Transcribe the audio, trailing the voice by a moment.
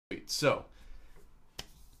So,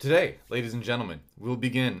 today, ladies and gentlemen, we'll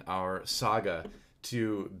begin our saga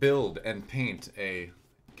to build and paint a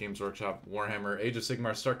Games Workshop Warhammer Age of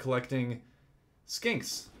Sigmar start collecting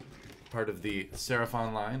skinks. Part of the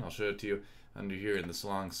Seraphon line. I'll show it to you under here in this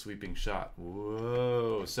long sweeping shot.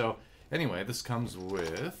 Whoa. So, anyway, this comes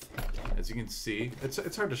with, as you can see,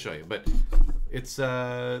 it's hard to show you, but it's 3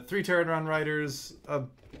 Pterodon Riders, a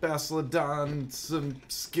Basilodon, some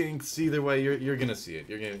skinks. Either way, you're gonna see it.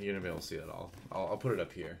 You're gonna be able to see it all. I'll put it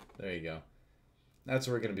up here. There you go. That's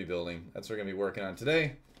what we're gonna be building. That's what we're gonna be working on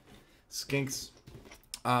today. Skinks.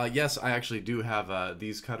 Yes, I actually do have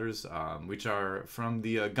these cutters, which are from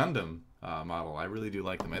the Gundam model. I really do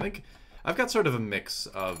like them. I think I've got sort of a mix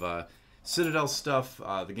of Citadel stuff,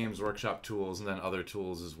 the Games Workshop tools, and then other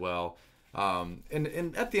tools as well.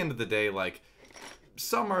 And at the end of the day, like,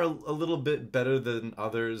 some are a little bit better than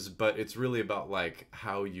others, but it's really about like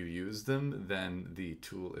how you use them than the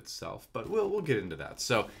tool itself. But we'll get into that.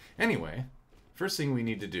 So anyway, first thing we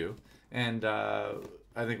need to do, and I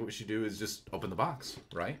think what we should do is just open the box,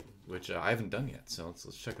 right? Which I haven't done yet, so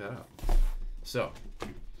let's check that out. So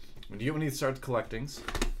when you get one of these start collectings,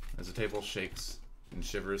 as the table shakes and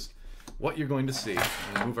shivers, what you're going to see,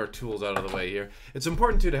 and move our tools out of the way here. It's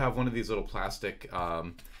important too to have one of these little plastic,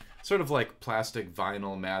 sort of like plastic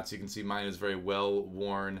vinyl mats. You can see mine is very well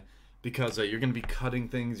worn because you're going to be cutting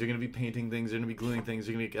things, you're going to be painting things, you're going to be gluing things,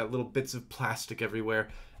 you're going to get little bits of plastic everywhere.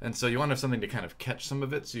 And so you want to have something to kind of catch some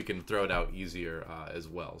of it so you can throw it out easier as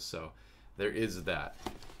well. So there is that.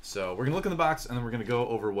 So we're going to look in the box and then we're going to go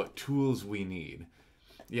over what tools we need.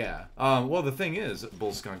 Yeah. Well, the thing is,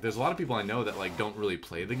 Bull Skunk, there's a lot of people I know that like don't really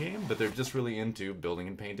play the game, but they're just really into building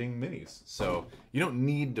and painting minis. So you don't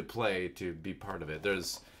need to play to be part of it.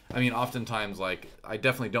 I mean, oftentimes, like, I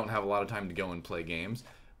definitely don't have a lot of time to go and play games,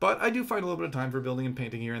 but I do find a little bit of time for building and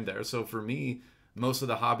painting here and there. So for me, most of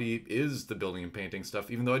the hobby is the building and painting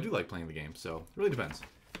stuff, even though I do like playing the game. So it really depends.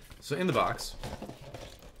 So in the box,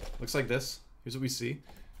 looks like this. Here's what we see.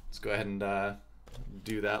 Let's go ahead and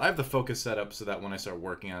do that. I have the focus set up so that when I start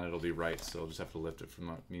working on it, it'll be right. So I'll just have to lift it from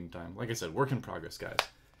the meantime. Like I said, work in progress, guys.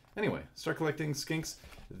 Anyway, start collecting skinks.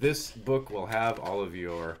 This book will have all of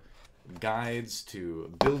your guides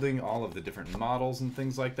to building all of the different models and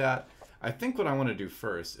things like that. I think what I want to do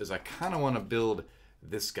first is I kind of want to build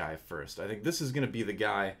this guy first. I think this is going to be the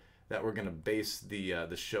guy that we're going to base the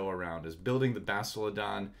show around, is building the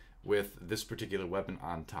Basilodon with this particular weapon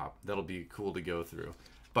on top. That'll be cool to go through.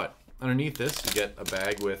 But underneath this, you get a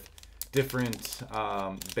bag with different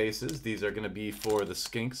bases. These are going to be for the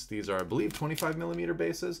skinks. These are, I believe, 25mm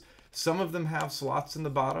bases. Some of them have slots in the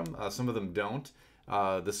bottom. Some of them don't.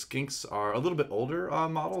 The skinks are a little bit older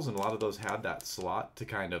models, and a lot of those had that slot to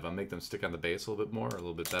kind of make them stick on the base a little bit more, or a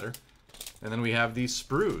little bit better. And then we have these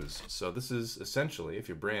sprues. So this is essentially, if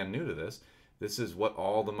you're brand new to this, this is what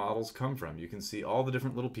all the models come from. You can see all the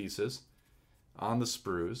different little pieces on the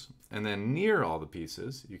sprues, and then near all the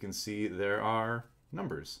pieces, you can see there are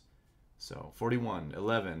numbers. So 41,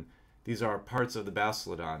 11, these are parts of the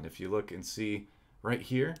Basilodon. If you look and see right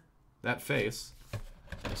here, that face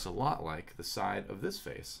looks a lot like the side of this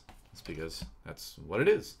face. It's because that's what it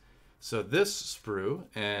is. So this sprue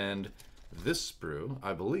and this sprue,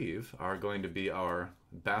 I believe, are going to be our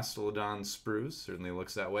Basilodon sprues. Certainly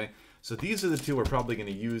looks that way. So these are the two we're probably going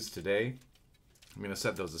to use today. I'm going to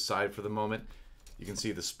set those aside for the moment. You can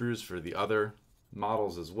see the sprues for the other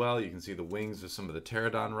models as well. You can see the wings of some of the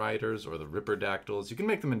Pterodon Riders or the Ripperdactyls. You can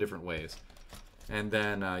make them in different ways. And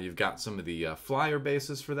then you've got some of the flyer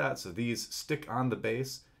bases for that. So these stick on the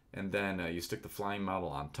base, and then you stick the flying model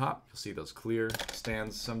on top. You'll see those clear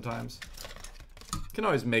stands sometimes. You can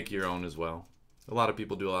always make your own as well. A lot of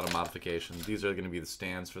people do a lot of modifications. These are going to be the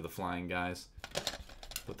stands for the flying guys.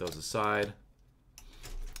 Put those aside.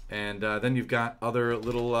 And then you've got other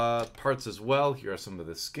little parts as well. Here are some of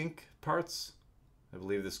the skink parts. I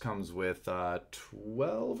believe this comes with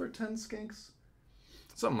 12 or 10 skinks.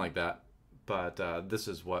 Something like that. But this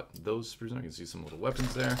is what those sprues are. You can see some little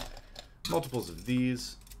weapons there. Multiples of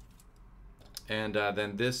these. And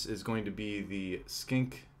then this is going to be the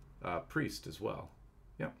skink priest as well.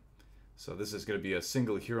 Yep. So this is going to be a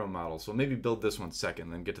single hero model. So maybe build this one second,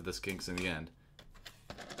 then get to the skinks in the end.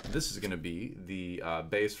 This is going to be the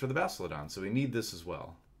base for the Basilodon. So we need this as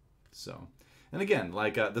well. So, and again,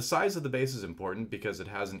 like the size of the base is important because it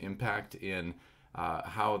has an impact in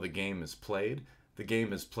how the game is played. The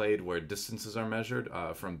game is played where distances are measured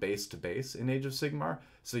from base to base in Age of Sigmar,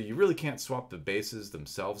 so you really can't swap the bases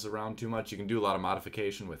themselves around too much. You can do a lot of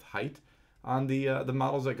modification with height on the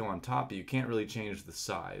models that go on top, but you can't really change the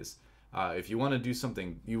size. If you want to do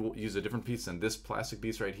something, you use a different piece than this plastic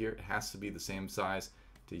piece right here. It has to be the same size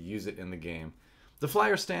to use it in the game. The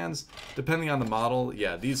flyer stands, depending on the model,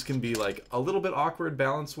 yeah, these can be like a little bit awkward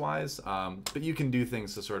balance-wise, but you can do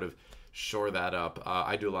things to sort of shore that up.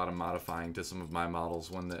 I do a lot of modifying to some of my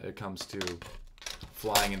models when it comes to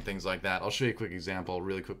flying and things like that. I'll show you a quick example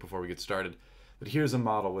really quick before we get started. But here's a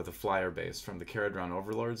model with a flyer base from the Caradron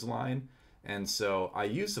Overlords line. And so I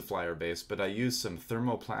use the flyer base, but I use some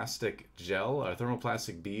thermoplastic gel, or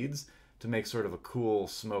thermoplastic beads, to make sort of a cool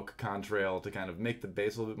smoke contrail to kind of make the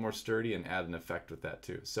base a little bit more sturdy and add an effect with that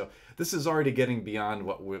too. So this is already getting beyond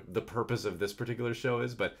what the purpose of this particular show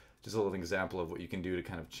is, but just a little example of what you can do to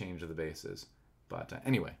kind of change the bases. But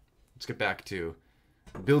anyway, let's get back to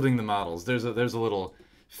building the models. There's a little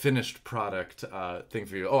finished product thing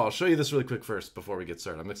for you. Oh, I'll show you this really quick first before we get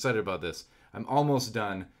started. I'm excited about this. I'm almost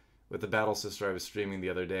done with the Battle Sister I was streaming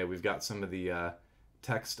the other day. We've got some of the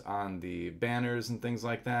text on the banners and things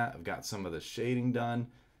like that. I've got some of the shading done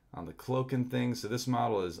on the cloak and things. So this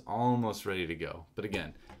model is almost ready to go. But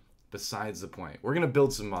again, besides the point, we're going to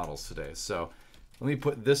build some models today. So let me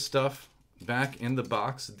put this stuff back in the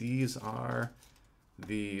box. These are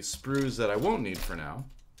the sprues that I won't need for now.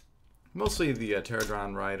 Mostly the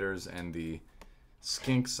Pterodon Riders and the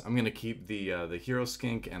Skinks. I'm going to keep the Hero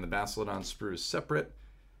Skink and the Basilodon sprues separate.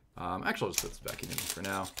 Actually, I'll just put this back in for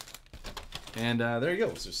now. And there you go.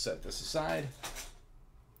 Let's just set this aside.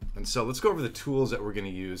 And so let's go over the tools that we're going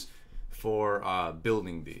to use for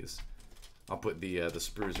building these. I'll put the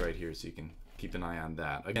sprues right here so you can keep an eye on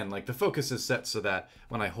that. Again, like the focus is set so that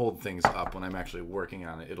when I hold things up, when I'm actually working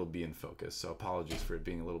on it, it'll be in focus. So apologies for it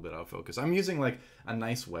being a little bit out of focus. I'm using like a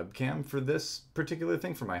nice webcam for this particular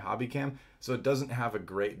thing, for my hobby cam, so it doesn't have a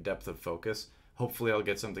great depth of focus. Hopefully I'll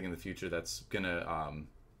get something in the future that's gonna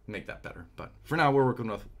make that better. But for now, we're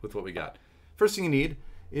working with what we got. First thing you need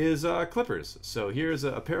is clippers. So here's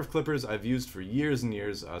a pair of clippers I've used for years and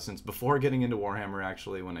years, since before getting into Warhammer,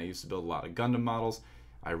 actually, when I used to build a lot of Gundam models.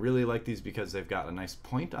 I really like these because they've got a nice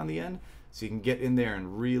point on the end, so you can get in there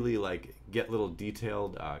and really like get little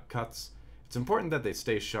detailed cuts. It's important that they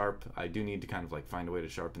stay sharp. I do need to kind of like find a way to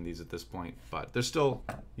sharpen these at this point, but they're still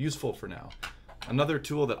useful for now. Another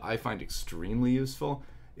tool that I find extremely useful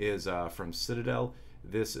is from Citadel.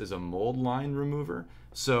 This is a mold line remover.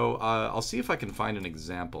 So I'll see if I can find an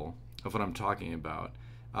example of what I'm talking about.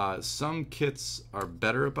 Some kits are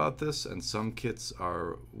better about this and some kits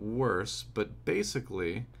are worse, but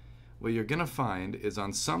basically what you're gonna find is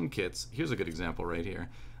on some kits, here's a good example right here.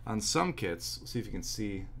 On some kits, see if you can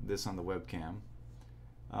see this on the webcam.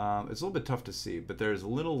 It's a little bit tough to see, but there's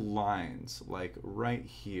little lines like right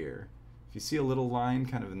here. If you see a little line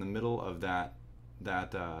kind of in the middle of that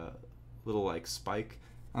little like spike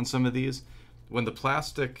on some of these, when the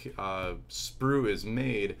plastic sprue is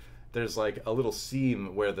made, there's like a little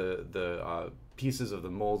seam where the pieces of the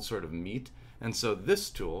mold sort of meet. And so this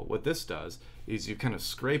tool, what this does is you kind of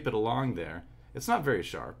scrape it along there. It's not very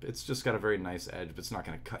sharp. It's just got a very nice edge, but it's not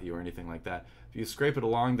going to cut you or anything like that. But you scrape it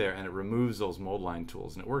along there and it removes those mold line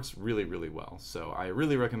tools, and it works really, really well. So I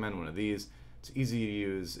really recommend one of these. It's easy to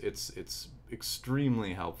use. It's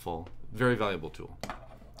extremely helpful. Very valuable tool.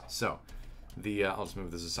 So I'll just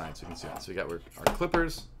move this aside so you can see it. So we got our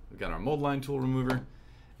clippers, we've got our mold line tool remover,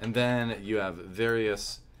 and then you have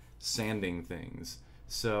various sanding things.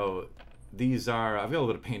 So these are, I've got a little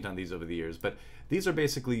bit of paint on these over the years, but these are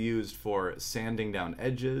basically used for sanding down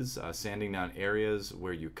edges, sanding down areas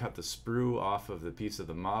where you cut the sprue off of the piece of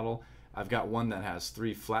the model. I've got one that has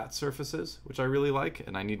 3 flat surfaces, which I really like,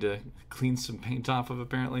 and I need to clean some paint off of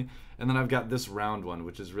apparently. And then I've got this round one,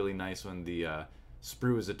 which is really nice when the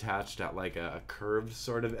sprue is attached at like a curved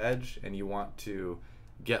sort of edge, and you want to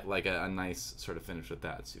get like a nice sort of finish with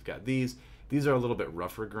that. So you've got these. These are a little bit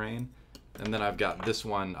rougher grain. And then I've got this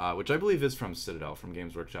one, which I believe is from Citadel, from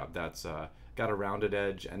Games Workshop. That's got a rounded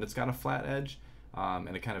edge, and it's got a flat edge,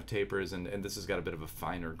 and it kind of tapers, and this has got a bit of a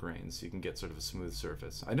finer grain, so you can get sort of a smooth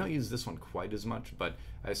surface. I don't use this one quite as much, but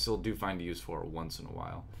I still do find a use for it once in a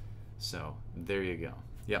while. So there you go.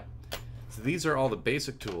 Yeah. So these are all the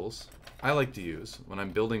basic tools I like to use when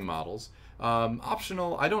I'm building models.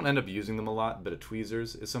 Optional, I don't end up using them a lot, but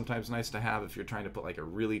tweezers is sometimes nice to have if you're trying to put like a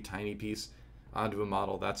really tiny piece onto a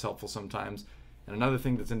model. That's helpful sometimes. And another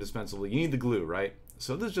thing that's indispensable, you need the glue, right?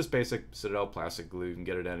 So this is just basic Citadel plastic glue. You can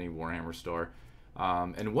get it at any Warhammer store.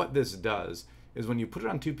 And what this does is when you put it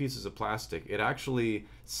on 2 pieces of plastic, it actually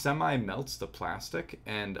semi-melts the plastic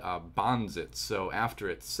and bonds it. So after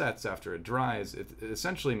it sets, after it dries, it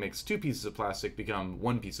essentially makes 2 pieces of plastic become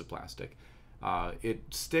 1 piece of plastic. It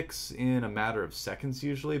sticks in a matter of seconds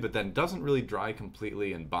usually, but then doesn't really dry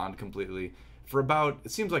completely and bond completely for about,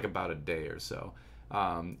 it seems like about a day or so.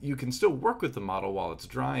 You can still work with the model while it's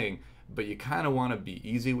drying, but you kind of want to be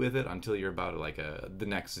easy with it until you're about like the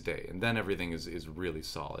next day, and then everything is really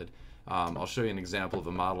solid. I'll show you an example of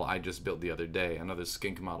a model I just built the other day, another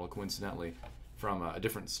skink model, coincidentally, from a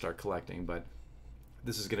different Start Collecting, but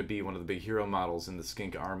this is going to be one of the big hero models in the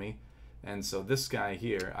skink army. And so this guy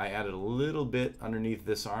here, I added a little bit underneath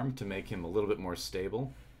this arm to make him a little bit more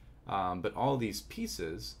stable. But all these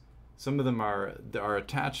pieces, some of them are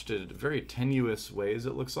attached to very tenuous ways,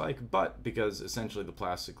 it looks like, but because essentially the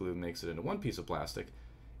plastic glue makes it into one piece of plastic,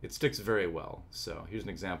 it sticks very well. So here's an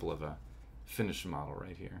example of a finished model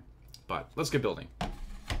right here. But let's get building.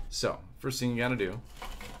 So first thing you gotta do,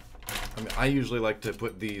 I usually like to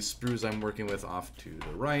put the sprues I'm working with off to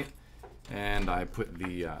the right, and I put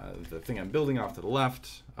the thing I'm building off to the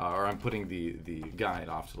left, or I'm putting the guide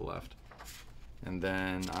off to the left, and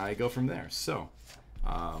then I go from there. So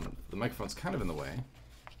the microphone's kind of in the way,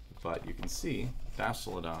 but you can see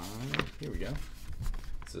Bastiladon. Here we go.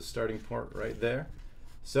 It's a starting port right there.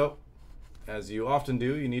 So as you often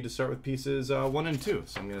do, you need to start with pieces 1 and 2.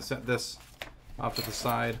 So I'm going to set this off to the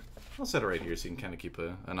side. I'll set it right here so you can kind of keep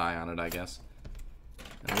an eye on it, I guess.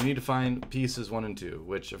 And we need to find pieces 1 and 2,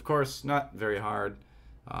 which of course not very hard.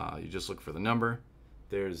 You just look for the number.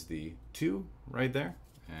 There's the 2 right there,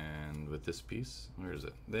 and with this piece, where is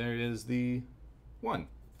it? There is the 1.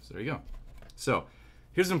 So there you go. So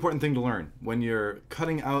here's an important thing to learn when you're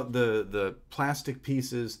cutting out the plastic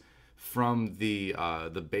pieces from the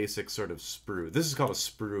basic sort of sprue. This is called a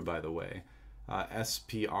sprue, by the way.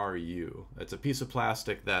 SPRU. It's a piece of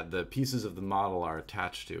plastic that the pieces of the model are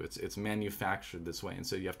attached to. It's manufactured this way, and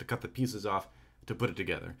so you have to cut the pieces off to put it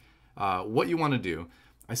together. What you want to do,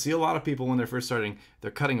 I see a lot of people when they're first starting,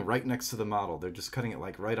 they're cutting right next to the model. They're just cutting it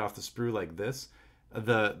like right off the sprue like this.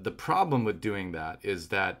 The problem with doing that is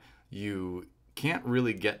that you can't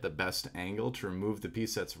really get the best angle to remove the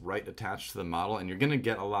piece that's right attached to the model, and you're going to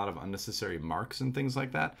get a lot of unnecessary marks and things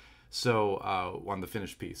like that. So on the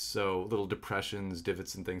finished piece, so little depressions,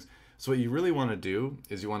 divots and things. So what you really want to do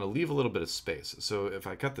is you want to leave a little bit of space. So if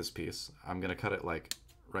I cut this piece, I'm going to cut it like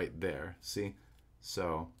right there, see?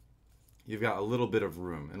 So you've got a little bit of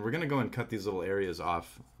room, and we're going to go and cut these little areas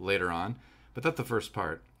off later on, but that's the first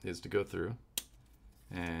part, is to go through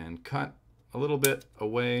and cut a little bit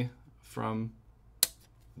away from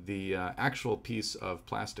the actual piece of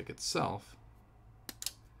plastic itself,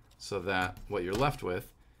 so that what you're left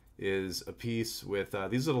with is a piece with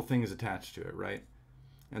these little things attached to it, right?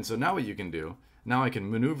 And so now what you can do, now I can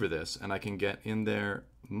maneuver this and I can get in there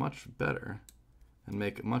much better and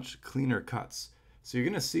make much cleaner cuts. So you're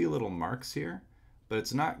gonna see little marks here, but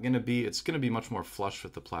it's not gonna be, it's gonna be much more flush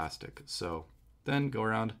with the plastic. So then go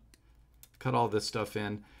around, cut all this stuff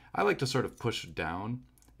in. I like to sort of push down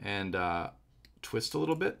and twist a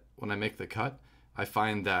little bit when I make the cut. I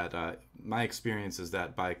find that my experience is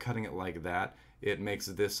that by cutting it like that, it makes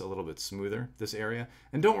this a little bit smoother, this area.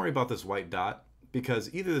 And don't worry about this white dot,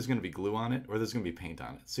 because either there's going to be glue on it or there's going to be paint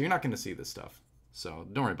on it. So you're not going to see this stuff. So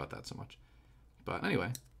don't worry about that so much. But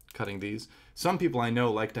anyway, cutting these. Some people I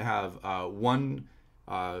know like to have one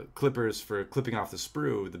clippers for clipping off the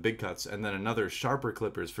sprue, the big cuts, and then another sharper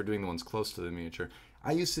clippers for doing the ones close to the miniature.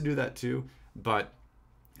 I used to do that too, but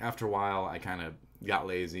after a while I kind of got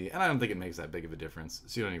lazy, and I don't think it makes that big of a difference,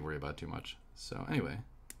 so you don't need to worry about it too much. So anyway,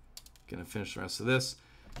 gonna finish the rest of this.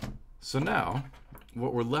 So now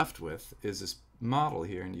what we're left with is this model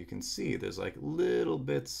here, and you can see there's like little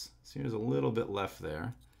bits. See, there's a little bit left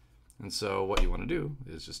there. And so what you want to do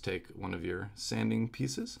is just take one of your sanding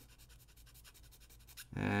pieces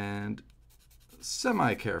and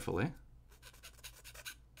semi-carefully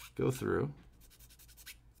go through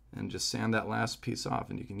and just sand that last piece off,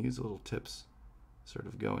 and you can use the little tips, sort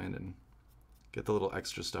of go in and get the little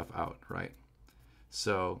extra stuff out, right?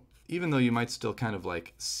 So even though you might still kind of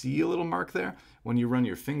like see a little mark there, when you run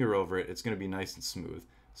your finger over it, it's going to be nice and smooth.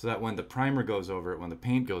 So that when the primer goes over it, when the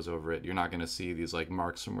paint goes over it, you're not going to see these like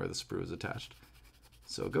marks from where the sprue is attached.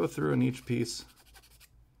 So go through in each piece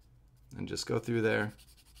and just go through there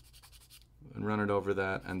and run it over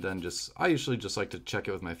that, and then I usually just like to check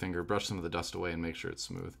it with my finger, brush some of the dust away and make sure it's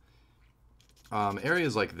smooth.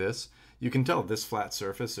 Areas like this, you can tell this flat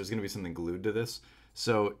surface, there's going to be something glued to this.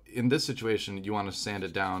 So in this situation, you want to sand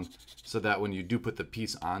it down so that when you do put the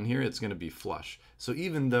piece on here, it's going to be flush. So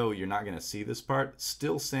even though you're not going to see this part,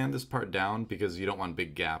 still sand this part down, because you don't want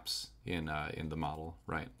big gaps in the model,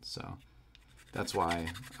 right? So that's why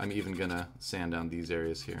I'm even going to sand down these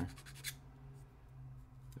areas here,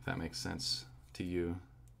 if that makes sense to you.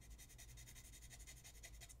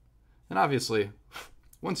 And obviously,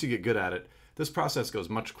 once you get good at it, this process goes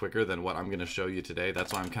much quicker than what I'm going to show you today.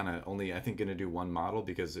 That's why I'm kind of only, I think, going to do one model,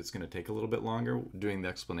 because it's going to take a little bit longer doing the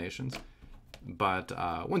explanations. But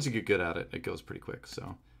once you get good at it, it goes pretty quick.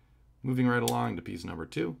 So moving right along to piece number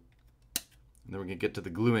 2. And then we're going to get to the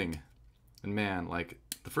gluing. And man, like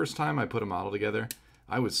the first time I put a model together,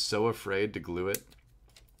 I was so afraid to glue it,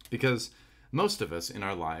 because most of us in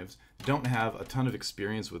our lives don't have a ton of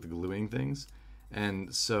experience with gluing things.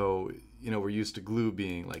 And so, you know, we're used to glue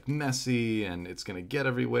being like messy and it's going to get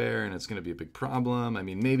everywhere and it's going to be a big problem. I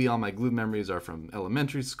mean, maybe all my glue memories are from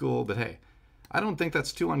elementary school, but hey, I don't think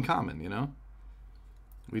that's too uncommon, you know?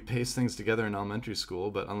 We paste things together in elementary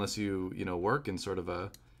school, but unless you know, work in sort of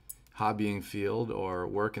a hobbying field or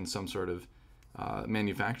work in some sort of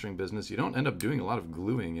manufacturing business, you don't end up doing a lot of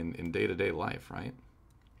gluing in day-to-day life, right?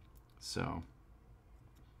 So,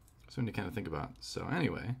 something to kind of think about. So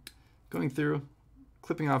anyway, going through,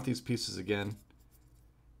 clipping off these pieces again,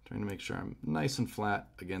 trying to make sure I'm nice and flat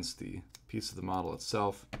against the piece of the model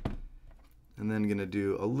itself, and then going to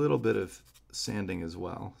do a little bit of sanding as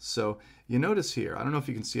well. So you notice here, I don't know if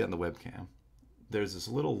you can see it on the webcam, there's this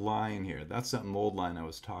little line here. That's that mold line I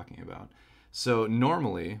was talking about. So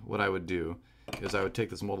normally what I would do is I would take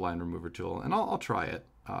this mold line remover tool, and I'll try it.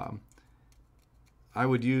 I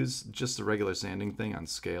would use just the regular sanding thing on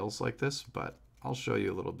scales like this, but I'll show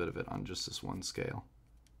you a little bit of it on just this one scale.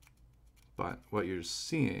 But what you're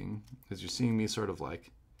seeing is you're seeing me sort of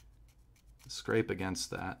like scrape against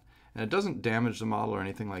that. And it doesn't damage the model or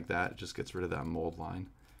anything like that. It just gets rid of that mold line.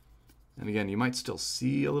 And again, you might still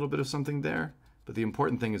see a little bit of something there, but the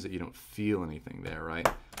important thing is that you don't feel anything there, right?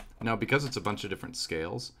 Now, because it's a bunch of different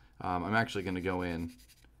scales, I'm actually going to go in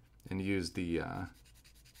and use the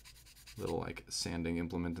little like sanding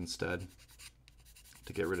implement instead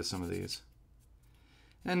to get rid of some of these.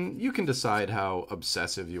 And you can decide how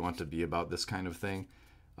obsessive you want to be about this kind of thing.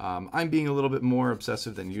 I'm being a little bit more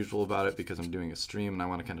obsessive than usual about it because I'm doing a stream and I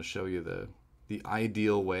want to kind of show you the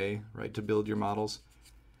ideal way, right, to build your models.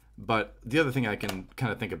 But the other thing I can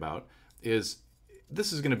kind of think about is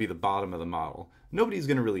this is going to be the bottom of the model. Nobody's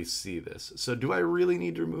going to really see this. So do I really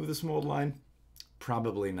need to remove this mold line?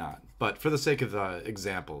 Probably not. But for the sake of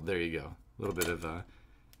example, there you go. A little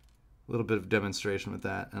bit of demonstration with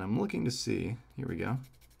that. And I'm looking to see, here we go,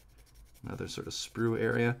 another sort of sprue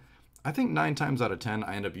area. I think 9 times out of 10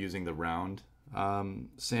 I end up using the round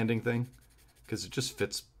sanding thing because it just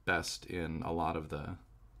fits best in a lot of the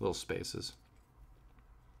little spaces.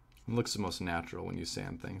 It looks the most natural when you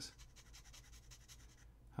sand things.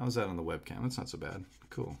 How's that on the webcam? That's not so bad.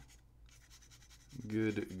 Cool.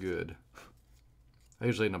 Good, good. I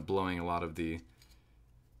usually end up blowing a lot of the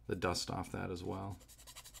dust off that as well.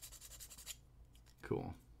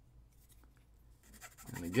 Cool.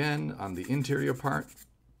 And again, on the interior part,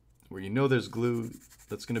 where you know there's glue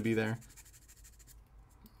that's going to be there,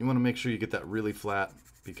 you want to make sure you get that really flat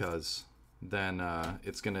because then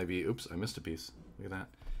it's going to be, oops, I missed a piece. Look at that.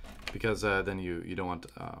 Because then you don't want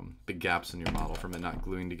big gaps in your model from it not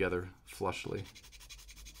gluing together flushly.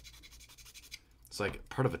 It's like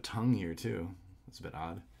part of a tongue here too. That's a bit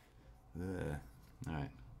odd. Ugh. All right,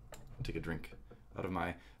 I'll take a drink out of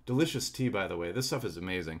my delicious tea, by the way. This stuff is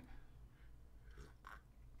amazing.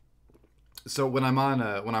 So when I'm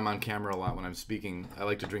on camera a lot, when I'm speaking, I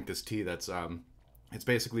like to drink this tea that's it's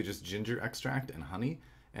basically just ginger extract and honey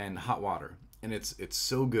and hot water, and it's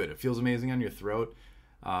so good. It feels amazing on your throat,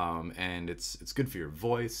 and it's good for your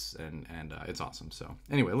voice, and it's awesome. So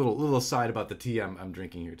anyway, a little aside about the tea I'm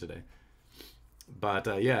drinking here today.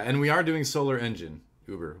 But yeah, and we are doing Solar Engine,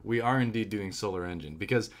 Uber. We are indeed doing Solar Engine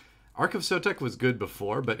because Arc of Sotek was good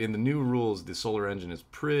before, but in the new rules, the Solar Engine is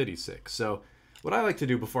pretty sick. So what I like to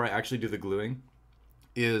do before I actually do the gluing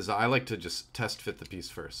is I like to just test fit the piece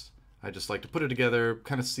first. I just like to put it together,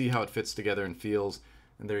 kind of see how it fits together and feels,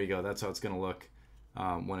 and there you go. That's how it's going to look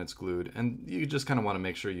when it's glued. And you just kind of want to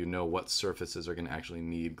make sure you know what surfaces are going to actually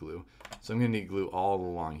need glue. So I'm going to need glue all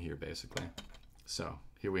along here, basically. So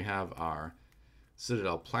here we have our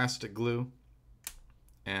Citadel plastic glue,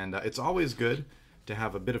 and it's always good to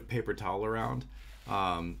have a bit of paper towel around.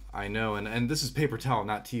 I know, and this is paper towel,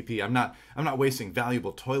 not TP. I'm not wasting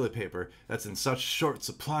valuable toilet paper that's in such short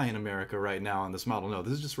supply in America right now on this model. No,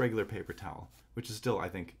 this is just regular paper towel, which is still, I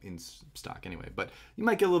think, in stock anyway. But you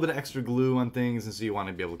might get a little bit of extra glue on things, and so you want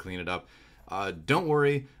to be able to clean it up. Don't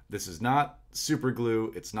worry, this is not super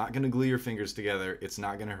glue. It's not going to glue your fingers together. It's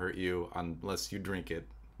not going to hurt you unless you drink it,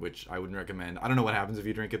 which I wouldn't recommend. I don't know what happens if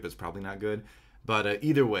you drink it, but it's probably not good. But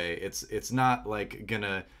either way, it's not like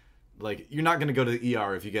gonna, like, you're not gonna go to the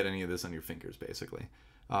ER if you get any of this on your fingers, basically.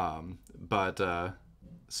 But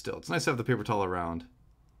still, it's nice to have the paper towel around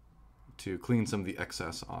to clean some of the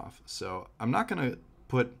excess off. So I'm not going to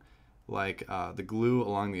put like the glue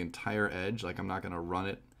along the entire edge. Like I'm not going to run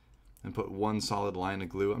it and put one solid line of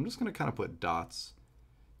glue. I'm just going to kind of put dots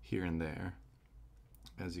here and there,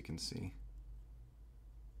 as you can see.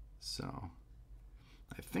 So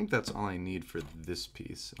I think that's all I need for this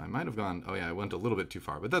piece. I might have gone, oh yeah, I went a little bit too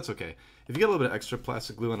far, but that's okay. If you get a little bit of extra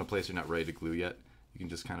plastic glue in a place you're not ready to glue yet, you can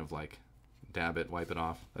just kind of like dab it, wipe it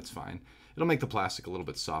off. That's fine. It'll make the plastic a little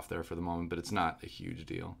bit soft there for the moment, but it's not a huge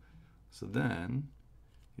deal. So then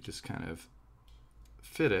you just kind of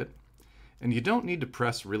fit it. And you don't need to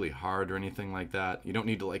press really hard or anything like that. You don't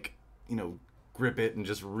need to like, you know, grip it and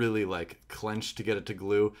just really like clench to get it to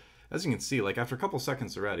glue. As you can see, like after a couple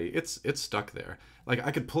seconds already, it's stuck there. Like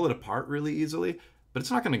I could pull it apart really easily, but it's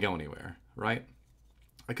not going to go anywhere, right?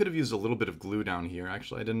 I could have used a little bit of glue down here.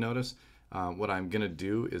 Actually, I didn't notice. What I'm going to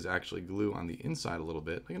do is actually glue on the inside a little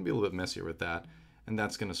bit. I'm going to be a little bit messier with that, and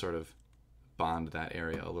that's going to sort of bond that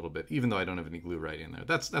area a little bit, even though I don't have any glue right in there.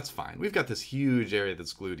 That's fine. We've got this huge area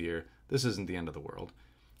that's glued here. This isn't the end of the world.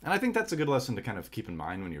 And I think that's a good lesson to kind of keep in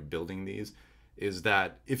mind when you're building these, is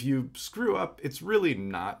that if you screw up, it's really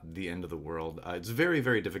not the end of the world. It's very,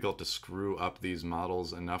 very difficult to screw up these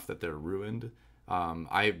models enough that they're ruined.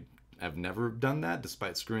 I have never done that,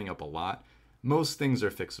 despite screwing up a lot. Most things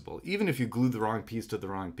are fixable. Even if you glue the wrong piece to the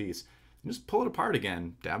wrong piece, just pull it apart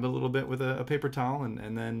again, dab it a little bit with a paper towel,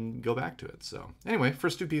 and then go back to it. So anyway,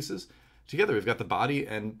 first two pieces together, we've got the body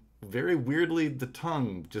and very weirdly the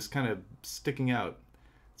tongue just kind of sticking out.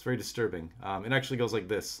 It's very disturbing. It actually goes like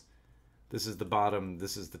this. This is the bottom,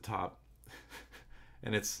 this is the top.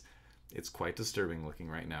 And it's quite disturbing looking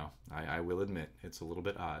right now. I will admit, it's a little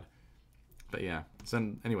bit odd. But yeah,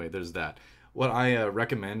 so anyway, there's that. What I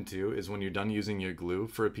recommend too is when you're done using your glue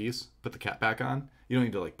for a piece, put the cap back on. You don't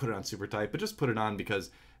need to like put it on super tight, but just put it on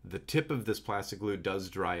because the tip of this plastic glue does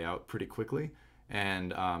dry out pretty quickly.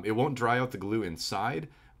 And it won't dry out the glue inside,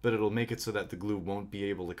 but it'll make it so that the glue won't be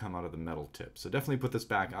able to come out of the metal tip. So definitely put this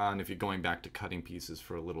back on if you're going back to cutting pieces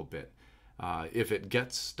for a little bit. If it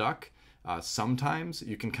gets stuck, sometimes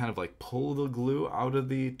you can kind of like pull the glue out of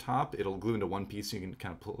the top. It'll glue into one piece, so you can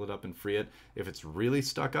kind of pull it up and free it. If it's really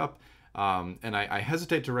stuck up, and I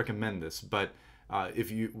hesitate to recommend this, but if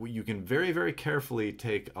you can very, very carefully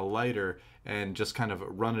take a lighter and just kind of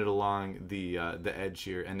run it along the edge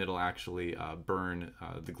here, and it'll actually burn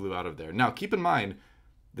the glue out of there. Now, keep in mind,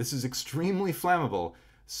 this is extremely flammable,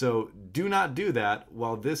 so do not do that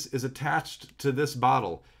while this is attached to this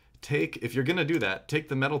bottle. If you're gonna do that, take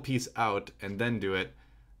the metal piece out and then do it.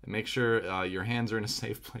 And make sure your hands are in a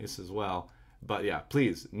safe place as well. But yeah,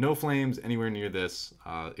 please, no flames anywhere near this.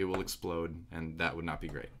 It will explode, and that would not be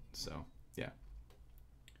great. So yeah.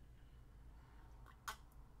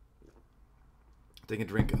 Take a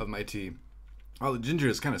drink of my tea. Oh, the ginger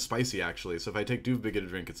is kind of spicy actually, so if I take too big a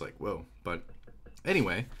drink, it's like, whoa. But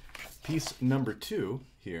anyway, piece number 2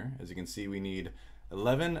 here, as you can see, we need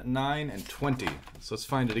 11, 9, and 20. So let's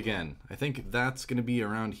find it again. I think that's going to be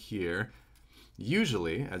around here.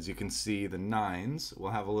 Usually, as you can see, the 9s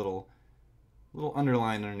will have a little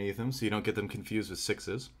underline underneath them, so you don't get them confused with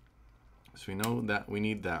 6s. So we know that we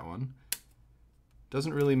need that one.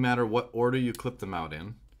 Doesn't really matter what order you clip them out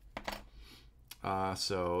in.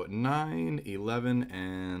 So 9, 11,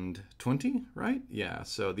 and 20, right? Yeah,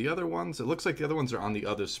 so the other ones, it looks like the other ones are on the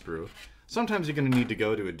other sprue. Sometimes you're going to need to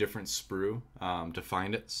go to a different sprue to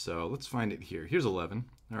find it. So let's find it here. Here's 11.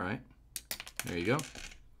 All right. There you go.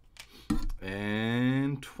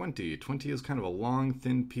 And 20. 20 is kind of a long,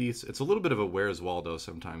 thin piece. It's a little bit of a Where's Waldo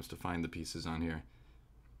sometimes to find the pieces on here.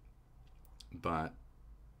 But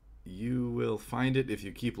you will find it if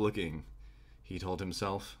you keep looking, he told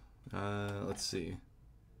himself. Let's see.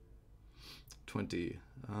 20.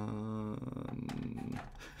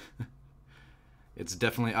 It's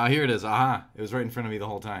definitely, here it is. Aha, it was right in front of me the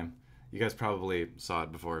whole time. You guys probably saw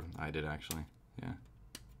it before I did, actually. Yeah.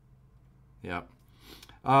 Yep.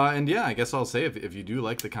 And yeah, I guess I'll say if you do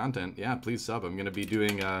like the content, yeah, please sub. I'm going to be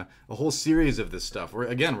doing a whole series of this stuff.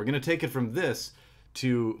 Again, we're going to take it from this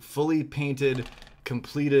to fully painted,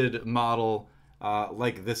 completed model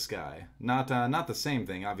like this guy. Not the same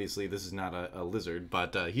thing. Obviously, this is not a lizard,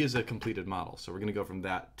 but he is a completed model. So we're going to go from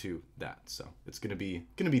that to that. So it's going to be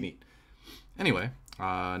neat. Anyway,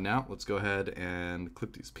 now let's go ahead and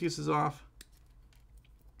clip these pieces off.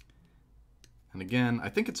 And again, I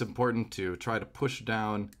think it's important to try to push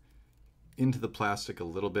down into the plastic a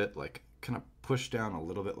little bit, like kind of push down a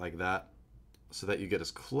little bit like that, so that you get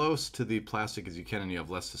as close to the plastic as you can and you have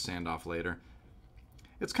less to sand off later.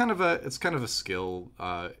 It's kind of a skill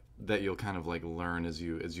that you'll kind of like learn as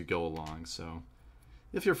you go along. So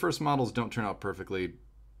if your first models don't turn out perfectly,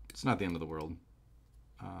 It's not the end of the world.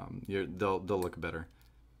 They'll look better.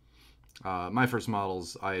 My first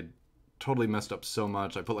models, I totally messed up so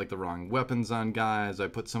much. I put like the wrong weapons on guys. I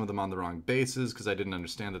put some of them on the wrong bases because I didn't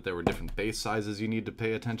understand that there were different base sizes you need to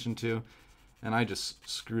pay attention to. And I just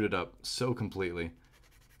screwed it up so completely.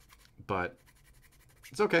 But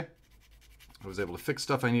it's okay. I was able to fix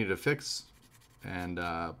stuff I needed to fix and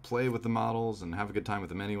play with the models and have a good time with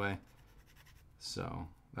them anyway. So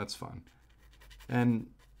that's fun. And,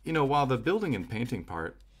 you know, while the building and painting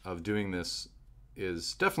part of doing this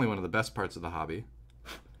is definitely one of the best parts of the hobby,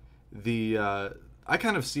 I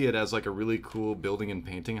kind of see it as like a really cool building and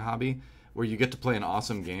painting hobby where you get to play an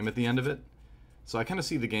awesome game at the end of it. So I kind of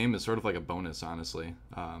see the game as sort of like a bonus, honestly,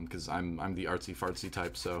 because I'm the artsy fartsy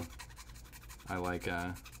type, so I like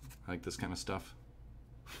this kind of stuff.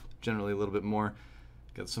 Generally a little bit more.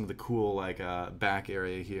 Got some of the cool like back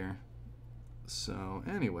area here. So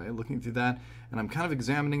anyway, looking through that, and I'm kind of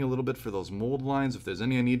examining a little bit for those mold lines if there's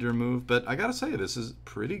any I need to remove. But I gotta say, this is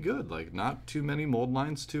pretty good. Like, not too many mold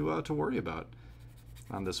lines to worry about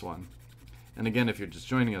on this one. And again, if you're just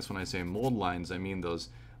joining us, when I say mold lines, I mean those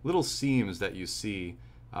little seams that you see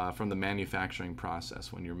from the manufacturing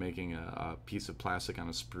process when you're making a piece of plastic on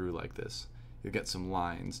a sprue like this. You'll get some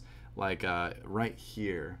lines, like right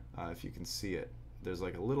here, if you can see it. There's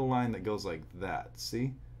like a little line that goes like that.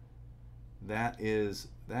 See? That is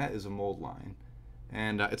a mold line,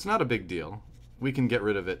 and it's not a big deal. We can get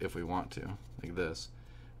rid of it if we want to, like this.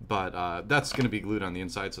 But that's going to be glued on the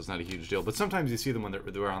inside, so it's not a huge deal. But sometimes you see them when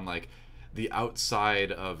they're on like the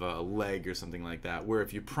outside of a leg or something like that, where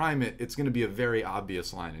if you prime it, it's going to be a very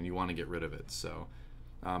obvious line, and you want to get rid of it. So,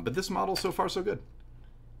 but this model so far so good.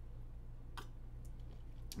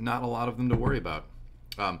 Not a lot of them to worry about.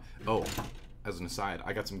 Oh. As an aside,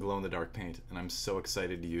 I got some glow-in-the-dark paint, and I'm so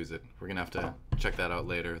excited to use it. We're going to have to check that out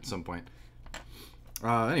later at some point.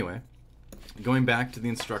 Anyway, going back to the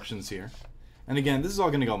instructions here. And again, this is all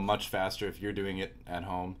going to go much faster if you're doing it at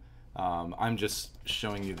home. I'm just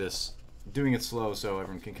showing you this, doing it slow so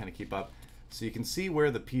everyone can kind of keep up. So you can see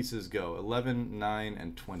where the pieces go, 11, 9,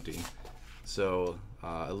 and 20. So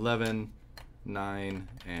 11, 9,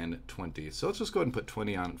 and 20. So let's just go ahead and put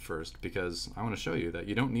 20 on first, because I want to show you that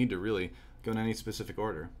you don't need to really go in any specific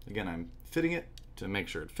order. Again, I'm fitting it to make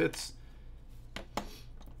sure it fits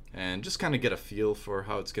and just kind of get a feel for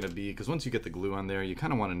how it's going to be, because once you get the glue on there, you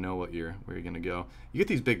kind of want to know where you're going to go. You get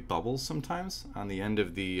these big bubbles sometimes on the end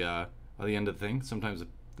of the thing. Sometimes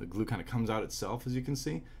the glue kind of comes out itself, as you can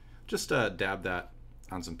see. Just dab that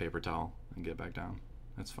on some paper towel and get back down.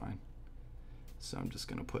 That's fine. So I'm just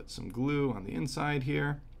going to put some glue on the inside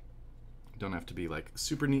here. Don't have to be like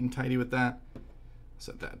super neat and tidy with that.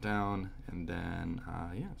 Set that down, and then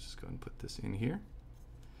yeah, just go ahead and put this in here.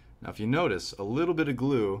 Now if you notice, a little bit of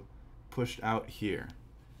glue pushed out here.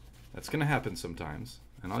 That's going to happen sometimes,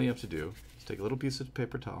 and all you have to do is take a little piece of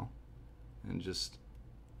paper towel and just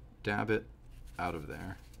dab it out of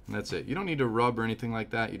there. And that's it. You don't need to rub or anything like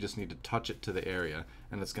that. You just need to touch it to the area,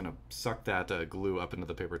 and it's going to suck that glue up into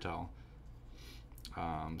the paper towel.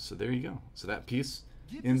 So there you go. So that piece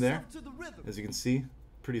in there, as you can see,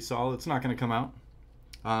 pretty solid. It's not going to come out.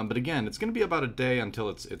 But again, it's going to be about a day until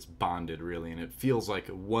it's bonded, really, and it feels like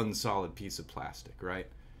one solid piece of plastic, right?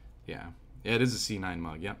 Yeah, it is a C9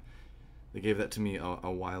 mug, yep. They gave that to me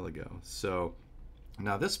a while ago. So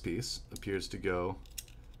now this piece appears to go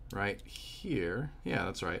right here. Yeah,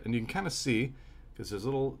 that's right. And you can kind of see, because there's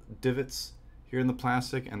little divots here in the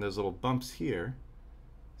plastic, and there's little bumps here.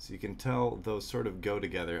 So you can tell those sort of go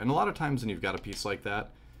together. And a lot of times when you've got a piece like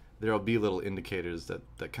that, there'll be little indicators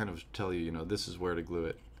that kind of tell you, you know, this is where to glue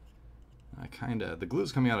it. The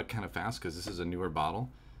glue's coming out kind of fast because this is a newer bottle.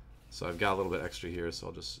 So I've got a little bit extra here, so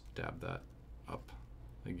I'll just dab that up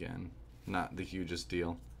again. Not the hugest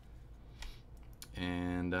deal.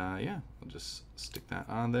 And yeah, I'll just stick that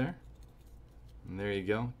on there. And there you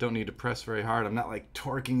go. Don't need to press very hard. I'm not like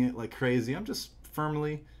torquing it like crazy. I'm just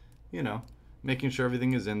firmly, you know, making sure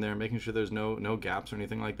everything is in there, making sure there's no gaps or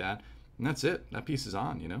anything like that. And that's it. That piece is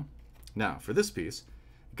on, you know. Now, for this piece,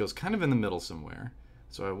 it goes kind of in the middle somewhere.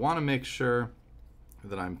 So I want to make sure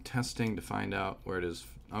that I'm testing to find out where it is.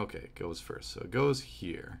 Okay, it goes first. So it goes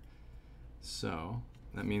here. So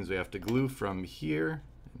that means we have to glue from here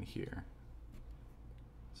and here.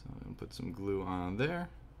 So I'm going to put some glue on there.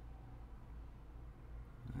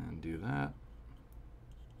 And do that.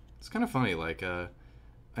 It's kind of funny, like, I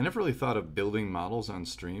never really thought of building models on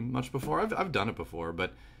stream much before. I've done it before,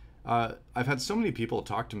 but I've had so many people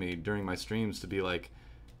talk to me during my streams to be like,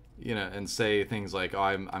 you know, and say things like, "Oh,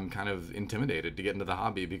 I'm kind of intimidated to get into the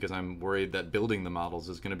hobby because I'm worried that building the models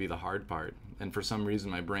is going to be the hard part." And for some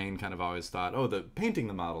reason, my brain kind of always thought, "Oh, the painting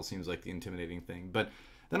the model seems like the intimidating thing." But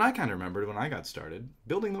then I kind of remembered when I got started,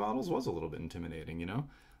 building the models was a little bit intimidating. You know,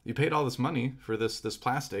 you paid all this money for this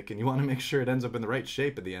plastic, and you want to make sure it ends up in the right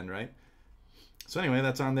shape at the end, right? So anyway,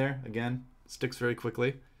 that's on there again. Sticks very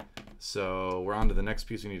quickly. So we're on to the next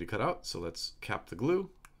piece we need to cut out. So let's cap the glue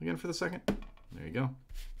again for the second. There you go.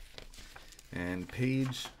 And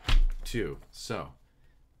page 2. So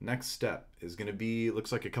next step is going to be,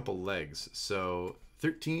 looks like a couple legs. So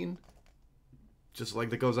 13, just a leg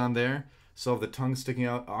that goes on there. So the tongue sticking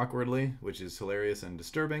out awkwardly, which is hilarious and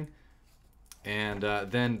disturbing. And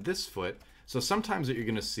then this foot. So sometimes what you're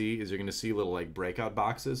going to see is you're going to see little like breakout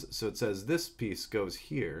boxes. So it says this piece goes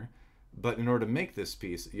here, but in order to make this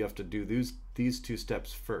piece, you have to do these 2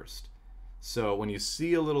 steps first. So when you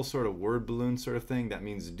see a little sort of word balloon sort of thing, that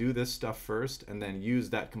means do this stuff first and then use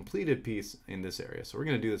that completed piece in this area. So we're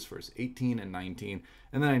going to do this first, 18 and 19,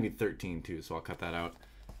 and then I need 13 too, so I'll cut that out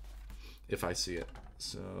if I see it.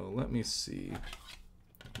 So let me see.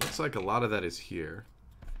 Looks like a lot of that is here.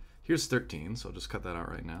 Here's 13, so I'll just cut that out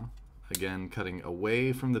right now. Again, cutting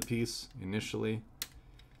away from the piece initially.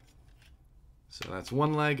 So that's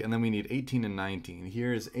one leg, and then we need 18 and 19.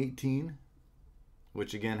 Here is 18.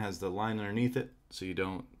 Which again has the line underneath it, so you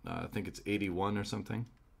don't think it's 81 or something.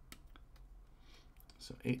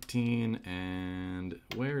 So 18, and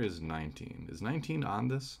where is 19? Is 19 on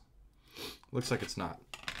this? Looks like it's not.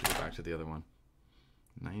 Go back to the other one.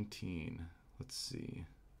 19, let's see.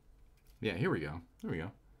 Yeah, here we go. There we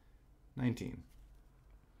go. 19.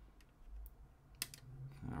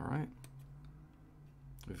 All right.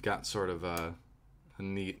 We've got sort of a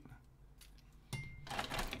neat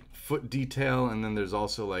foot detail, and then there's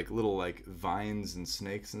also like little like vines and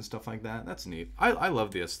snakes and stuff like that. That's neat. I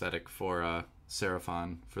love the aesthetic for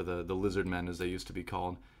Seraphon, for the lizard men as they used to be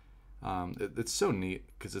called. It's so neat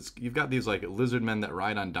because you've got these like lizard men that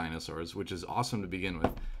ride on dinosaurs, which is awesome to begin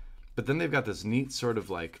with, but then they've got this neat sort of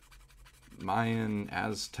like Mayan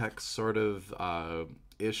Aztec sort of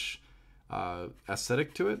ish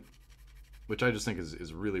aesthetic to it, which I just think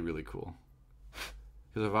is really, really cool.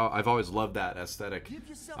 Because I've always loved that aesthetic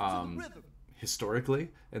historically,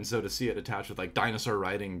 and so to see it attached with like dinosaur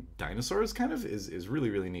riding dinosaurs kind of is really,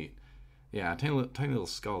 really neat. Yeah, tiny little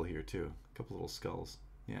skull here too. A couple little skulls.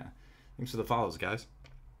 Yeah. Thanks for the follows, guys.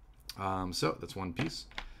 So that's one piece.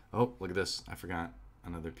 Oh, look at this. I forgot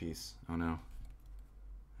another piece. Oh no.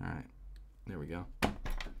 Alright. There we go.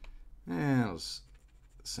 And I'll just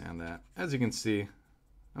sand that. As you can see,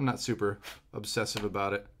 I'm not super obsessive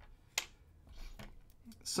about it.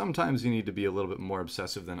 Sometimes you need to be a little bit more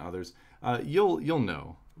obsessive than others. You'll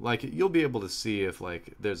know. Like, you'll be able to see if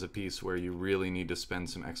like there's a piece where you really need to spend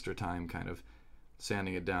some extra time kind of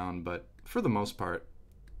sanding it down, but for the most part,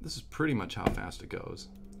 this is pretty much how fast it goes.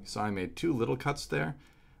 So I made 2 little cuts there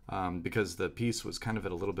because the piece was kind of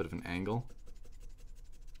at a little bit of an angle.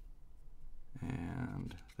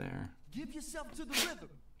 And there. Give yourself to the rhythm.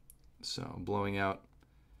 So blowing out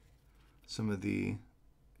some of the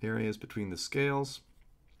areas between the scales.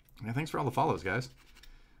 Yeah, thanks for all the follows, guys.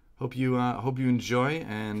 Hope you enjoy,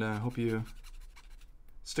 and hope you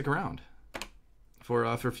stick around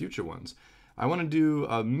for future ones. I want to do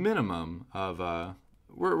a minimum of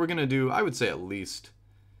we're gonna do, I would say, at least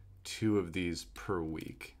 2 of these per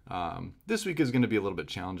week. This week is going to be a little bit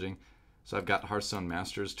challenging. So I've got Hearthstone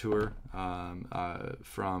Masters Tour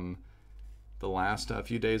from the last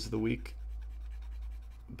few days of the week.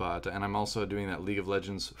 And I'm also doing that League of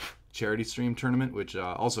Legends charity stream tournament, which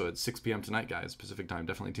also at 6 p.m. tonight, guys, Pacific time.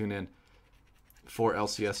 Definitely tune in. 4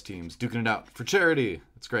 LCS teams duking it out for charity.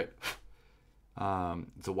 It's great.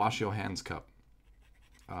 It's a Wash Your Hands Cup.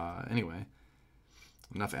 Anyway,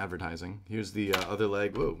 enough advertising. Here's the other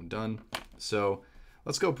leg. Whoa, done. So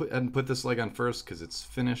let's go ahead and put this leg on first because it's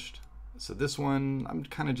finished. So this one, I'm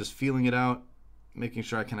kind of just feeling it out, making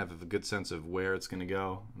sure I kind of have a good sense of where it's going to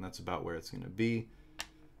go, and that's about where it's going to be.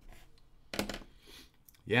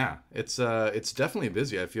 Yeah, it's definitely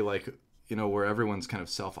busy. I feel like, you know, where everyone's kind of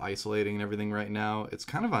self-isolating and everything right now, it's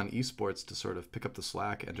kind of on esports to sort of pick up the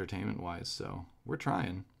slack entertainment-wise, so we're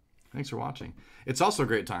trying. Thanks for watching. It's also a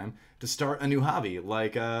great time to start a new hobby,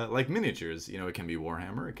 like miniatures. You know, it can be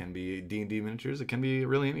Warhammer, it can be D&D miniatures, it can be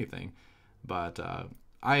really anything. But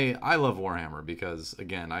I love Warhammer because,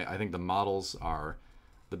 again, I think the models are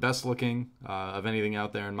the best looking of anything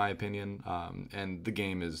out there, in my opinion, and the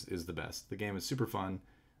game is the best. The game is super fun.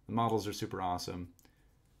 The models are super awesome.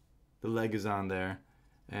 The leg is on there.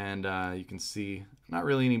 And you can see not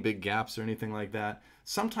really any big gaps or anything like that.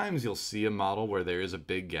 Sometimes you'll see a model where there is a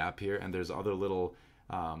big gap here and there's other little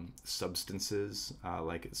substances,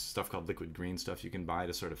 like stuff called liquid green stuff you can buy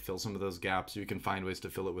to sort of fill some of those gaps. You can find ways to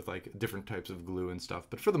fill it with like different types of glue and stuff.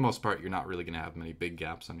 But for the most part, you're not really going to have many big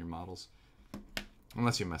gaps on your models.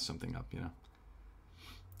 Unless you mess something up, you know.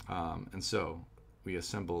 And so we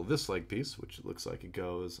assemble this leg piece, which looks like it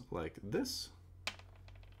goes like this.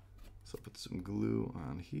 So put some glue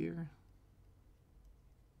on here.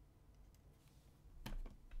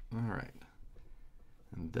 All right.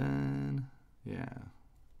 And then, yeah,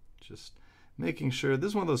 just making sure, this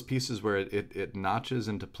is one of those pieces where it notches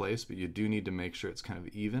into place, but you do need to make sure it's kind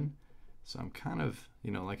of even. So I'm kind of,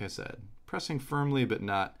 you know, like I said, pressing firmly, but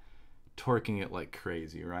not torquing it like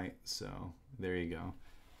crazy, right? So there you go.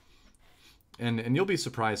 And you'll be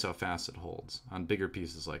surprised how fast it holds on bigger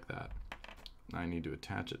pieces like that. I need to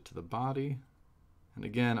attach it to the body. And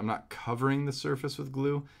again, I'm not covering the surface with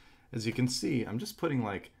glue. As you can see, I'm just putting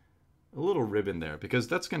like a little ribbon there because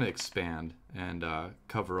that's going to expand and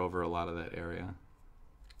cover over a lot of that area.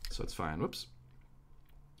 So it's fine. Whoops.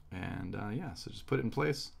 And yeah, so just put it in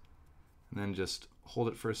place and then just hold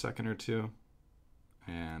it for a second or two.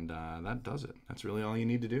 And that does it. That's really all you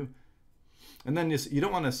need to do. And then you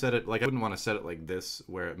don't want to set it, like I wouldn't want to set it like this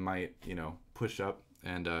where it might, you know, push up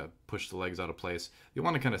and push the legs out of place. You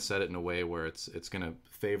want to kind of set it in a way where it's going to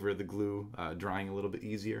favor the glue drying a little bit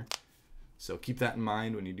easier. So keep that in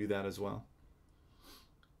mind when you do that as well.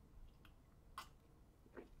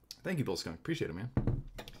 Thank you, Bull Skunk. Appreciate it, man.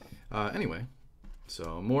 Anyway,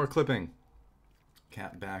 so more clipping.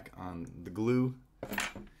 Cap back on the glue.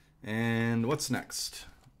 And what's next?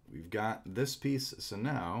 We've got this piece. So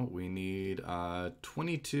now we need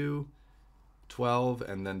 22, 12,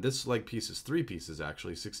 and then this leg piece is 3 pieces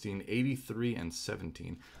actually, 16, 83, and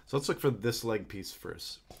 17. So let's look for this leg piece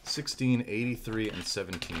first. 16, 83, and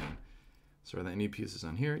 17. So are there any pieces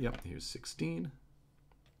on here? Yep, here's 16.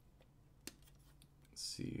 Let's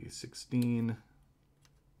see, 16.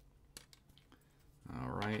 All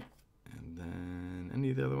right, and then any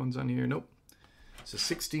of the other ones on here? Nope. So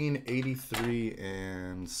 16, 83,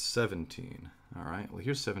 and 17. All right, well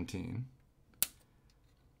here's 17.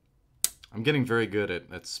 I'm getting very good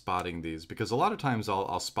at spotting these because a lot of times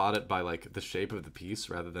I'll spot it by like the shape of the piece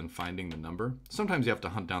rather than finding the number. Sometimes you have to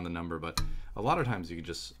hunt down the number, but a lot of times you can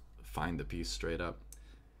just find the piece straight up.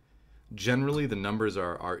 Generally, the numbers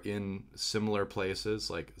are in similar places,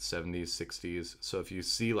 like 70s, 60s. So if you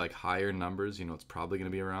see like higher numbers, you know it's probably going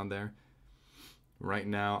to be around there. Right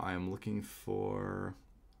now, I am looking for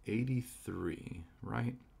 83,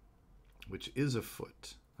 right? Which is a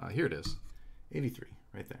foot. Here it is, 83,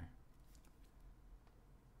 right there.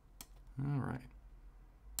 All right.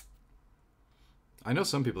 I know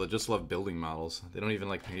some people that just love building models. They don't even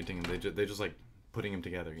like painting them. They just like putting them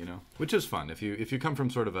together, you know, which is fun. If you come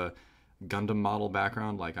from sort of a Gundam model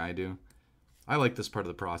background like I do, I like this part of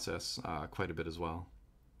the process quite a bit as well.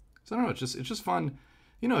 So I don't know, it's just fun.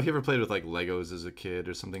 You know, if you ever played with like Legos as a kid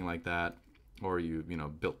or something like that, or you know,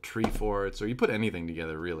 built tree forts, or you put anything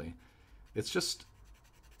together really, it's just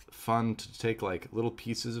fun to take like little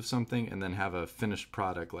pieces of something and then have a finished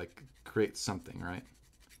product, like create something, right?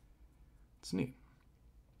 It's neat.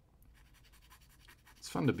 It's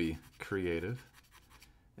fun to be creative.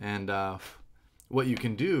 And what you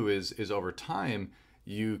can do is over time,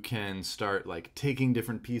 you can start like taking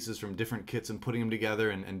different pieces from different kits and putting them together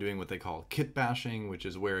and doing what they call kit bashing, which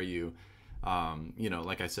is where you, you know,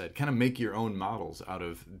 like I said, kind of make your own models out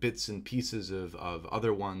of bits and pieces of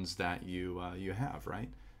other ones that you have, right?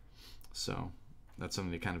 So that's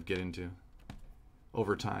something to kind of get into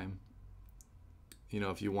over time. You know,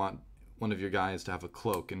 if you want one of your guys to have a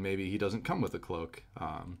cloak and maybe he doesn't come with a cloak,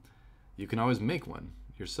 you can always make one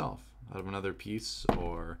yourself out of another piece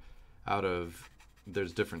or out of,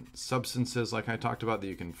 there's different substances like I talked about that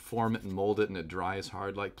you can form it and mold it and it dries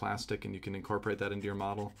hard like plastic and you can incorporate that into your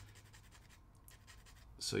model.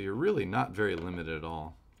 So you're really not very limited at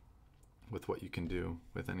all with what you can do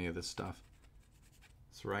with any of this stuff.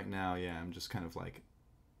 So right now, yeah, I'm just kind of like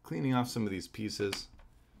cleaning off some of these pieces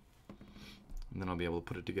and then I'll be able to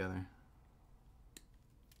put it together.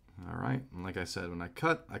 All right, and like I said, when I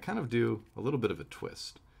cut, I kind of do a little bit of a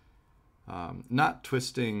twist. Not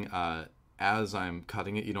twisting as I'm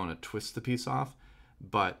cutting it, you don't want to twist the piece off,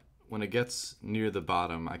 but when it gets near the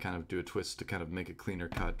bottom, I kind of do a twist to kind of make a cleaner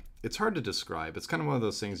cut. It's hard to describe. It's kind of one of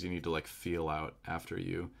those things you need to like feel out after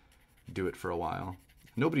you do it for a while.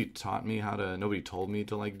 Nobody taught me how to, nobody told me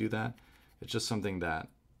to like do that. It's just something that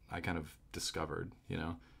I kind of discovered, you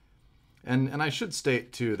know. And I should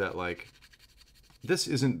state too that like this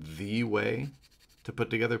isn't the way to put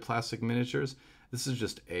together plastic miniatures. This is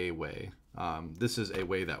just a way. This is a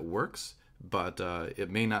way that works, but it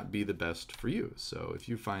may not be the best for you. So if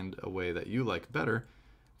you find a way that you like better,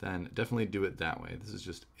 then definitely do it that way. This is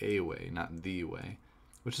just a way, not the way,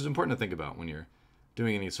 which is important to think about when you're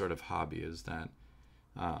doing any sort of hobby, is that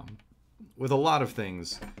with a lot of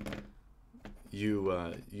things,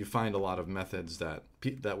 you find a lot of methods that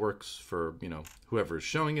works for, you know, whoever is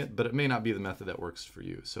showing it, but it may not be the method that works for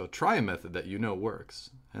you. So try a method that you know works,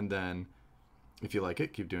 and then if you like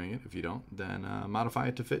it, keep doing it. If you don't, then modify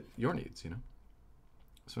it to fit your needs, you know.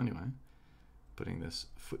 So anyway, putting this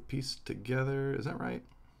foot piece together, is that right?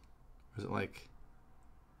 Or is it like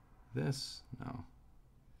this? No.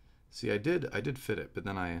 See, I did fit it, but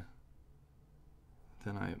then I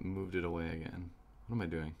moved it away again. What am I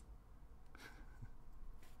doing?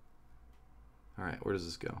 All right, where does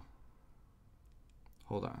this go?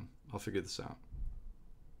 Hold on, I'll figure this out.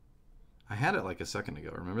 I had it like a second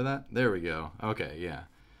ago, remember that? There we go. Okay, yeah.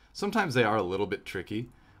 Sometimes they are a little bit tricky.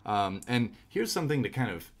 And here's something to kind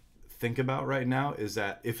of think about right now, is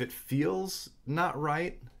that if it feels not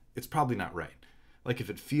right, it's probably not right. Like if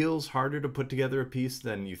it feels harder to put together a piece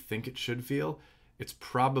than you think it should feel,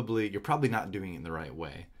 you're probably not doing it in the right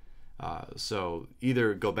way. So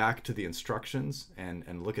either go back to the instructions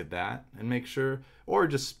and look at that and make sure, or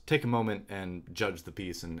just take a moment and judge the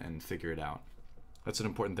piece and figure it out. That's an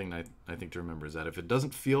important thing I think to remember, is that if it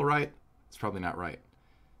doesn't feel right, it's probably not right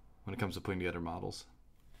when it comes to putting together models.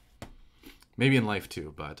 Maybe in life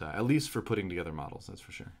too, but at least for putting together models, that's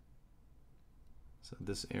for sure. So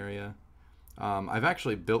this area, I've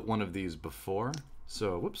actually built one of these before,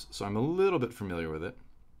 so so I'm a little bit familiar with it.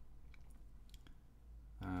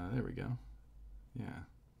 There we go. Yeah.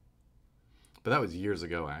 But that was years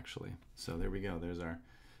ago, actually. So there we go. There's our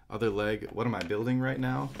other leg. What am I building right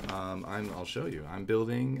now? I'll show you. I'm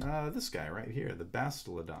building this guy right here, the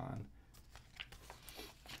Bastylodon.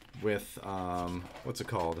 With, what's it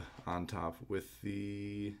called on top? With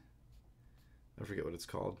the, I forget what it's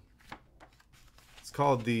called. It's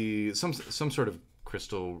called the, some sort of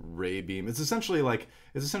crystal ray beam. It's essentially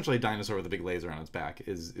a dinosaur with a big laser on its back,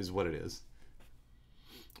 is what it is.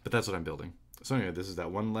 But that's what I'm building. So anyway, this is that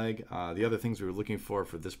one leg. The other things we were looking for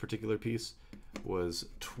this particular piece was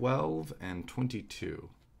 12 and 22.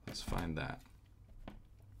 Let's find that.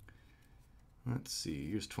 Let's see,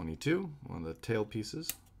 here's 22, one of the tail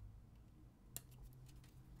pieces.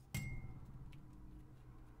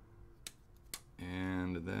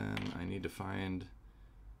 And then I need to find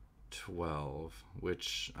 12,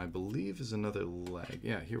 which I believe is another leg.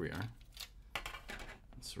 Yeah, here we are.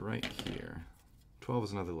 It's right here. 12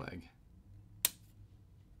 is another leg.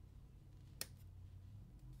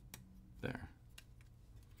 There.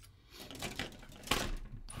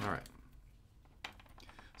 All right.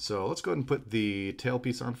 So let's go ahead and put the tail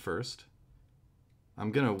piece on first.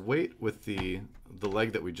 I'm gonna wait with the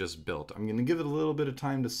leg that we just built. I'm gonna give it a little bit of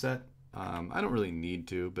time to set. I don't really need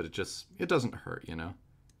to, but it doesn't hurt, you know.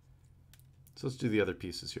 So let's do the other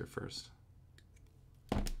pieces here first.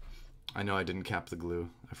 I know I didn't cap the glue.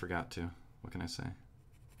 I forgot to. What can I say?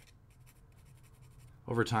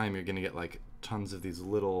 Over time, you're gonna get like tons of these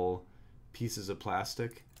little pieces of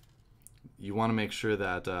plastic. You want to make sure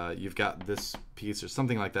that you've got this piece or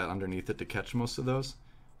something like that underneath it to catch most of those,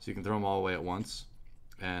 so you can throw them all away at once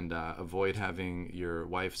and avoid having your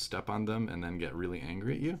wife step on them and then get really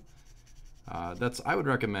angry at you. I would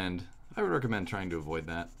recommend trying to avoid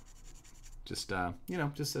that. Just you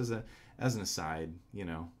know, just as an aside, you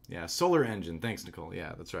know. Yeah, solar engine. Thanks, Nicole.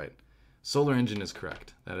 Yeah, that's right. Solar engine is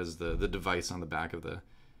correct. That is the device on the back of the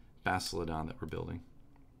Bastylodon that we're building.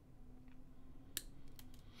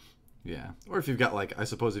 Yeah, or if you've got like, I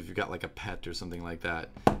suppose if you've got like a pet or something like that,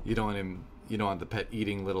 you don't want the pet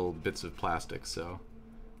eating little bits of plastic, so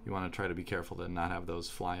you want to try to be careful to not have those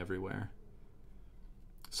fly everywhere.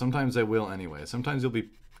 Sometimes they will anyway. Sometimes you'll be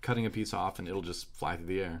cutting a piece off and it'll just fly through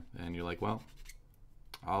the air, and you're like, well,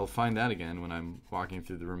 I'll find that again when I'm walking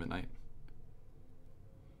through the room at night.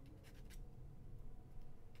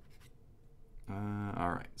 All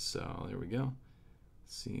right, so there we go.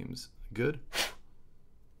 Seems good.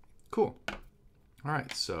 Cool. All right,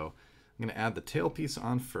 so I'm gonna add the tail piece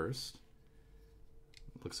on first.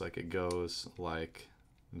 Looks like it goes like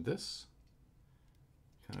this.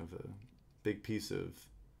 Kind of a big piece of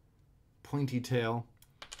pointy tail.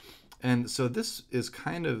 And so this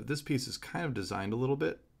piece is kind of designed a little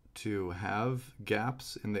bit to have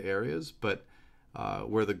gaps in the areas, but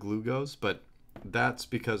where the glue goes. But that's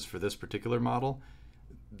because for this particular model,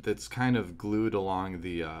 that's kind of glued along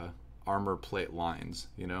the armor plate lines,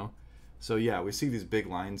 you know. So yeah, we see these big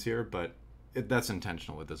lines here, but that's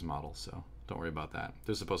intentional with this model, so don't worry about that.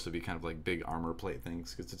 They're supposed to be kind of like big armor plate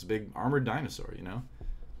things because it's a big armored dinosaur, you know?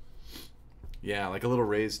 Yeah, like a little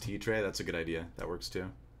raised tea tray. That's a good idea. That works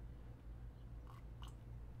too.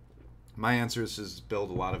 My answer is just build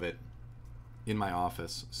a lot of it in my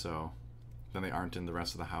office, so then they aren't in the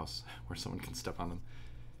rest of the house where someone can step on them.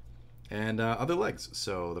 And other legs.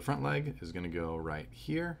 So the front leg is going to go right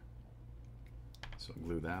here. So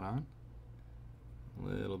glue that on. A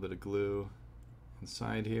little bit of glue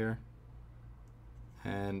inside here.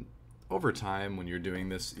 And over time, when you're doing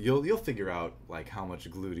this, you'll figure out like how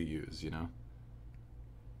much glue to use, you know?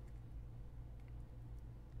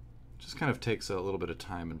 Just kind of takes a little bit of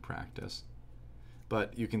time and practice.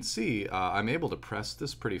 But you can see I'm able to press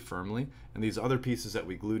this pretty firmly, and these other pieces that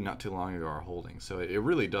we glued not too long ago are holding. So it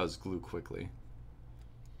really does glue quickly.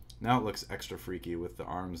 Now it looks extra freaky with the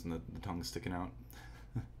arms and the tongue sticking out.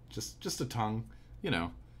 just a tongue, you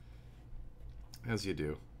know, as you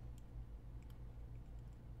do.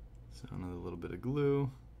 So another little bit of glue.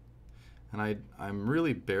 And I'm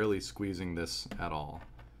really barely squeezing this at all.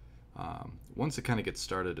 Once it kind of gets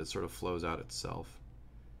started, it sort of flows out itself.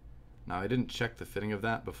 Now I didn't check the fitting of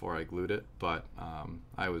that before I glued it, but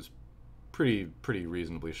I was pretty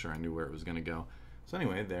reasonably sure I knew where it was going to go. So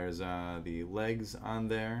anyway, there's the legs on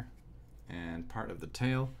there and part of the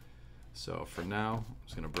tail. So for now, I'm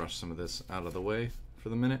just going to brush some of this out of the way for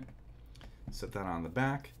the minute. Set that on the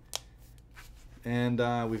back. And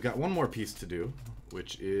we've got one more piece to do,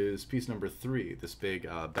 which is piece number 3, this big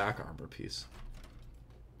back armor piece,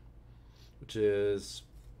 which is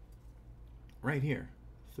right here.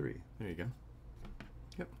 3. There you go.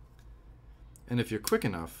 Yep. And if you're quick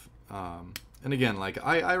enough, and again, like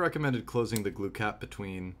I recommended closing the glue cap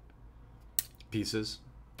between pieces,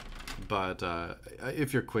 but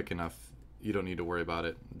if you're quick enough, you don't need to worry about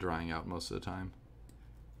it drying out most of the time.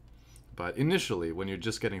 But initially, when you're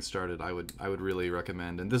just getting started, I would really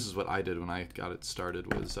recommend, and this is what I did when I got it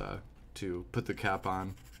started, was to put the cap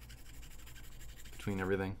on between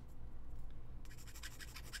everything.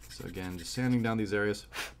 So again, just sanding down these areas.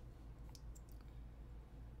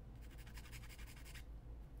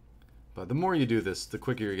 But the more you do this, the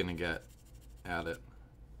quicker you're going to get at it.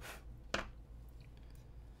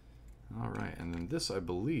 Alright, and then this, I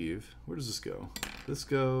believe, where does this go? This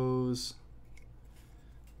goes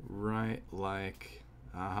right like,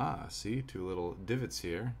 aha, see, 2 little divots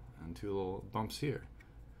here and 2 little bumps here.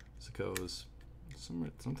 So it goes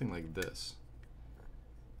something like this.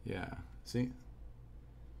 Yeah, see?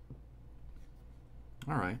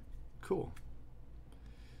 Alright, cool.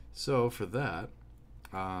 So for that,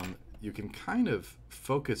 you can kind of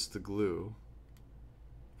focus the glue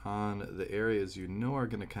on the areas you know are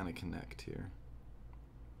going to kind of connect here.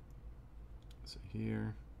 So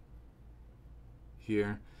here,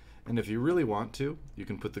 here, and if you really want to, you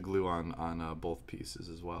can put the glue on both pieces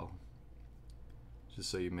as well, just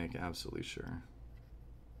so you make absolutely sure.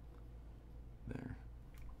 There.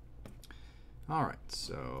 Alright,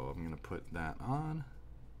 so I'm going to put that on.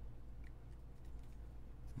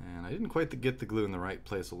 And I didn't quite get the glue in the right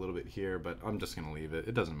place a little bit here, but I'm just going to leave it.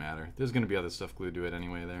 It doesn't matter. There's going to be other stuff glued to it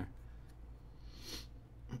anyway there.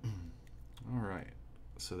 Alright,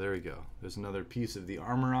 so there we go. There's another piece of the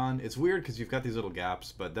armor on. It's weird because you've got these little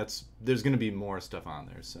gaps, but there's going to be more stuff on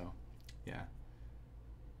there, so yeah.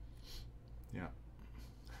 Yeah.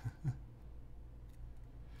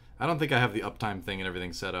 I don't think I have the uptime thing and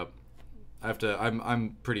everything set up.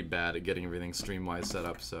 I'm pretty bad at getting everything stream-wise set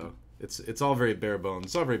up, so it's all very bare bones.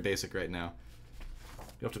 It's all very basic right now.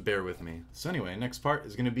 You'll have to bear with me. So anyway, next part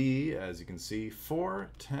is going to be, as you can see, 4,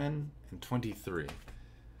 10, and 23.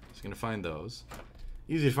 So going to find those.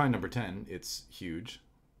 Easy to find number 10. It's huge.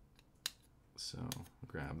 So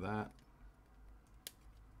grab that.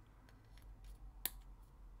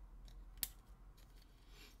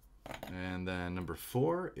 And then number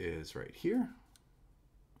 4 is right here.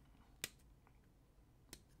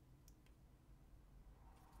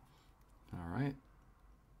 All right.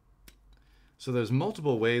 So there's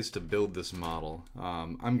multiple ways to build this model.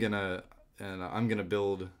 I'm gonna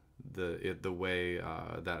build the way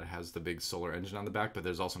that it has the big solar engine on the back, but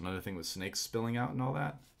there's also another thing with snakes spilling out and all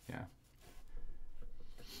that. Yeah.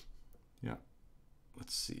 Yeah.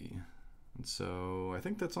 Let's see. And so I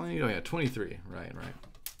think that's all I need. Oh yeah, 23. Right.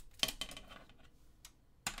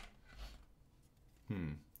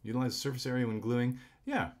 Utilize the surface area when gluing.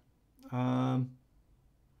 Yeah.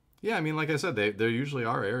 Yeah, I mean, like I said, there usually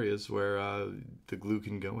are areas where the glue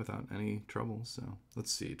can go without any trouble. So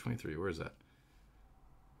let's see, 23, where is that?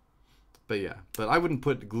 But yeah, but I wouldn't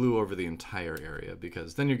put glue over the entire area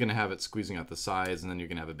because then you're going to have it squeezing out the sides and then you're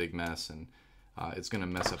going to have a big mess. And it's going to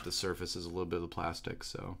mess up the surfaces a little bit of the plastic.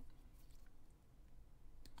 So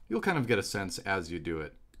you'll kind of get a sense as you do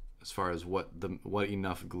it as far as what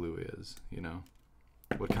enough glue is, you know,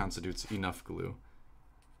 what constitutes enough glue.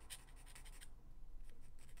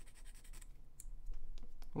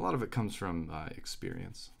 A lot of it comes from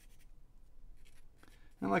experience.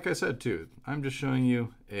 And like I said too, I'm just showing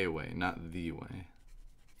you a way, not the way.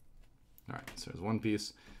 Alright, so there's one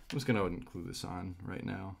piece. I'm just going to glue this on right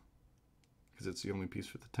now because it's the only piece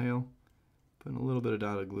for the tail. Putting a little bit of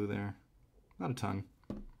dotted glue there. Not a ton.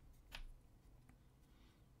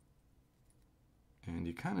 And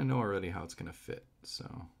you kind of know already how it's going to fit. So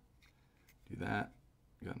do that.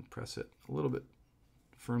 Go ahead and press it a little bit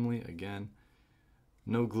firmly again.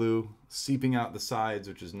 No glue, seeping out the sides,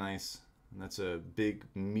 which is nice. And that's a big,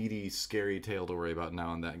 meaty, scary tail to worry about now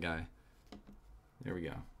on that guy. There we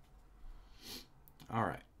go. All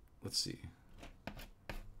right, let's see.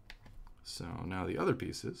 So now the other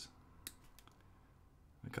pieces.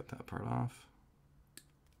 I cut that part off.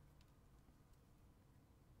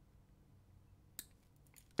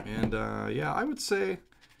 And yeah, I would say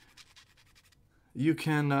you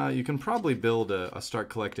can probably build a start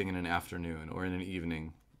collecting in an afternoon or in an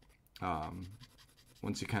evening.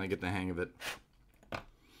 Once you kind of get the hang of it.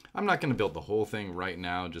 I'm not going to build the whole thing right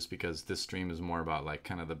now just because this stream is more about like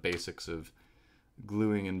kind of the basics of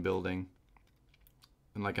gluing and building.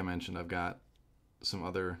 And like I mentioned, I've got some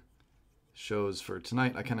other shows for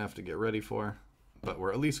tonight I kind of have to get ready for, but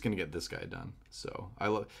we're at least going to get this guy done. So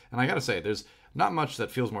and I got to say, there's not much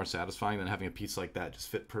that feels more satisfying than having a piece like that just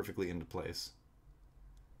fit perfectly into place.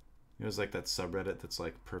 It was like that subreddit that's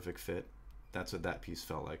like perfect fit. That's what that piece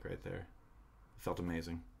felt like right there. It felt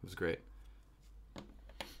amazing. It was great.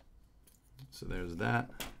 So there's that.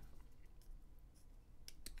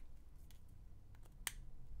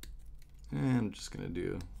 And I'm just going to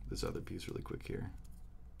do this other piece really quick here.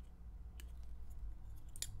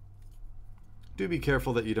 Do be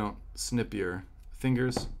careful that you don't snip your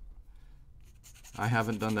fingers. I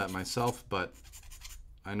haven't done that myself, but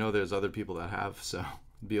I know there's other people that have, so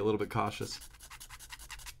be a little bit cautious.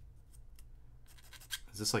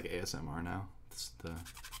 Is this like ASMR now? It's the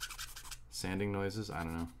sanding noises? I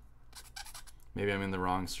don't know. Maybe I'm in the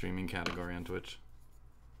wrong streaming category on Twitch.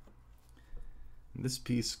 This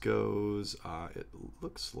piece goes, it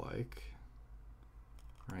looks like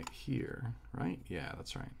right here, right? Yeah,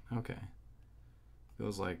 that's right. Okay.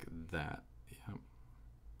 Goes like that. Yep.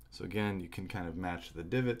 So again, you can kind of match the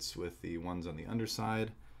divots with the ones on the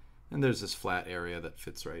underside. And there's this flat area that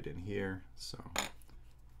fits right in here. So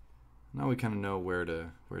now we kind of know where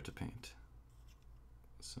to paint.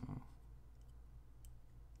 So I'm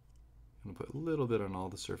going to put a little bit on all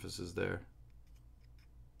the surfaces there.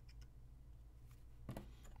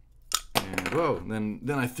 And whoa, then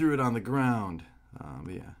I threw it on the ground.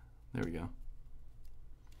 But yeah, there we go.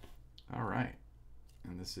 All right.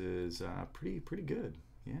 And this is pretty good.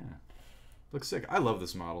 Yeah. Looks sick. I love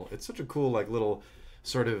this model. It's such a cool like little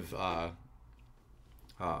sort of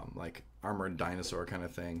like armored dinosaur kind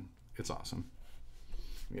of thing. It's awesome.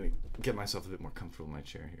 I'm going to get myself a bit more comfortable in my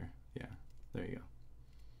chair here. Yeah. There you go.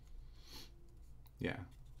 Yeah.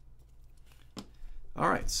 All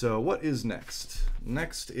right, so what is next?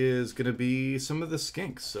 Next is going to be some of the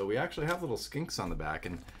skinks. So we actually have little skinks on the back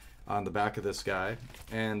and on the back of this guy.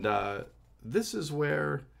 And this is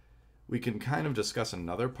where we can kind of discuss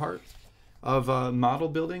another part of model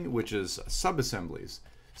building, which is subassemblies.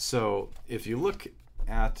 So if you look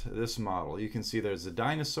at this model, you can see there's a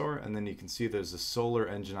dinosaur, and then you can see there's a solar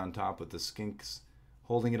engine on top with the skinks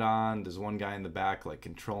holding it on. There's one guy in the back like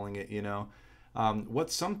controlling it, you know. What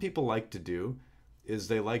some people like to do is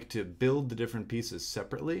they like to build the different pieces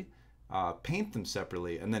separately, paint them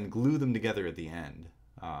separately, and then glue them together at the end,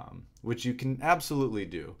 which you can absolutely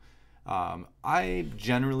do. I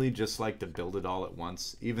generally just like to build it all at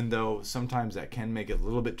once, even though sometimes that can make it a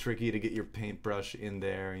little bit tricky to get your paintbrush in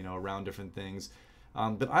there, you know, around different things.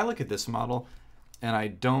 But I look at this model and I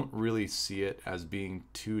don't really see it as being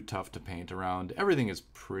too tough to paint around. Everything is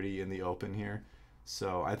pretty in the open here.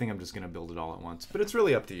 So I think I'm just going to build it all at once. But it's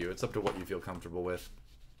really up to you. It's up to what you feel comfortable with.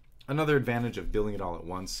 Another advantage of building it all at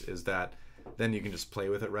once is that then you can just play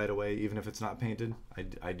with it right away, even if it's not painted.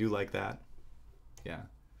 I do like that. Yeah.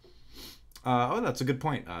 Oh, that's a good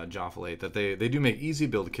point, Jofflate, that they do make easy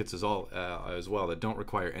build kits as well that don't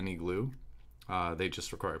require any glue. They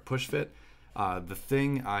just require push fit. The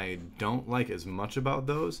thing I don't like as much about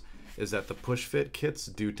those is that the push fit kits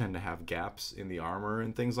do tend to have gaps in the armor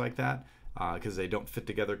and things like that, because they don't fit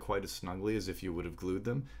together quite as snugly as if you would have glued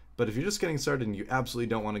them. But if you're just getting started and you absolutely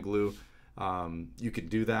don't want to glue, you could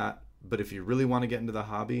do that. But if you really want to get into the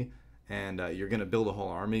hobby and you're going to build a whole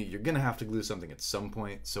army, you're going to have to glue something at some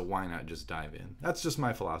point, so why not just dive in? That's just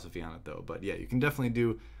my philosophy on it, though. But yeah, you can definitely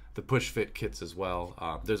do the push-fit kits as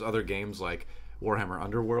well. There's other games like Warhammer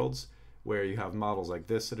Underworlds, where you have models like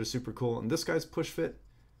this that are super cool, and this guy's push-fit.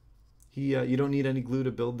 You don't need any glue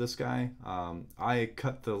to build this guy. I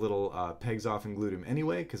cut the little pegs off and glued him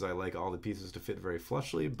anyway because I like all the pieces to fit very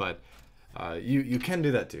flushly, but you can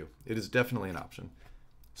do that too. It is definitely an option.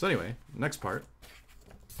 So anyway, next part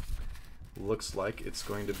looks like it's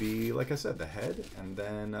going to be, like I said, the head, and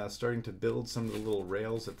then starting to build some of the little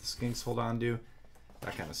rails that the skinks hold on to,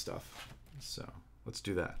 that kind of stuff. So let's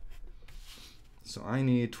do that. So I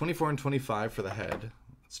need 24 and 25 for the head.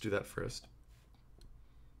 Let's do that first.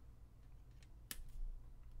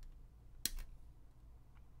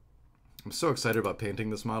 I'm so excited about painting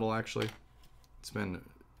this model, actually. It's been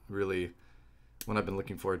really one I've been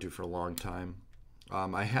looking forward to for a long time.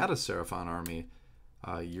 I had a Seraphon army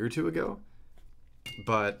a year or two ago,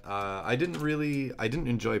 but I didn't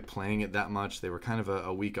enjoy playing it that much. They were kind of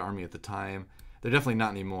a weak army at the time. They're definitely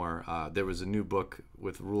not anymore. There was a new book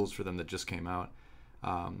with rules for them that just came out.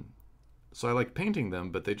 So I liked painting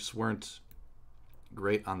them, but they just weren't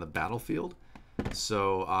great on the battlefield.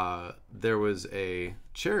 So there was a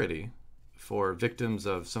charity for victims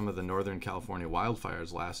of some of the Northern California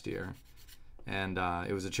wildfires last year. And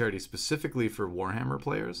it was a charity specifically for Warhammer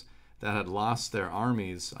players that had lost their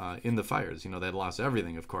armies in the fires. You know, they had lost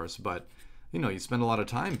everything, of course, but, you know, you spend a lot of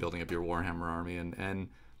time building up your Warhammer army, and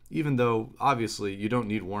even though, obviously, you don't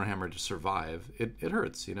need Warhammer to survive, it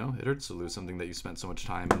hurts, you know? It hurts to lose something that you spent so much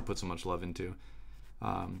time and put so much love into.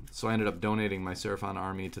 So I ended up donating my Seraphon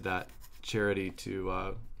army to that charity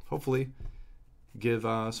to hopefully give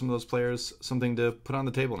some of those players something to put on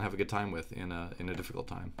the table and have a good time with in a difficult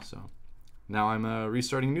time. So now I'm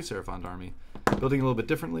restarting a new Seraphon army, building a little bit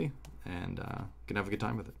differently, and gonna have a good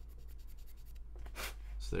time with it.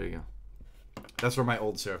 So there you go. That's where my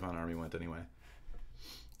old Seraphon army went anyway.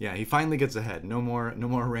 Yeah, he finally gets ahead. No more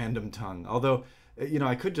random tongue. Although, you know,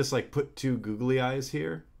 I could just like put two googly eyes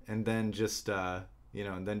here and then just you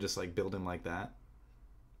know, and then just like build him like that.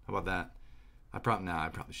 How about that? I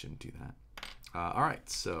probably shouldn't do that. All right,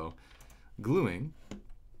 so gluing.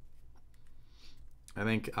 I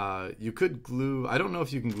think you could glue. I don't know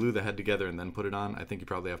if you can glue the head together and then put it on. I think you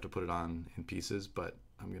probably have to put it on in pieces, but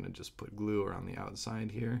I'm gonna just put glue around the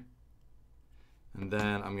outside here. And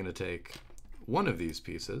then I'm gonna take one of these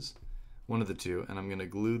pieces, one of the two, and I'm gonna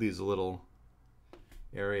glue these little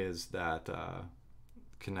areas that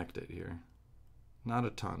connect it here. Not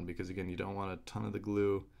a ton, because again, you don't want a ton of the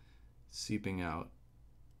glue seeping out.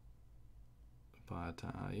 But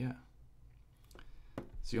yeah.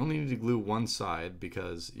 So you only need to glue one side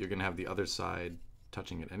because you're gonna have the other side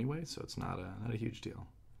touching it anyway, so it's not a huge deal.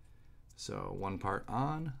 So one part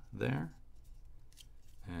on there,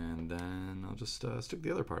 and then I'll just stick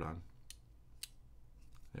the other part on.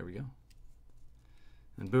 There we go.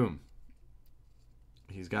 And boom.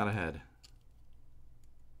 He's got a head.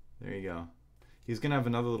 There you go. He's gonna have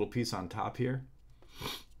another little piece on top here,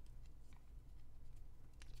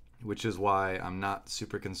 which is why I'm not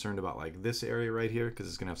super concerned about like this area right here, because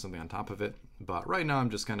it's gonna have something on top of it. But right now I'm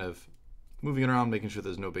just kind of moving it around, making sure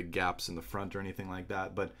there's no big gaps in the front or anything like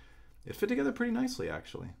that. But it fit together pretty nicely,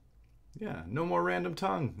 actually. Yeah, no more random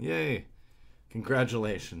tongue. Yay.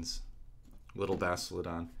 Congratulations, little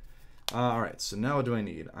Basilodon. All right, so now what do I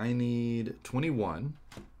need? I need 21,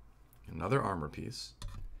 another armor piece.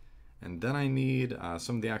 And then I need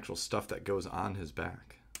some of the actual stuff that goes on his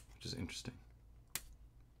back, which is interesting.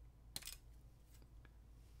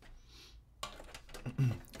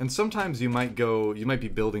 And sometimes you might be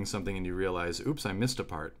building something and you realize, oops, I missed a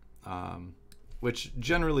part, which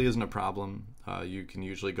generally isn't a problem. You can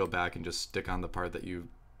usually go back and just stick on the part that you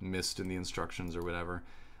missed in the instructions or whatever.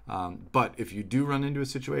 But if you do run into a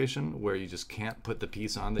situation where you just can't put the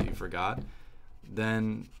piece on that you forgot,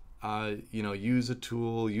 then you know, use a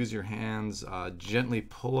tool, use your hands, gently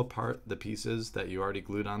pull apart the pieces that you already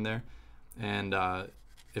glued on there. And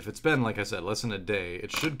if it's been, like I said, less than a day,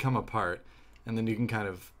 it should come apart, and then you can kind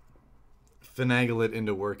of finagle it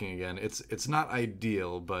into working again. It's not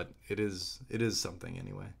ideal, but it is something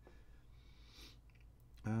anyway.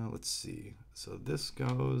 Let's see. So this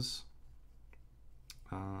goes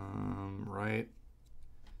right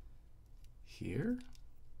here.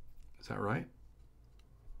 Is that right?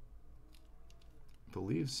 I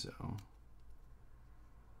believe so.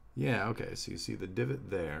 Yeah, okay, so you see the divot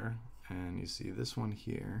there, and you see this one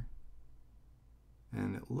here.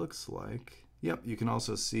 And it looks like, yep, you can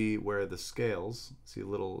also see where the scales, see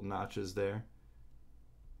little notches there,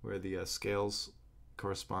 where the scales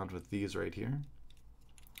correspond with these right here.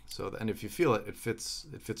 So, and if you feel it, it fits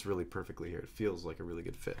really perfectly here. It feels like a really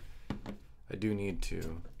good fit. I do need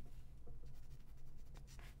to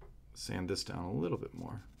sand this down a little bit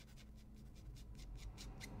more.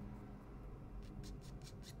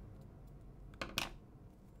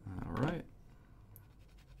 All right.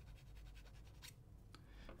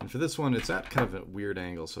 And for this one, it's at kind of a weird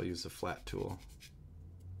angle, so I use the flat tool.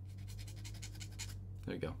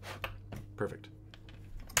 There you go. Perfect.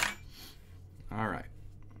 All right.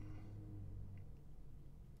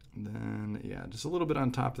 And then, yeah, just a little bit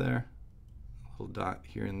on top there. A little dot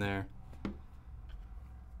here and there.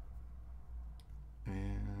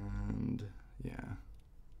 And, yeah.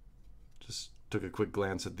 Just took a quick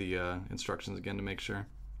glance at the instructions again to make sure.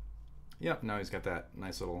 Yep, now he's got that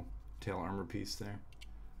nice little tail armor piece there.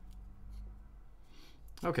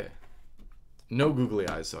 Okay. No googly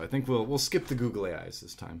eyes, so I think we'll skip the googly eyes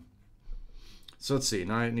this time. So let's see.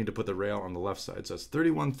 Now I need to put the rail on the left side. So it's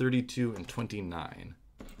 31, 32, and 29.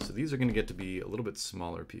 So these are going to get to be a little bit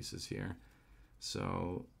smaller pieces here.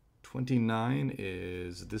 So 29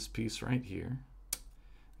 is this piece right here.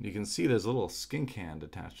 And you can see there's a little skink hand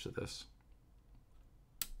attached to this.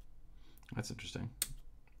 That's interesting.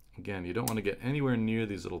 Again, you don't want to get anywhere near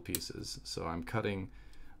these little pieces. So I'm cutting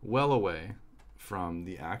well away from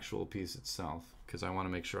the actual piece itself because I want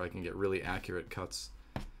to make sure I can get really accurate cuts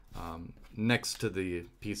next to the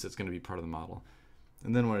piece that's going to be part of the model.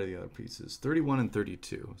 And then what are the other pieces? 31 and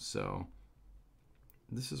 32. So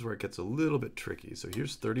this is where it gets a little bit tricky. So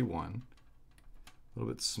here's 31, a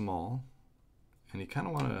little bit small. And you kind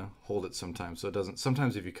of want to hold it sometimes so it doesn't,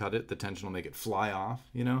 sometimes if you cut it, the tension will make it fly off,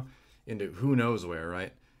 you know, into who knows where,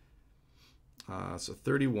 right? So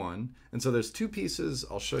 31. And so there's two pieces,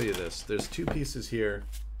 I'll show you this. There's two pieces here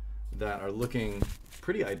that are looking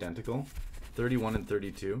pretty identical, 31 and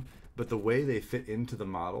 32. But the way they fit into the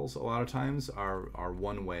models a lot of times are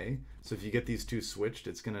one way. So if you get these two switched,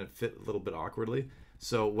 it's going to fit a little bit awkwardly.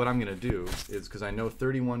 So what I'm going to do is, because I know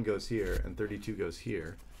 31 goes here and 32 goes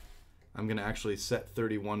here, I'm going to actually set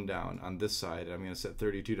 31 down on this side, and I'm going to set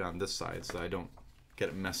 32 down this side so I don't get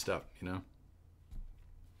it messed up, you know?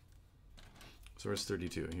 So where's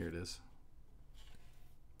 32? Here it is.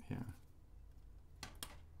 Yeah.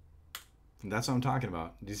 And that's what I'm talking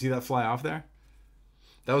about. Do you see that fly off there?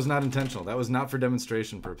 That was not intentional. That was not for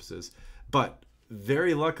demonstration purposes. But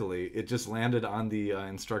very luckily, it just landed on the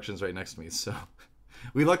instructions right next to me. So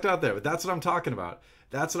we lucked out there. But that's what I'm talking about.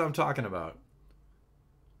 That's what I'm talking about.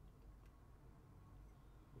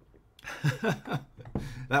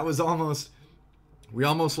 That was almost... We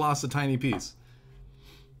almost lost a tiny piece.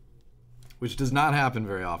 Which does not happen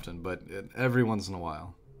very often, but every once in a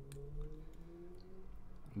while.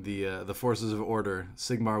 The forces of order,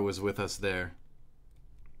 Sigmar was with us there.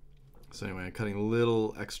 So anyway, I'm cutting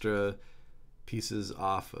little extra pieces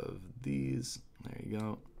off of these. There you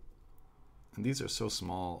go. And these are so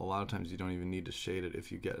small, a lot of times you don't even need to shade it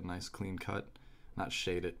if you get a nice clean cut. Not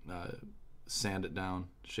shade it, sand it down,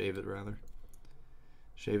 shave it rather.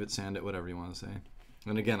 Shave it, sand it, whatever you want to say.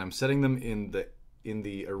 And again, I'm setting them in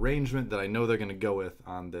the arrangement that I know they're going to go with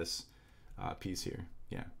on this piece here.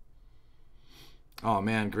 Yeah. Oh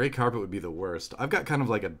man, gray carpet would be the worst. I've got kind of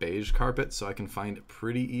like a beige carpet, so I can find it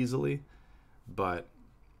pretty easily. But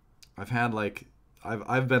I've had like,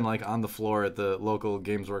 I've been like on the floor at the local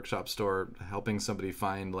Games Workshop store helping somebody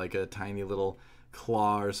find like a tiny little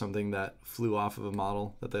claw or something that flew off of a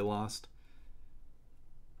model that they lost.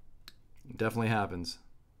 It definitely happens.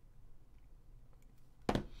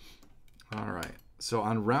 All right. So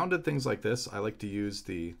on rounded things like this, I like to use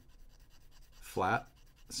the flat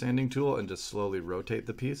sanding tool and just slowly rotate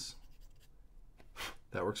the piece.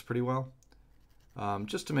 That works pretty well.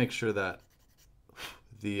 Just to make sure that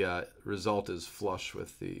the result is flush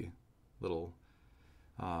with the little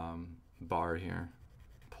bar here.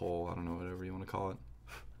 Pole, I don't know, whatever you want to call it.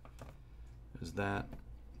 There's that.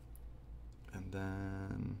 And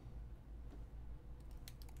then,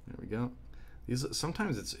 there we go. These,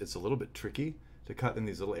 sometimes it's a little bit tricky to cut in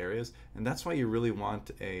these little areas, and that's why you really want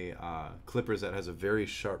a clippers that has a very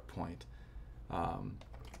sharp point.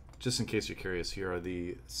 Just in case you're curious, here are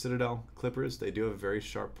the Citadel clippers. They do have a very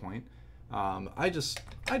sharp point. I just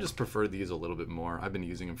prefer these a little bit more. I've been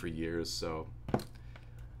using them for years, so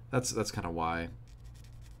that's kind of why.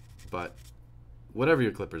 But whatever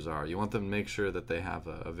your clippers are, you want them to make sure that they have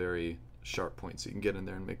a very sharp point, so you can get in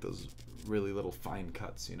there and make those really little fine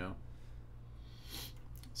cuts, you know.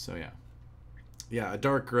 So yeah, a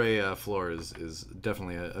dark gray floor is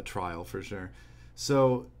definitely a trial for sure.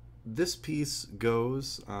 So this piece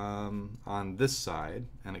goes on this side,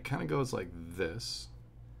 and it kind of goes like this.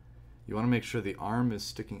 you want to make sure the arm is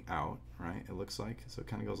sticking out, right? It looks like, so it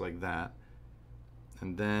kind of goes like that.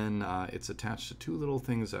 And then it's attached to two little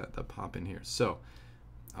things that pop in here. So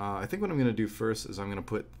I think what I'm going to do first is I'm going to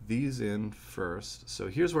put these in first. So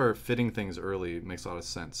here's where fitting things early makes a lot of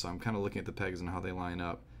sense. So I'm kind of looking at the pegs and how they line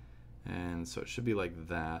up. And so it should be like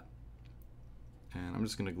that. And I'm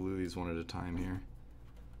just going to glue these one at a time here.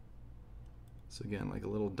 So again, like a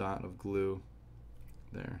little dot of glue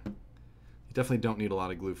there. You definitely don't need a lot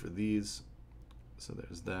of glue for these. So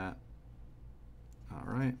there's that.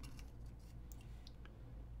 All right.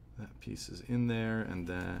 That piece is in there, and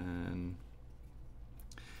then,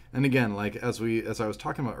 and again, like as I was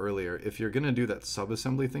talking about earlier, if you're gonna do that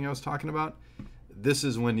sub-assembly thing I was talking about, this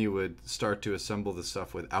is when you would start to assemble the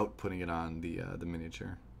stuff without putting it on the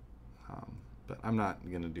miniature. But I'm not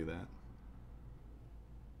gonna do that.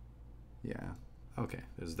 Yeah, okay,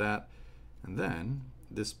 there's that, and then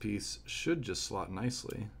this piece should just slot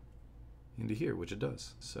nicely into here, which it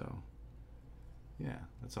does. So yeah,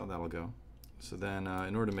 that's how that'll go. So then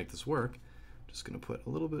in order to make this work, I'm just going to put a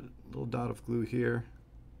little dot of glue here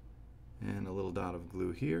and a little dot of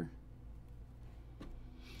glue here.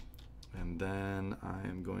 And then I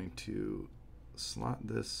am going to slot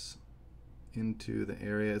this into the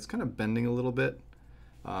area. It's kind of bending a little bit.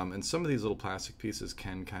 And some of these little plastic pieces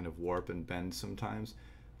can kind of warp and bend sometimes.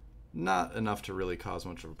 Not enough to really cause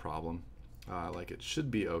much of a problem. Like it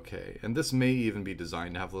should be okay. And this may even be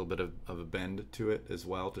designed to have a little bit of a bend to it as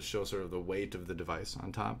well to show sort of the weight of the device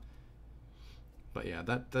on top. But yeah,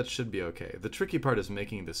 that should be okay. The tricky part is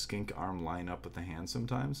making the skink arm line up with the hand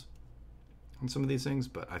sometimes on some of these things,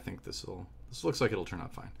 but I think this looks like it'll turn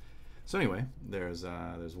out fine. So anyway, there's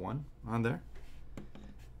one on there.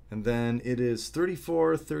 And then it is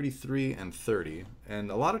 34, 33, and 30.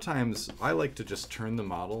 And a lot of times I like to just turn the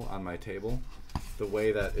model on my table the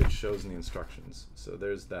way that it shows in the instructions. So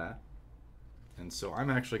there's that. And so I'm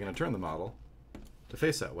actually going to turn the model to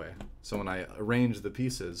face that way. So when I arrange the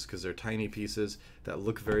pieces, because they're tiny pieces that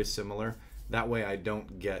look very similar, that way I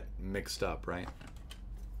don't get mixed up, right?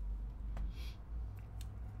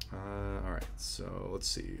 All right, so let's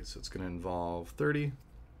see. So it's going to involve 30.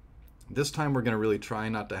 This time we're going to really try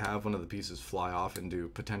not to have one of the pieces fly off into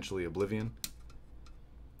potentially oblivion.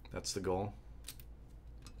 That's the goal.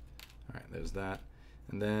 All right, there's that.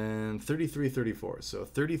 And then 33, 34. So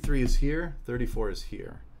 33 is here, 34 is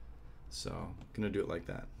here. So I'm going to do it like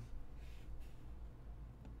that.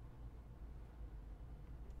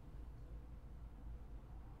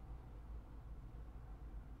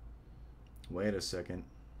 Wait a second.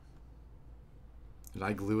 Did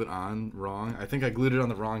I glue it on wrong? I think I glued it on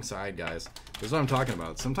the wrong side, guys. That's what I'm talking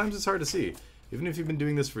about. Sometimes it's hard to see, even if you've been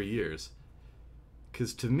doing this for years.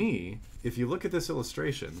 Because to me, if you look at this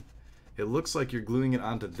illustration, it looks like you're gluing it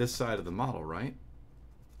onto this side of the model, right?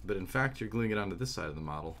 But in fact, you're gluing it onto this side of the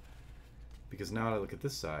model. Because now I look at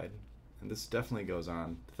this side, and this definitely goes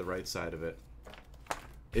on to the right side of it.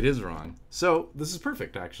 It is wrong. So this is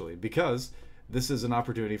perfect, actually, because this is an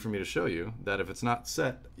opportunity for me to show you that if it's not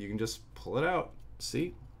set, you can just pull it out.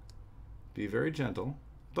 See? Be very gentle,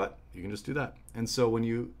 but you can just do that. And so when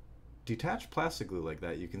you detach plastic glue like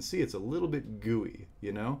that, you can see it's a little bit gooey,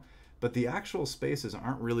 you know? But the actual spaces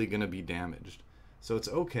aren't really going to be damaged. So it's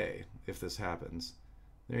okay if this happens.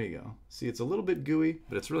 There you go. See, it's a little bit gooey,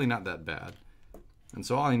 but it's really not that bad. And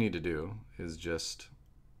so all I need to do is just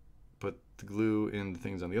put the glue in the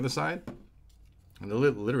things on the other side, and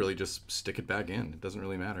literally just stick it back in. It doesn't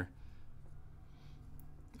really matter.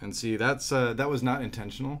 And see, that was not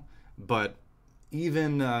intentional, but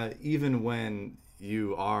even when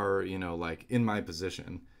you are, you know, like in my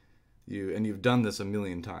position, you've done this a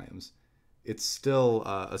million times, it's still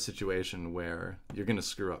a situation where you're gonna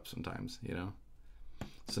screw up sometimes, you know.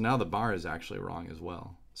 So now the bar is actually wrong as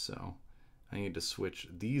well. So I need to switch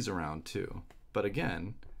these around too. But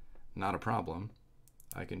again, not a problem.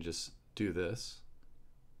 I can just do this,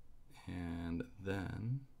 and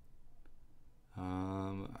then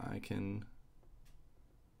I can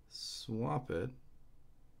swap it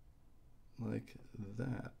like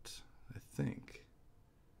that, I think.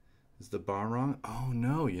 Is the bar wrong? Oh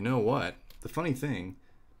no, you know what? The funny thing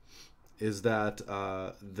is that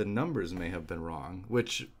the numbers may have been wrong,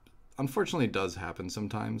 which unfortunately does happen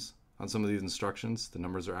sometimes on some of these instructions. The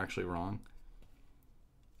numbers are actually wrong.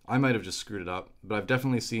 I might have just screwed it up, but I've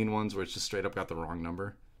definitely seen ones where it's just straight up got the wrong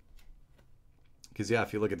number. Because yeah,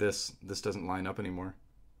 if you look at this, this doesn't line up anymore.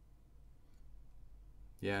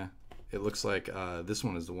 Yeah, it looks like this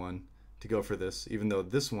one is the one to go for this, even though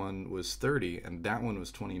this one was 30 and that one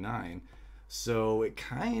was 29. So it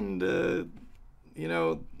kind of, you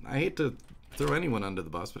know, I hate to throw anyone under the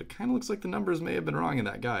bus, but it kind of looks like the numbers may have been wrong in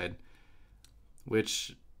that guide.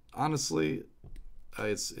 which honestly,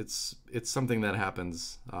 it's something that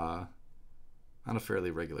happens on a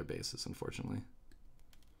fairly regular basis, unfortunately.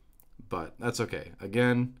 But that's okay.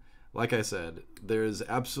 Again, like I said, there is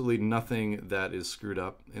absolutely nothing that is screwed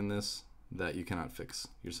up in this that you cannot fix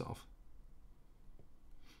yourself.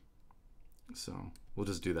 So we'll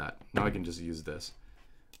just do that. Now I can just use this.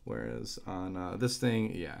 Whereas on this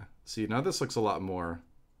thing, yeah. See, now this looks a lot more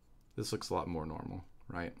normal,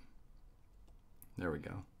 right? There we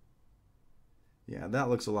go. Yeah, that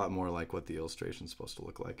looks a lot more like what the illustration's supposed to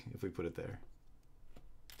look like if we put it there.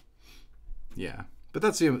 Yeah, but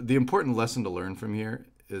that's the important lesson to learn from here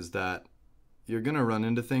is that you're going to run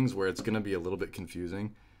into things where it's going to be a little bit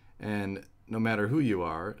confusing. And no matter who you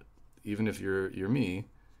are, even if you're me,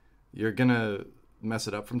 you're going to mess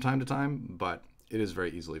it up from time to time, but it is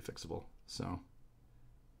very easily fixable. So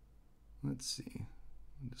let's see.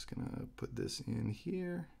 I'm just going to put this in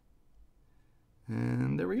here.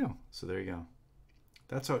 And there we go. So there you go.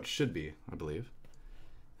 That's how it should be, I believe.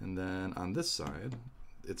 And then on this side,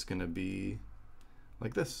 it's going to be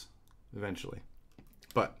like this eventually.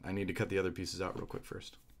 But I need to cut the other pieces out real quick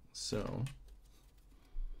first. So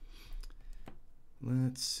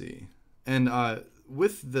let's see. And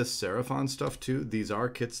with the Seraphon stuff too, these are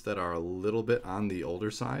kits that are a little bit on the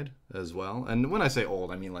older side as well. And when I say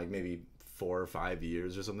old, I mean like maybe 4 or 5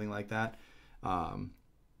 years or something like that.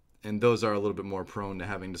 And those are a little bit more prone to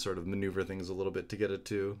having to sort of maneuver things a little bit to get it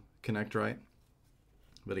to connect right.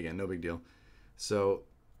 But again, no big deal. So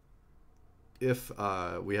if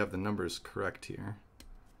we have the numbers correct here,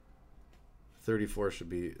 34 should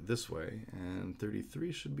be this way, and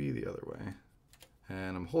 33 should be the other way.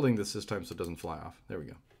 And I'm holding this time so it doesn't fly off. There we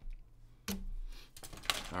go.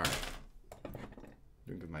 All right.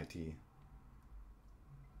 Drink of my tea.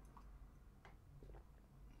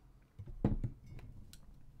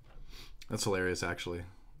 That's hilarious, actually.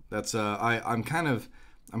 That's I'm kind of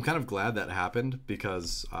glad that happened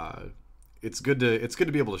because it's good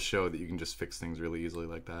to be able to show that you can just fix things really easily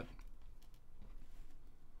like that.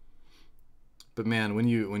 But man, when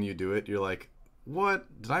you do it, you're like,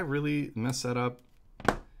 what? Did I really mess that up?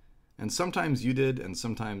 And sometimes you did, and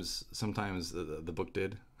sometimes the book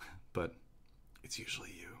did, but it's usually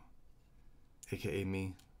you, aka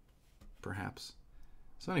me, perhaps.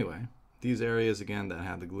 So anyway, these areas again that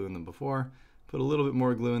had the glue in them before, put a little bit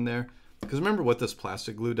more glue in there. Because remember what this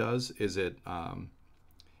plastic glue does is it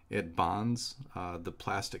bonds the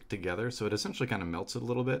plastic together, so it essentially kind of melts it a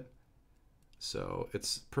little bit. So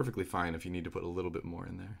it's perfectly fine if you need to put a little bit more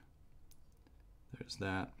in there. There's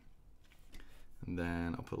that. And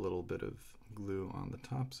then I'll put a little bit of glue on the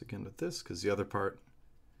tops again with this because the other part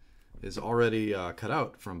is already cut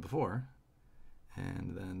out from before.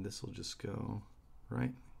 And then this will just go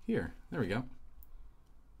right here. There we go.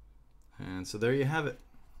 And so there you have it.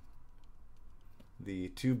 The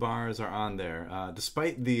 2 bars are on there.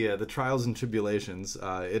 Despite the trials and tribulations,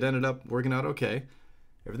 it ended up working out okay.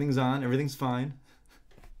 Everything's on, everything's fine.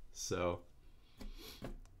 So,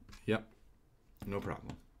 yep, no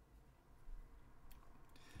problem.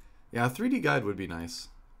 Yeah, a 3D guide would be nice.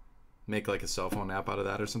 Make like a cell phone app out of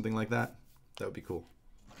that or something like that. That would be cool.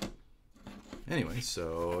 Anyway,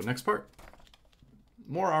 so next part.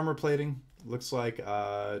 More armor plating. Looks like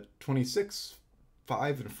 26,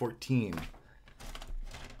 5, and 14.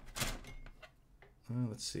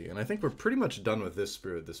 Let's see. And I think we're pretty much done with this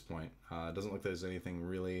sprue at this point. It doesn't look like there's anything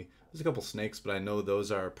really... There's a couple snakes, but I know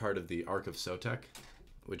those are part of the Arc of Sotek,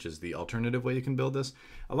 which is the alternative way you can build this.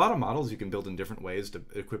 A lot of models you can build in different ways to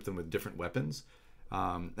equip them with different weapons.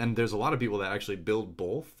 And there's a lot of people that actually build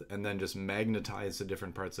both and then just magnetize the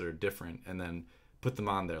different parts that are different and then put them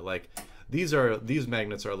on there. Like these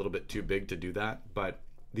magnets are a little bit too big to do that, but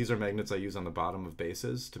these are magnets I use on the bottom of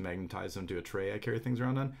bases to magnetize them to a tray I carry things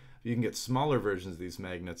around on. You can get smaller versions of these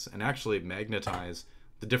magnets and actually magnetize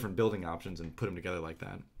the different building options and put them together like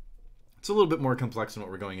that. It's a little bit more complex than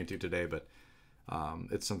what we're going into today, but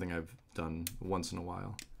it's something I've done once in a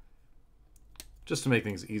while, just to make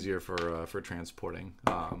things easier for transporting.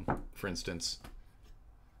 For instance,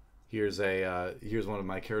 here's one of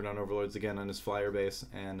my Caradon Overlords again on his flyer base,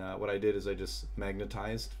 and what I did is I just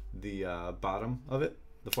magnetized the bottom of it,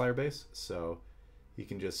 the flyer base, so he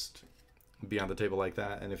can just be on the table like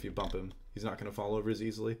that, and if you bump him, he's not going to fall over as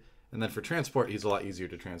easily. And then for transport, he's a lot easier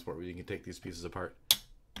to transport, where you can take these pieces apart.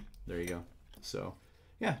 There you go. So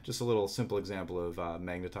yeah, just a little simple example of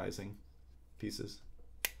magnetizing pieces.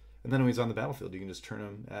 And then when he's on the battlefield, you can just turn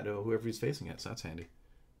him at whoever he's facing at, so that's handy.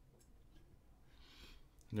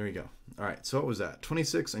 And there you go. All right, so what was that?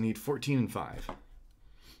 26, I need 14 and 5.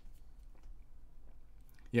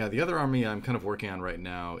 Yeah, the other army I'm kind of working on right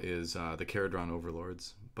now is the Caradron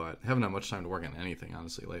Overlords, but haven't had much time to work on anything,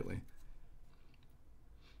 honestly, lately.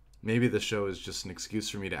 Maybe the show is just an excuse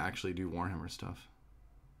for me to actually do Warhammer stuff.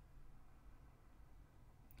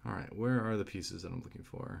 Alright, where are the pieces that I'm looking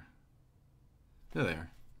for? There they are.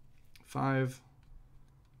 5.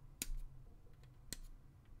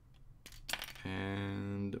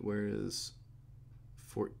 And where is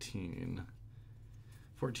 14?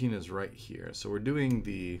 14 is right here. So we're doing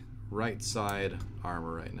the right side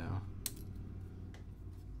armor right now.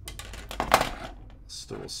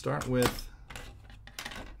 So we'll start with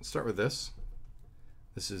this.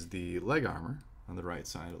 This is the leg armor on the right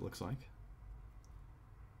side, it looks like.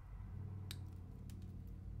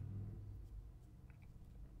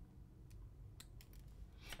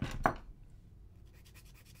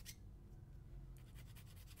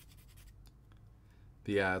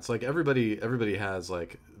 But yeah, it's like everybody has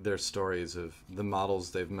like their stories of the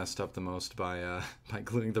models they've messed up the most by by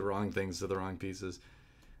gluing the wrong things to the wrong pieces.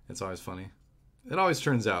 It's always funny. It always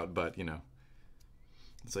turns out, but you know,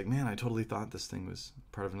 it's like, man, I totally thought this thing was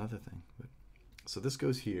part of another thing. But, so this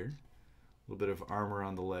goes here. A little bit of armor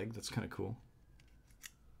on the leg. That's kind of cool.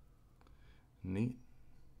 Neat.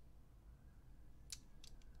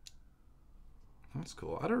 That's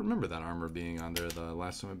cool. I don't remember that armor being on there the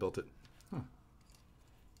last time I built it. Huh.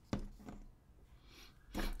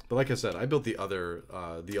 But like I said, I built the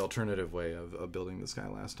alternative way of building this guy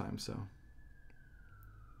last time, so.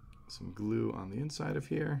 Some glue on the inside of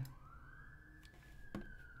here.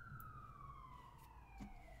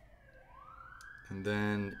 And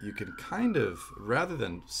then you can kind of, rather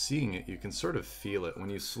than seeing it, you can sort of feel it. When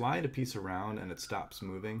you slide a piece around and it stops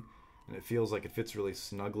moving, and it feels like it fits really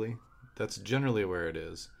snugly, that's generally where it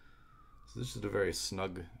is. So this is a very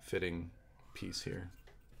snug fitting piece here.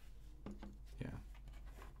 Yeah.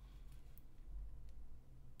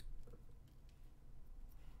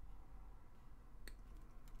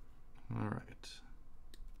 All right.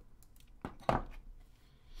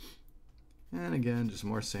 And again, just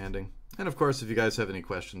more sanding. And of course, if you guys have any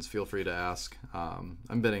questions, feel free to ask. I'm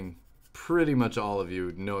betting pretty much all of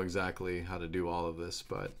you know exactly how to do all of this,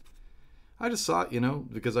 but I just thought, you know,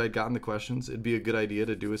 because I had gotten the questions, it'd be a good idea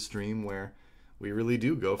to do a stream where we really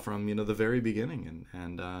do go from, you know, the very beginning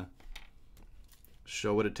and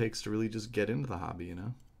show what it takes to really just get into the hobby, you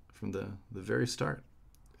know, from the very start.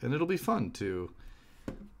 And it'll be fun to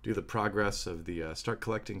do the progress of the start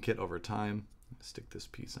collecting kit over time. Stick this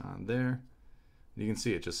piece on there. You can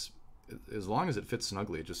see it just, as long as it fits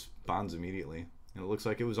snugly, it just bonds immediately. And it looks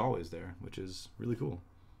like it was always there, which is really cool.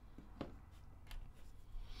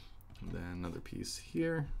 And then another piece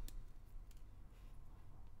here.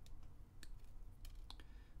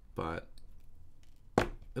 But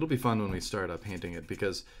it'll be fun when we start painting it,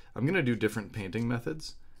 because I'm going to do different painting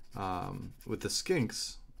methods. With the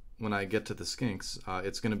skinks, when I get to the skinks,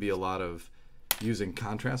 it's going to be a lot of using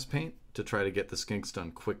contrast paint to try to get the skinks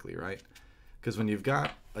done quickly, right? Because when you've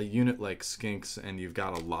got a unit like skinks and you've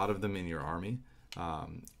got a lot of them in your army,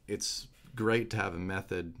 it's great to have a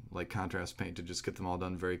method like contrast paint to just get them all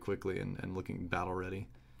done very quickly and looking battle ready.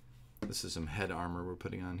 This is some head armor we're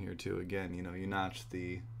putting on here too. Again, you know,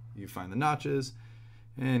 you find the notches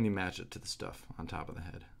and you match it to the stuff on top of the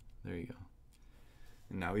head. There you go.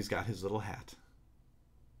 And now he's got his little hat.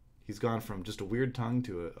 He's gone from just a weird tongue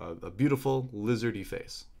to a beautiful lizardy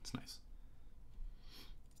face. It's nice.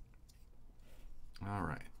 All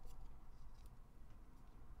right.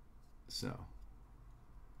 So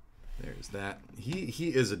there's that. He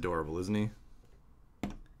is adorable, isn't he?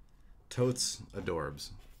 Totes adorbs.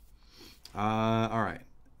 All right.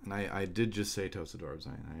 And I did just say totes adorbs.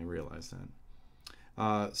 I realized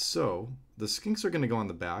that. So the skinks are going to go on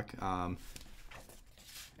the back.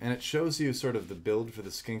 And it shows you sort of the build for the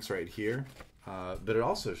skinks right here. But it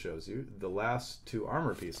also shows you the last two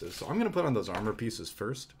armor pieces. So I'm going to put on those armor pieces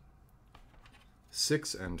first.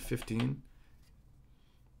 6 and 15.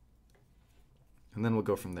 And then we'll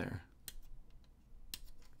go from there.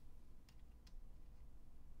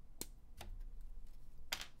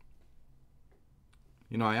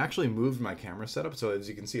 You know, I actually moved my camera setup, so as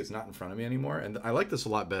you can see, it's not in front of me anymore. And I like this a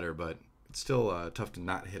lot better, but it's still tough to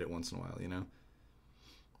not hit it once in a while, you know?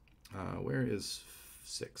 Where is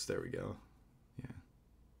 6? There we go. Yeah.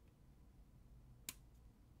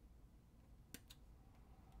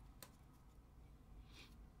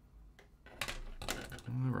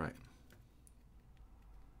 All right.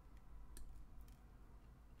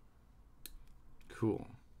 Cool.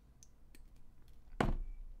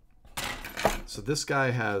 So this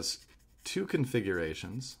guy has 2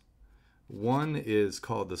 configurations. One is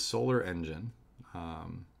called the solar engine,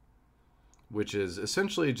 which is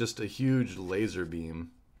essentially just a huge laser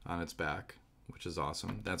beam on its back, which is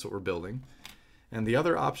awesome. That's what we're building. And the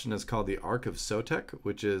other option is called the Arc of Sotek,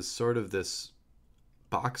 which is sort of this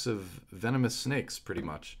box of venomous snakes, pretty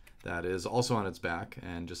much, that is also on its back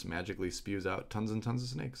and just magically spews out tons and tons of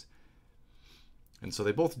snakes. And so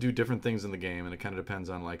they both do different things in the game, and it kind of depends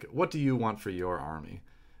on, like, what do you want for your army?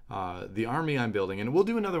 The army I'm building, and we'll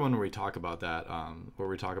do another one where we talk about that, where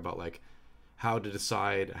we talk about, like, how to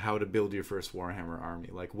decide how to build your first Warhammer army,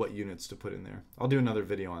 like what units to put in there. I'll do another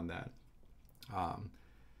video on that.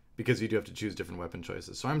 Because you do have to choose different weapon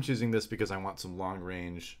choices. So I'm choosing this because I want some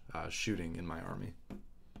long-range shooting in my army.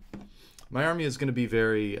 My army is going to be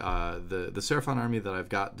very... the Seraphon army that I've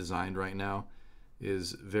got designed right now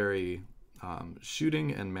is very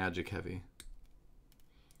shooting and magic heavy.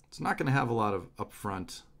 It's not going to have a lot of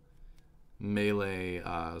upfront melee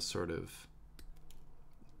sort of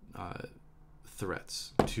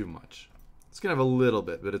threats too much. It's going to have a little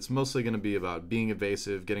bit, but it's mostly going to be about being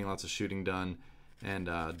evasive, getting lots of shooting done, and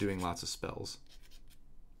doing lots of spells.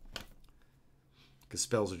 Because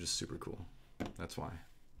spells are just super cool. That's why.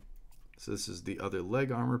 So this is the other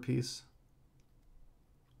leg armor piece.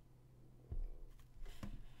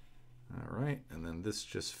 Alright, and then this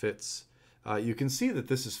just fits. You can see that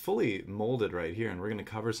this is fully molded right here, and we're going to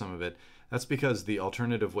cover some of it. That's because the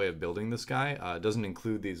alternative way of building this guy doesn't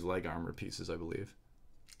include these leg armor pieces, I believe.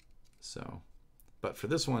 So, but for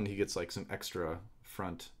this one, he gets like some extra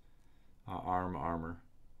front arm armor,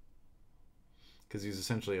 because he's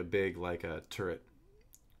essentially a big, like a turret.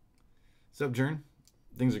 What's up, Jern?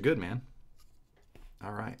 Things are good, man.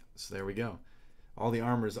 All right, so there we go. All the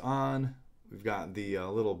armor's on. We've got the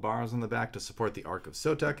little bars on the back to support the Arc of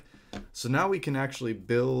Sotek. So now we can actually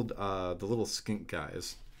build the little skink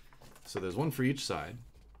guys. So there's one for each side.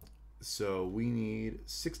 So we need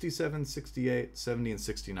 67, 68, 70, and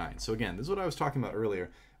 69. So again, this is what I was talking about earlier,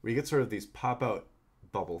 where you get sort of these pop-out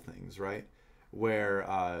bubble things, right?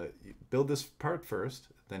 Where you build this part first,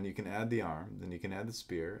 then you can add the arm, then you can add the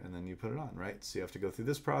spear, and then you put it on, right? So you have to go through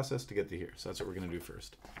this process to get to here. So that's what we're going to do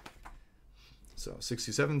first. So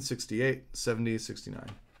 67, 68, 70, 69.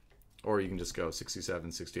 Or you can just go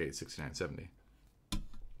 67, 68, 69, 70.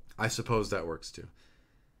 I suppose that works too.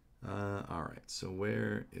 All right, so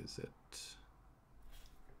where is it?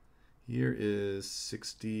 Here is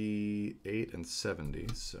 68 and 70.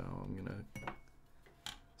 So I'm going to...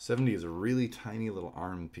 70 is a really tiny little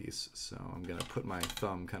arm piece. So I'm going to put my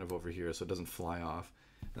thumb kind of over here so it doesn't fly off.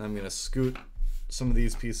 And I'm going to scoot some of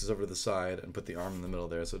these pieces over to the side and put the arm in the middle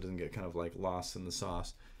there so it doesn't get kind of like lost in the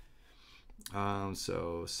sauce.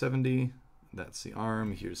 So 70, that's the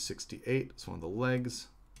arm. Here's 68, it's one of the legs.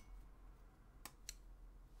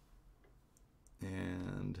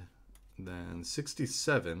 And then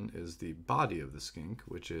 67 is the body of the skink,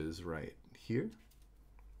 which is right here.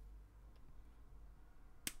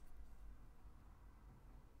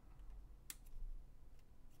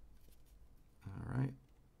 All right.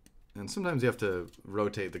 And sometimes you have to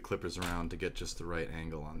rotate the clippers around to get just the right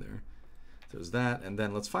angle on there. There's that. And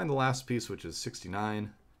then let's find the last piece, which is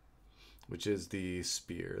 69, which is the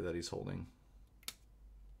spear that he's holding.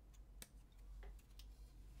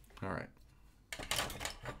 All right.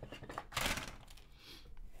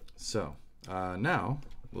 So now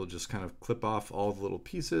we'll just kind of clip off all the little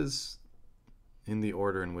pieces in the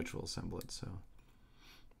order in which we'll assemble it. So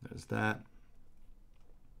there's that.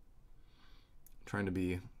 Trying to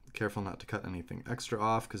be careful not to cut anything extra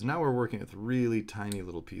off, because now we're working with really tiny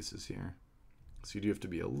little pieces here. So you do have to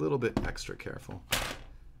be a little bit extra careful.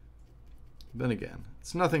 Then again,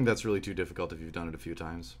 it's nothing that's really too difficult if you've done it a few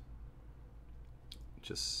times.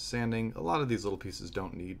 Just sanding. A lot of these little pieces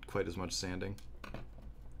don't need quite as much sanding.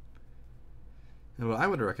 And what I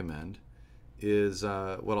would recommend is,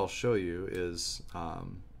 what I'll show you is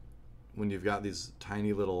when you've got these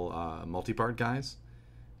tiny little multi-part guys,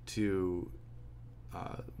 to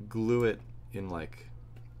glue it in like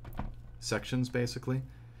sections basically,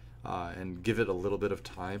 and give it a little bit of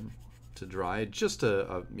time to dry, just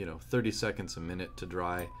a 30 seconds, a minute to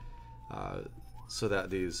dry, so that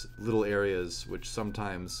these little areas, which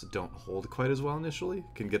sometimes don't hold quite as well initially,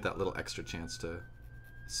 can get that little extra chance to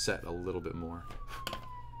set a little bit more.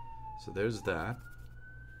 So there's that.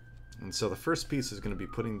 And so the first piece is going to be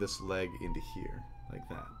putting this leg into here, like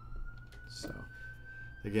that. So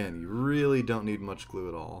again, you really don't need much glue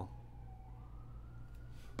at all.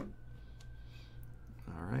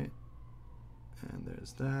 All right. And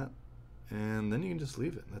there's that. And then you can just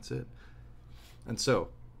leave it. That's it. And so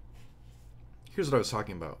here's what I was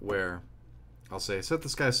talking about, where I'll say set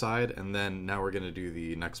this guy aside, and then now we're going to do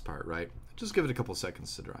the next part, right? Just give it a couple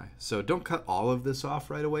seconds to dry. So don't cut all of this off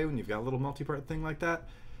right away when you've got a little multi-part thing like that.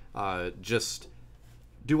 Just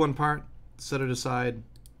do one part, set it aside,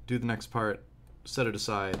 do the next part, set it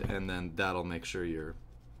aside, and then that'll make sure your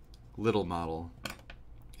little model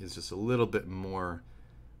is just a little bit more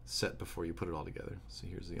set before you put it all together. So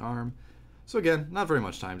here's the arm. So again, not very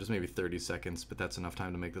much time, just maybe 30 seconds, but that's enough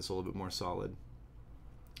time to make this a little bit more solid.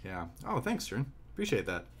 Yeah. Oh, thanks, Jern. Appreciate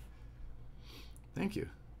that. Thank you.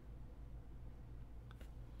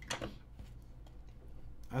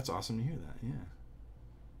 That's awesome to hear that, yeah.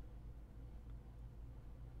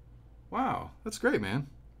 Wow, that's great, man.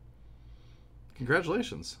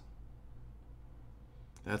 Congratulations.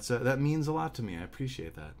 That means a lot to me. I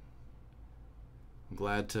appreciate that. I'm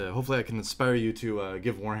glad to, hopefully I can inspire you to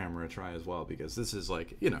give Warhammer a try as well, because this is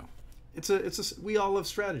like, you know, we all love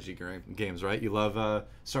strategy games, right? You love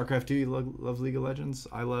StarCraft 2, you love League of Legends.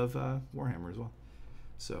 I love Warhammer as well.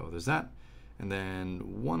 So there's that. And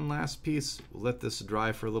then one last piece, we'll let this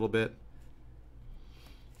dry for a little bit.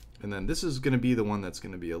 And then this is going to be the one that's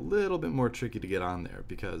going to be a little bit more tricky to get on there,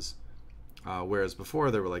 because whereas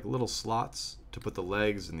before there were like little slots to put the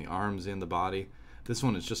legs and the arms in the body, this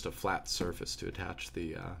one is just a flat surface to attach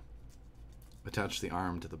the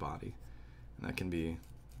arm to the body. And that can be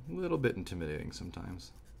a little bit intimidating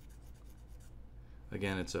sometimes.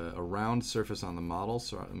 Again, it's a round surface on the model,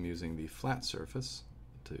 so I'm using the flat surface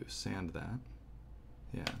to sand that.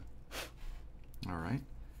 Yeah. All right.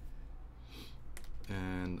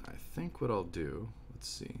 And I think what I'll do, let's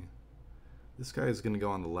see. This guy is going to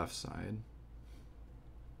go on the left side.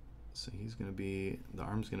 So he's going to be, the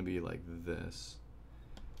arm's going to be like this.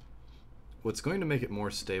 What's going to make it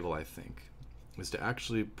more stable, I think, is to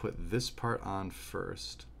actually put this part on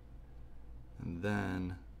first and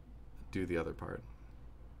then do the other part.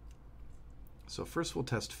 So first we'll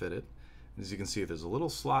test fit it. As you can see, there's a little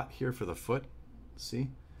slot here for the foot, see?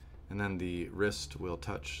 And then the wrist will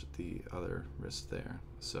touch the other wrist there.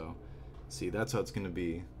 So see, that's how it's going to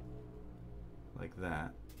be, like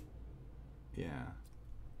that. Yeah.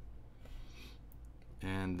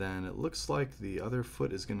 And then it looks like the other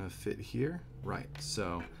foot is going to fit here. Right,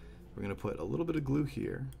 so we're going to put a little bit of glue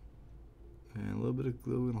here, and a little bit of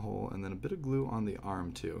glue in the hole, and then a bit of glue on the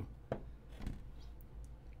arm too.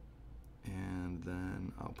 And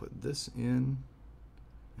then I'll put this in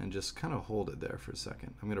and just kind of hold it there for a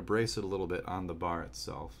second. I'm going to brace it a little bit on the bar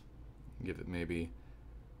itself. Give it maybe,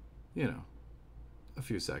 you know, a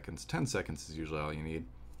few seconds. 10 seconds is usually all you need.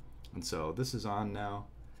 And so this is on now,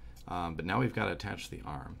 but now we've got to attach the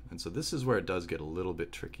arm. And so this is where it does get a little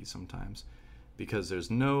bit tricky sometimes, because there's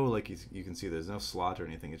no, like you can see, there's no slot or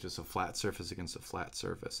anything. It's just a flat surface against a flat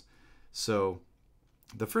surface. So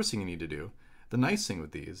the first thing you need to do, the nice thing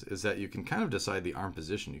with these is that you can kind of decide the arm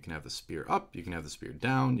position. You can have the spear up, you can have the spear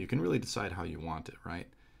down, you can really decide how you want it, right?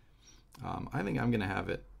 I think I'm going to have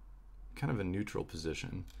it kind of a neutral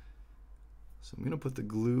position. So I'm going to put the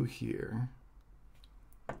glue here,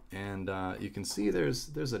 and you can see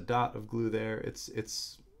there's a dot of glue there.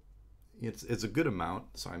 It's a good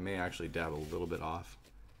amount, so I may actually dab a little bit off,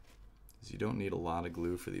 because you don't need a lot of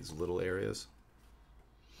glue for these little areas.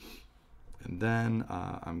 And then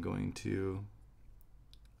I'm going to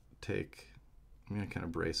kind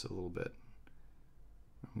of brace it a little bit.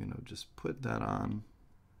 I'm going to just put that on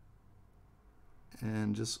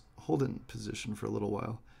and just hold it in position for a little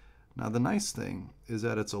while. Now the nice thing is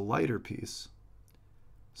that it's a lighter piece,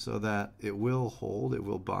 so that it will hold, it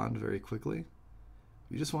will bond very quickly.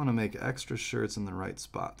 You just want to make extra sure it's in the right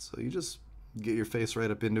spot. So you just get your face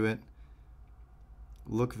right up into it,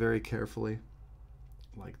 look very carefully,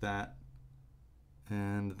 like that.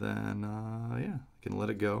 And then, yeah, you can let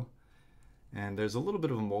it go. And there's a little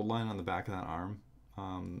bit of a mold line on the back of that arm. I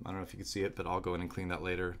don't know if you can see it, but I'll go in and clean that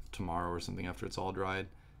later, tomorrow or something, after it's all dried.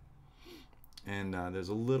 And there's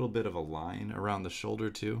a little bit of a line around the shoulder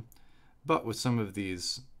too. But with some of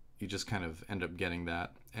these, you just kind of end up getting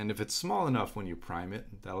that. And if it's small enough when you prime it,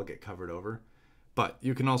 that'll get covered over. But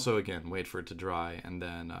you can also, again, wait for it to dry and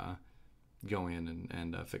then go in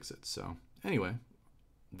and fix it. So anyway,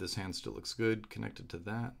 this hand still looks good connected to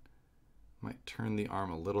that. Might turn the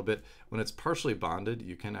arm a little bit. When it's partially bonded,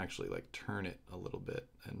 you can actually like turn it a little bit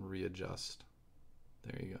and readjust.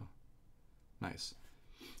 There you go. Nice.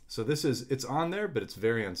 So it's on there, but it's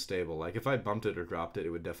very unstable. Like if I bumped it or dropped it, it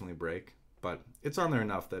would definitely break. But it's on there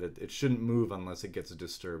enough that it shouldn't move unless it gets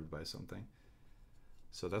disturbed by something.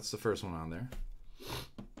 So that's the first one on there.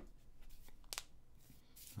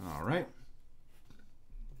 All right.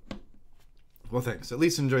 Well, thanks. At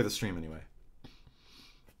least enjoy the stream anyway.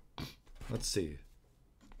 Let's see.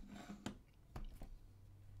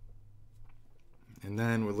 And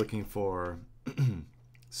then we're looking for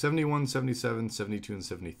 71, 77, 72, and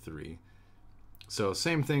 73. So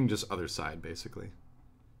same thing, just other side, basically.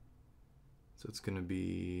 So it's going to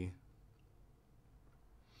be,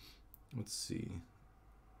 let's see,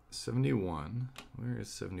 71. Where is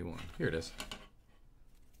 71? Here it is.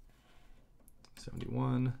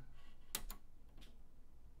 71.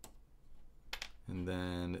 And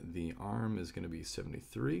then the arm is going to be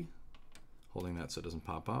 73, holding that so it doesn't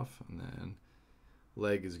pop off. And then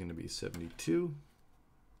leg is going to be 72.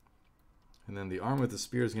 And then the arm with the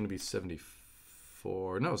spear is going to be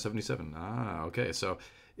 74. No, 77. Ah, okay. So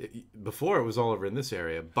before it was all over in this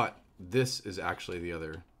area, but this is actually the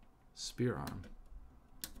other spear arm.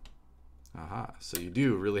 Aha. So you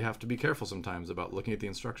do really have to be careful sometimes about looking at the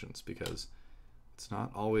instructions, because it's not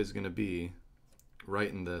always going to be right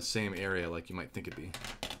in the same area like you might think it'd be.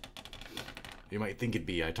 You might think it'd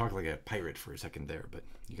be. I talked like a pirate for a second there, but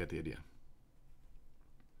you got the idea.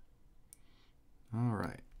 All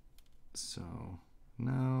right. So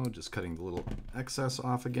now just cutting the little excess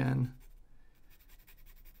off again.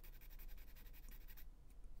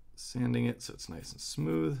 Sanding it so it's nice and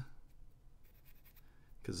smooth.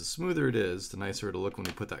 Because the smoother it is, the nicer it'll look when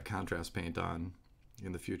we put that contrast paint on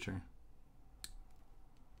in the future.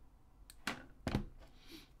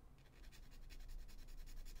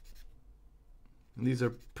 And these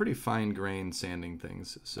are pretty fine-grained sanding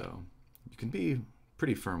things, so you can be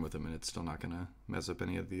pretty firm with them and it's still not going to mess up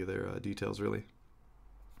any of the other details, really.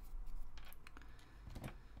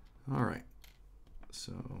 All right,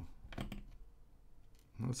 so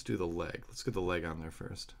let's do the leg. Let's get the leg on there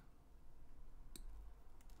first.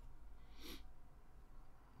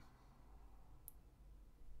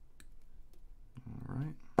 All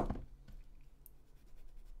right.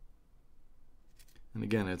 And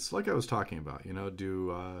again, it's like I was talking about, you know,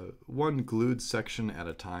 do one glued section at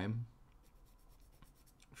a time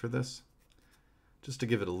for this, just to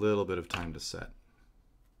give it a little bit of time to set.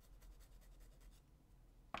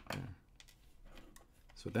 There.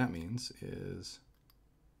 So what that means is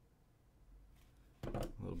a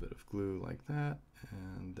little bit of glue like that,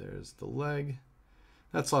 and there's the leg.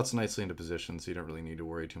 That slots nicely into position, so you don't really need to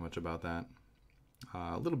worry too much about that.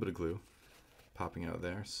 A little bit of glue popping out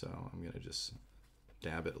there, so I'm going to just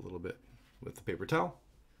dab it a little bit with the paper towel.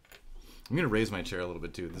 I'm going to raise my chair a little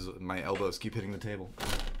bit too. My elbows keep hitting the table.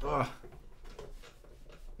 Ugh.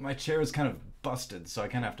 My chair is kind of busted, so I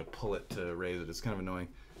kind of have to pull it to raise it. It's kind of annoying.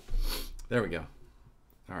 There we go.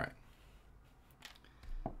 All right.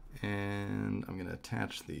 And I'm going to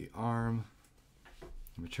attach the arm.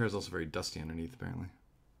 My chair is also very dusty underneath, apparently.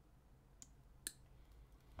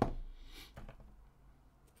 All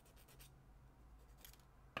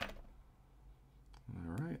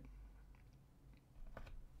right.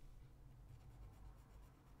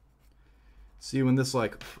 See, when this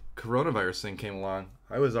like coronavirus thing came along,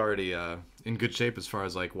 I was already in good shape as far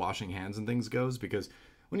as like washing hands and things goes, because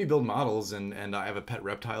when you build models, and I have a pet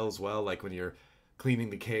reptile as well, like when you're cleaning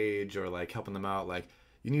the cage or like helping them out, like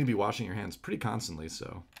you need to be washing your hands pretty constantly.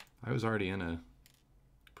 So I was already in a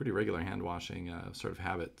pretty regular hand washing sort of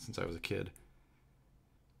habit since I was a kid.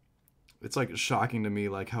 It's like shocking to me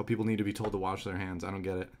like how people need to be told to wash their hands. I don't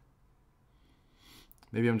get it.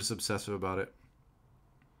 Maybe I'm just obsessive about it.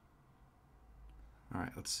 All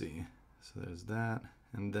right, let's see. So there's that.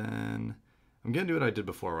 And then I'm going to do what I did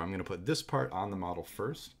before, where I'm going to put this part on the model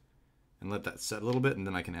first and let that set a little bit, and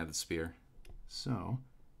then I can add the spear. So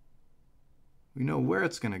we know where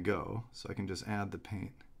it's going to go, so I can just add the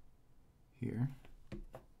paint here.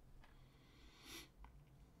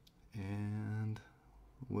 And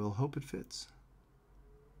we'll hope it fits.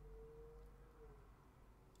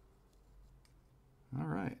 All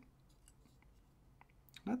right.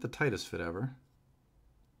 Not the tightest fit ever,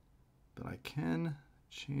 but I can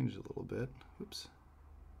change it a little bit. Oops.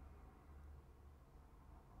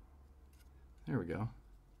 There we go.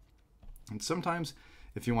 And sometimes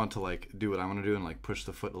if you want to like do what I want to do and like push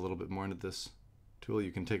the foot a little bit more into this tool,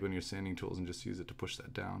 you can take one of your sanding tools and just use it to push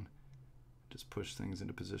that down. Just push things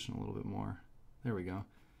into position a little bit more. There we go.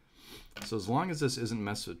 So as long as this isn't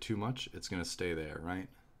messed with too much, it's going to stay there, right?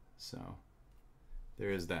 So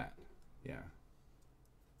there is that. Yeah.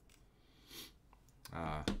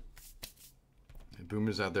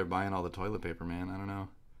 Boomers out there buying all the toilet paper, man. I don't know.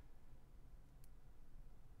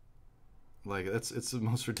 Like, it's the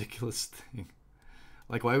most ridiculous thing.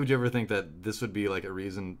 Like, why would you ever think that this would be like a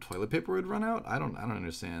reason toilet paper would run out? I don't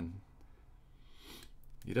understand.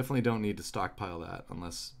 You definitely don't need to stockpile that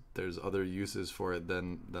unless there's other uses for it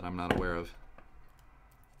that I'm not aware of.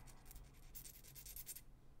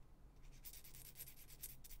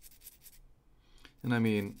 And I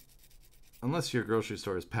mean, unless your grocery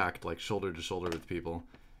store is packed like shoulder to shoulder with people,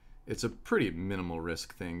 it's a pretty minimal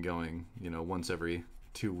risk thing going, you know, once every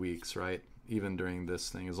 2 weeks, right? Even during this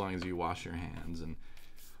thing, as long as you wash your hands and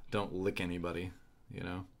don't lick anybody, you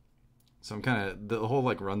know? So I'm kind of, the whole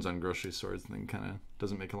like runs on grocery stores thing kind of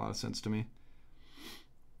doesn't make a lot of sense to me.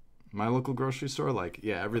 My local grocery store, like,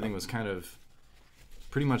 yeah, everything was kind of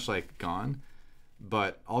pretty much like gone,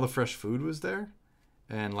 but all the fresh food was there.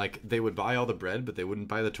 And like they would buy all the bread, but they wouldn't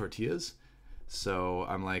buy the tortillas. So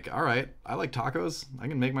I'm like, all right, I like tacos. I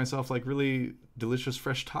can make myself like really delicious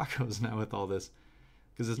fresh tacos now with all this.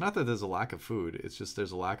 Because it's not that there's a lack of food. It's just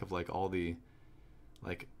there's a lack of like all the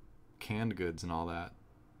like canned goods and all that.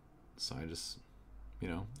 So I just, you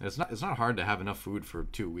know, it's not hard to have enough food for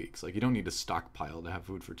 2 weeks. Like you don't need to stockpile to have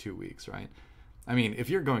food for 2 weeks, right? I mean, if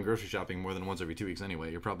you're going grocery shopping more than once every 2 weeks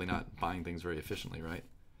anyway, you're probably not buying things very efficiently, right?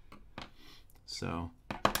 So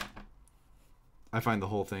I find the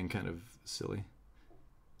whole thing kind of silly.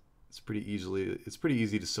 It's pretty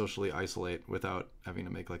easy to socially isolate without having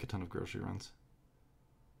to make like a ton of grocery runs.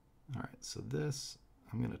 All right, so this,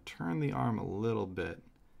 I'm gonna turn the arm a little bit.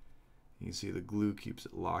 You can see the glue keeps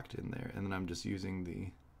it locked in there, and then I'm just using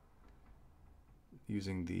the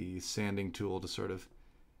sanding tool to sort of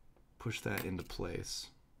push that into place.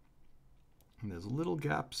 And there's little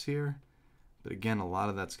gaps here, but again, a lot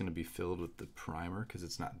of that's gonna be filled with the primer because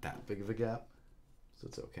it's not that big of a gap, so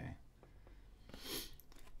it's okay.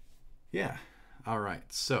 Yeah, all right,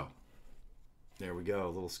 so there we go.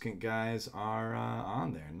 Little skink guys are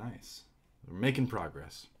on there. Nice. We're making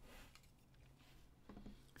progress.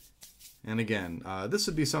 And again, this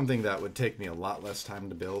would be something that would take me a lot less time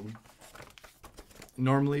to build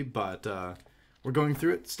normally, but we're going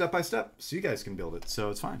through it step by step so you guys can build it, so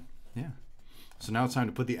it's fine. Yeah. So now it's time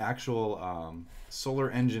to put the actual solar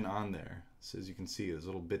engine on there. So as you can see, there's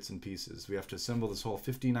little bits and pieces. We have to assemble this whole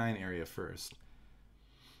 59 area first.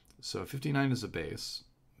 So 59 is a base,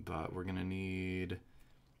 but we're gonna need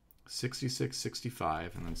 66,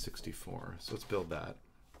 65, and then 64. So let's build that.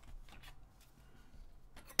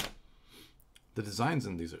 The designs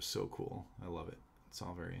in these are so cool. I love it. It's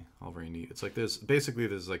all very neat. It's like there's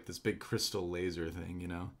like this big crystal laser thing, you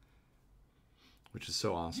know, which is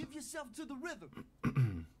so awesome. Give yourself to the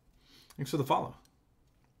rhythm. Thanks for the follow.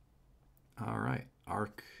 All right,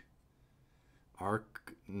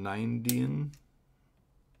 Arconian,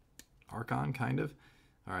 Archon kind of.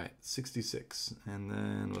 All right, 66, and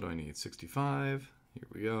then what do I need? 65. Here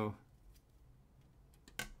we go.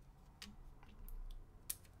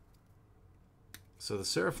 So the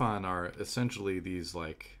Seraphon are essentially these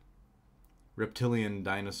like reptilian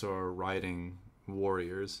dinosaur riding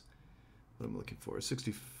warriors. What I'm looking for is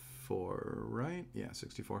 64, right? Yeah,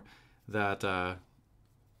 64. That are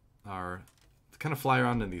kind of fly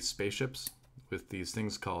around in these spaceships with these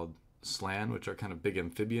things called slan, which are kind of big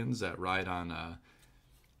amphibians that ride on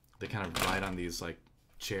they kind of ride on these like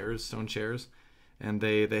chairs, stone chairs, and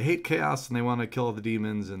they hate chaos and they want to kill all the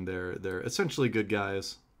demons, and they're essentially good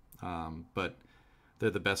guys, but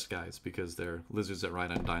they're the best guys because they're lizards that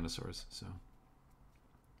ride on dinosaurs. So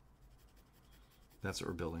that's what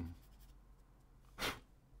we're building.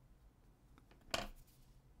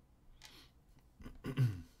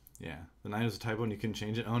 Yeah, the 9 is a typo and you couldn't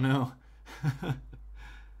change it. Oh no.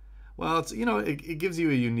 Well, it's, you know, it gives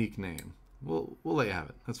you a unique name. We'll let you have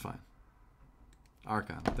it. That's fine.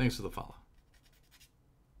 Archon, thanks for the follow.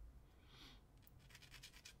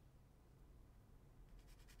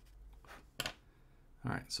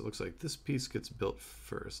 All right, so it looks like this piece gets built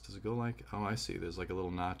first. Does it go like, oh, I see. There's like a little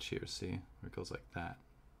notch here, see? Where it goes like that,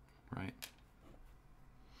 right?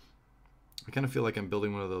 I kind of feel like I'm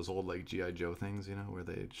building one of those old like G.I. Joe things, you know, where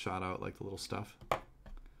they shot out like the little stuff.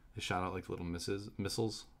 They shot out like the little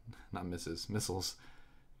missiles. Not misses, missiles.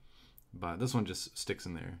 But this one just sticks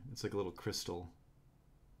in there. It's like a little crystal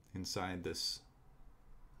inside this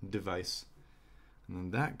device. And then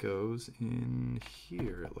that goes in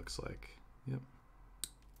here, it looks like. Yep.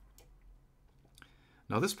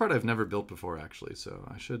 Now this part I've never built before actually, so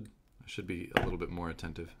I should be a little bit more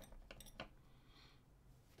attentive.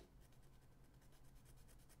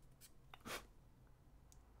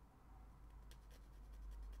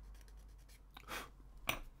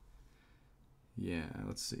 Yeah,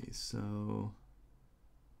 let's see. So,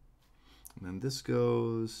 and then this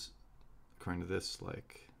goes according to this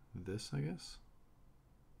like this, I guess.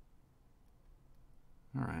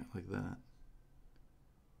 All right, like that.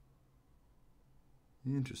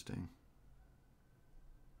 Interesting.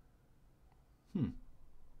 All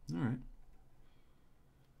right.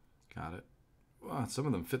 Got it. Wow, some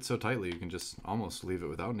of them fit so tightly you can just almost leave it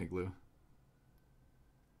without any glue.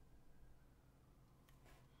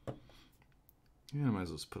 Yeah, I might as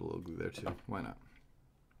well just put a little glue there too. Why not?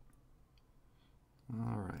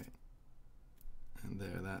 All right. And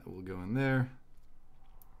there, that will go in there.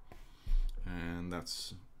 And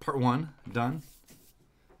that's part 1 done.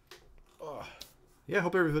 Oh. Yeah, I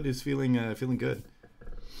hope everybody's feeling good.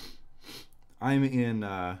 I'm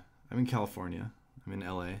in California. I'm in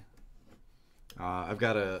LA. I've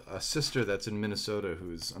got a sister that's in Minnesota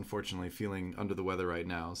who's unfortunately feeling under the weather right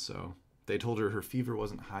now. So they told her fever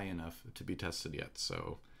wasn't high enough to be tested yet.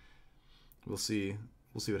 So we'll see.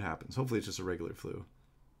 We'll see what happens. Hopefully it's just a regular flu.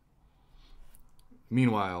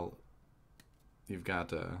 Meanwhile, you've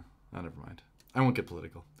got oh, never mind. I won't get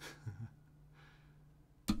political.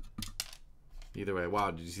 Either way,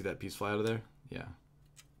 wow, did you see that piece fly out of there? Yeah.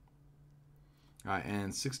 All right,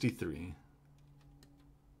 and 63.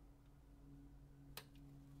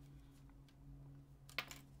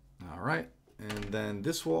 All right, and then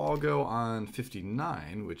this will all go on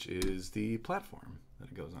 59, which is the platform that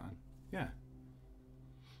it goes on. Yeah.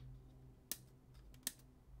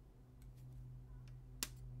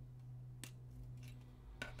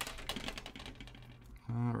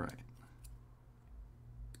 All right.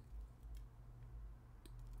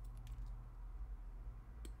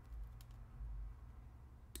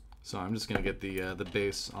 So I'm just gonna get the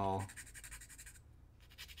base all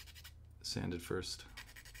sanded first.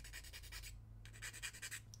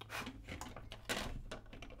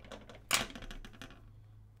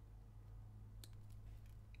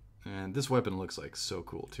 And this weapon looks like so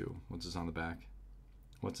cool too. Once it's on the back,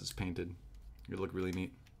 once it's painted, it'll look really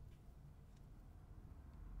neat.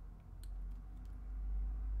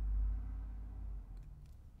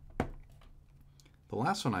 The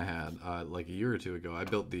last one I had, like a year or two ago, I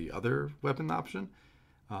built the other weapon option,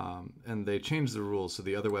 and they changed the rules. So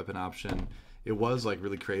the other weapon option, it was like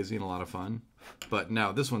really crazy and a lot of fun, but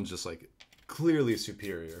now this one's just like clearly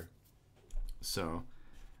superior. So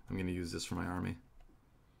I'm gonna use this for my army.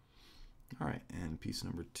 All right, and piece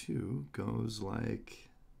number 2 goes like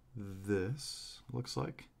this, looks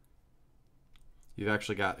like. You've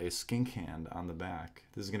actually got a skink hand on the back.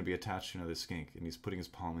 This is gonna be attached to another skink, and he's putting his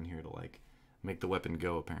palm in here to like make the weapon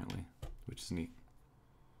go, apparently, which is neat.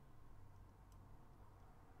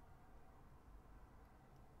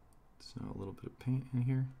 So a little bit of paint in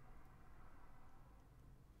here.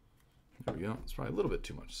 There we go. It's probably a little bit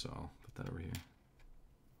too much, so I'll put that over here.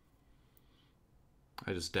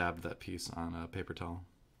 I just dabbed that piece on a paper towel.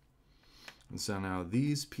 And so now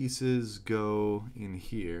these pieces go in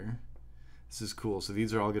here. This is cool. So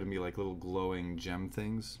these are all going to be like little glowing gem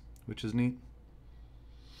things, which is neat.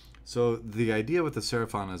 So the idea with the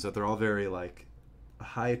Seraphon is that they're all very like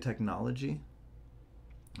high technology.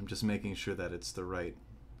 I'm just making sure that it's the right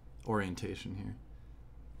orientation here.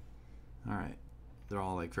 All right. They're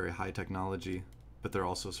all like very high technology, but they're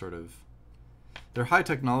also sort of, they're high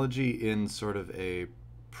technology in sort of a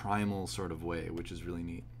primal sort of way, which is really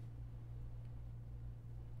neat.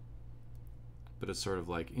 But it's sort of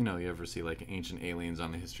like, you know, you ever see like Ancient Aliens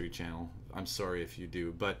on the History Channel? I'm sorry if you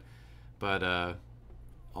do, but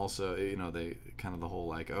also, you know, they kind of the whole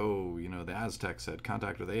like, oh, you know, the Aztecs had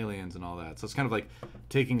contact with aliens and all that. So it's kind of like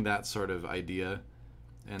taking that sort of idea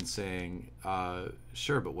and saying,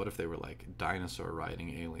 sure, but what if they were like dinosaur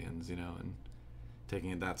riding aliens, you know, and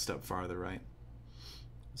taking it that step farther, right?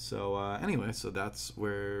 So anyway, so that's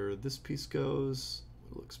where this piece goes.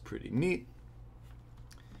 It looks pretty neat.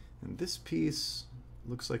 And this piece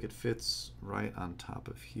looks like it fits right on top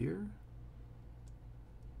of here.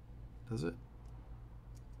 Does it?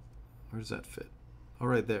 Where does that fit? Oh,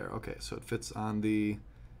 right there. Okay, so it fits on the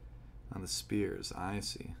spears. I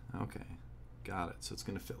see. Okay, got it. So it's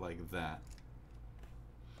going to fit like that.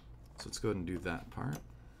 So let's go ahead and do that part.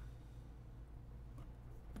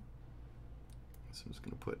 So I'm just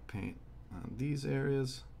going to put paint on these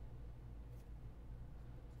areas.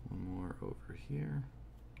 One more over here.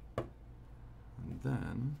 And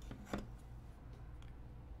then it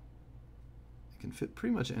can fit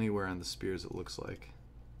pretty much anywhere on the spears, it looks like.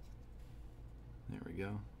 There we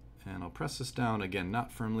go. And I'll press this down, again,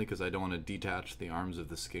 not firmly because I don't want to detach the arms of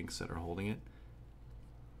the skinks that are holding it.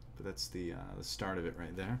 But that's the start of it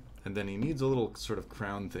right there. And then he needs a little sort of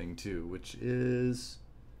crown thing too, which is...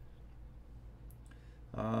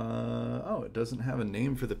 oh, it doesn't have a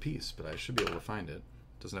name for the piece, but I should be able to find it.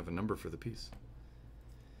 It doesn't have a number for the piece.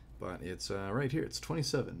 But it's right here. It's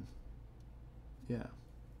 27. Yeah.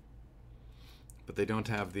 But they don't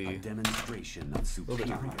have the... A demonstration of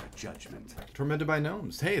superior judgment. Tormented by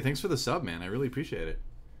Gnomes. Hey, thanks for the sub, man. I really appreciate it.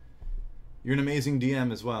 You're an amazing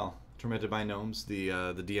DM as well. Tormented by Gnomes, the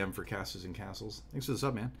DM for Casters and Castles. Thanks for the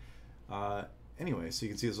sub, man. Anyway, so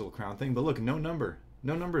you can see this little crown thing. But look, no number.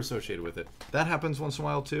 No number associated with it. That happens once in a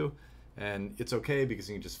while too, and it's okay because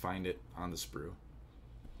you can just find it on the sprue.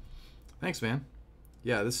 Thanks, man.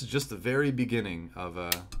 Yeah, this is just the very beginning of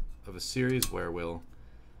a series where we'll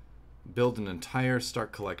build an entire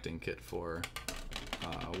start collecting kit for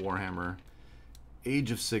Warhammer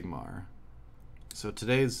Age of Sigmar. So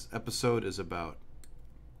today's episode is about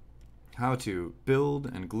how to build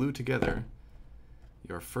and glue together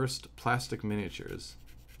your first plastic miniatures.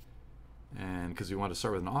 And because we want to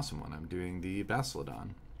start with an awesome one, I'm doing the Basilodon.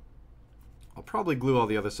 I'll probably glue all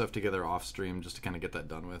the other stuff together off stream just to kind of get that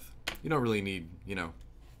done with. You don't really need, you know,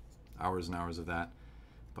 hours and hours of that,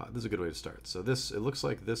 but this is a good way to start. So this, it looks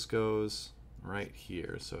like this goes right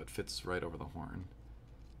here, so it fits right over the horn.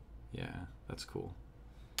 Yeah, that's cool.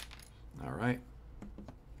 All right.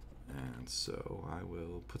 And so I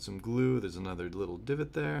will put some glue. There's another little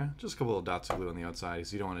divot there. Just a couple of dots of glue on the outside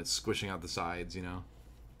because you don't want it squishing out the sides, you know.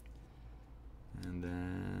 And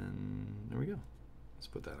then there we go. Let's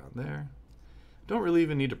put that on there. Don't really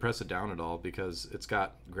even need to press it down at all because it's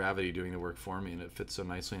got gravity doing the work for me and it fits so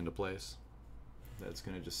nicely into place that it's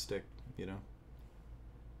going to just stick, you know.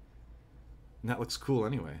 And that looks cool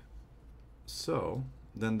anyway. So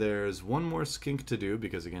then there's one more skink to do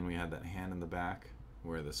because again we had that hand in the back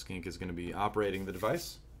where the skink is going to be operating the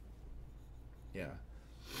device. Yeah.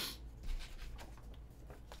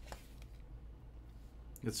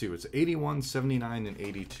 Let's see, it's 81, 79, and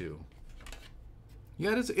 82.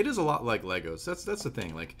 Yeah, it is a lot like Legos. That's the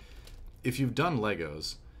thing. Like, if you've done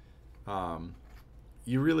Legos,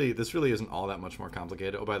 this really isn't all that much more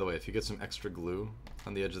complicated. Oh, by the way, if you get some extra glue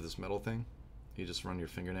on the edge of this metal thing, you just run your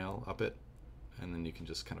fingernail up it, and then you can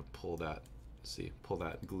just kind of pull that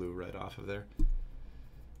glue right off of there.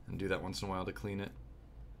 And do that once in a while to clean it.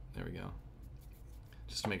 There we go.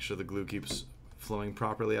 Just to make sure the glue keeps flowing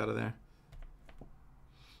properly out of there.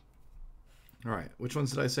 All right, which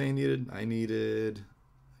ones did I say I needed? I needed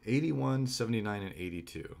 81, 79, and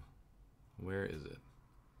 82. Where is it?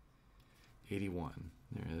 81.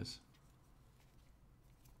 There it is.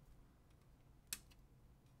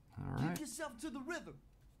 All right. Take yourself to the river.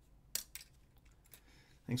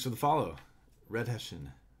 Thanks for the follow. Red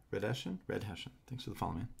Hessian. Red Hessian? Red Hessian. Thanks for the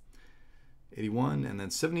follow, man. 81, and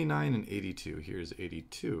then 79 and 82. Here's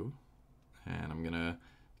 82. And I'm going to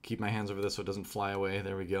keep my hands over this so it doesn't fly away.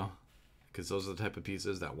 There we go. Because those are the type of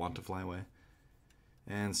pieces that want to fly away.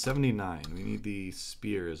 And 79, we need the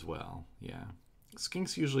spear as well. Yeah.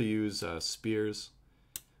 Skinks usually use spears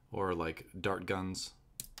or like dart guns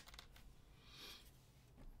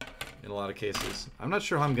in a lot of cases. I'm not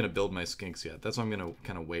sure how I'm going to build my skinks yet. That's why I'm going to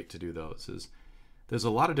kind of wait to do those. There's a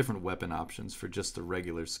lot of different weapon options for just the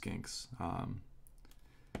regular skinks.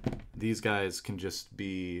 These guys can just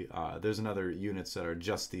be, there's another units that are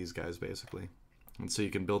just these guys basically. And so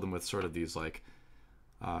you can build them with sort of these like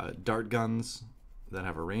dart guns that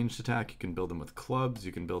have a ranged attack. You can build them with clubs.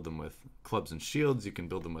 You can build them with clubs and shields. You can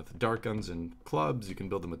build them with dart guns and clubs. You can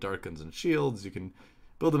build them with dart guns and shields. You can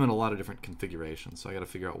build them in a lot of different configurations. So I got to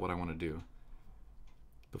figure out what I want to do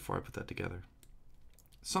before I put that together.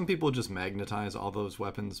 Some people just magnetize all those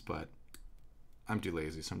weapons, but I'm too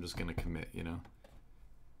lazy, so I'm just going to commit, you know.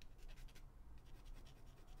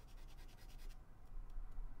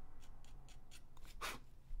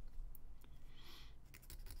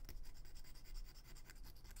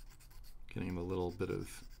 Getting a little bit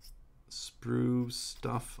of sprue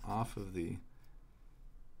stuff off of the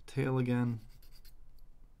tail again.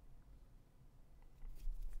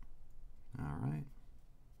 All right.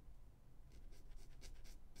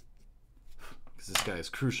 Because this guy is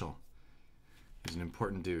crucial. He's an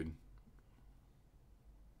important dude.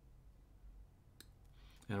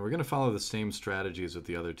 And we're going to follow the same strategy as with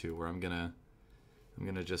the other two, where I'm going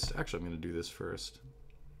to do this first.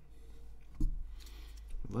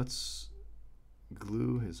 Let's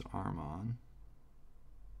glue his arm on.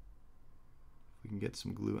 We can get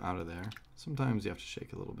some glue out of there. Sometimes you have to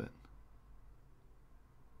shake a little bit.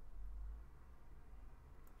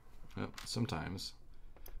 Oh, sometimes.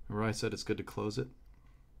 Remember I said it's good to close it?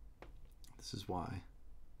 This is why.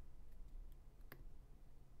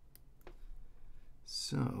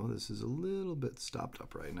 So this is a little bit stopped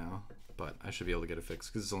up right now, but I should be able to get it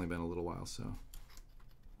fixed because it's only been a little while, so.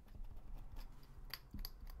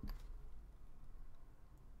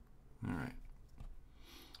 All right.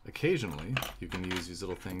 Occasionally, you can use these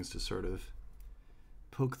little things to sort of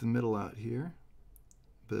poke the middle out here.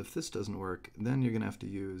 But if this doesn't work, then you're going to have to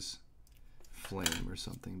use flame or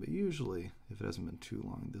something. But usually, if it hasn't been too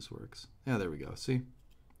long, this works. Yeah, there we go. See?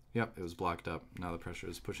 Yep, it was blocked up. Now the pressure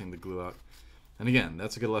is pushing the glue out. And again,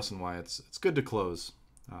 that's a good lesson why it's good to close.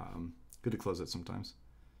 Good to close it sometimes.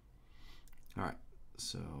 All right.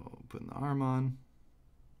 So putting the arm on.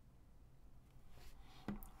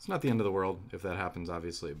 It's not the end of the world if that happens,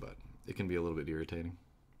 obviously, but it can be a little bit irritating.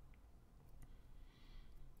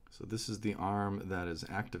 So this is the arm that is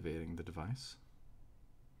activating the device.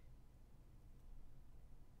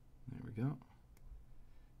 There we go.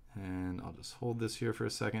 And I'll just hold this here for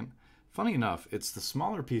a second. Funny enough, it's the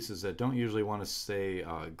smaller pieces that don't usually want to stay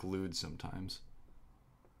glued sometimes.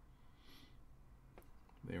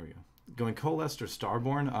 There we go. Going coalesced or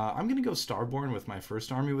starborn? I'm going to go starborn with my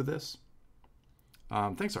first army with this.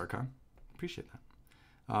 Thanks, Archon. Appreciate that.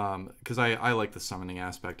 Because I like the summoning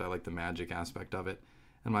aspect. I like the magic aspect of it.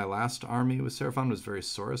 And my last army with Seraphon was very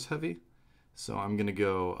Saurus heavy. So I'm going to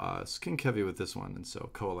go skink heavy with this one. And so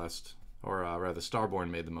coalesced, or rather starborn,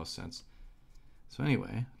 made the most sense. So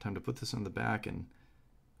anyway, time to put this on the back and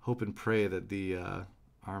hope and pray that the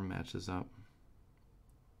arm matches up.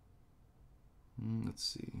 Let's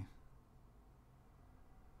see.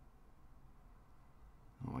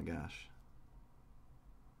 Oh my gosh.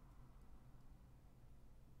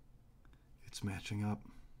 It's matching up.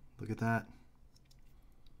 Look at that.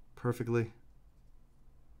 Perfectly.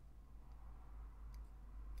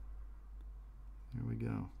 There we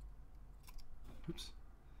go. Oops.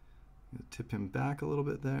 I'm going to tip him back a little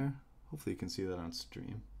bit there. Hopefully you can see that on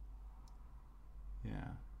stream.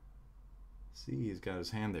 Yeah. See, he's got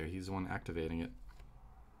his hand there. He's the one activating it.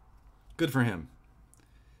 Good for him.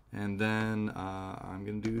 And then I'm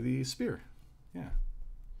going to do the spear. Yeah.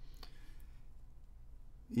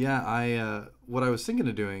 Yeah, what I was thinking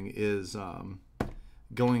of doing is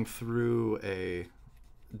going through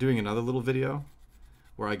doing another little video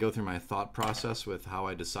where I go through my thought process with how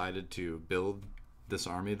I decided to build this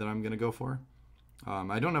army that I'm going to go for.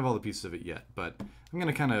 I don't have all the pieces of it yet, but I'm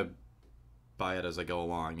going to kind of buy it as I go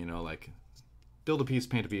along, you know, like build a piece,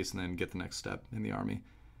 paint a piece, and then get the next step in the army.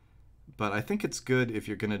 But I think it's good if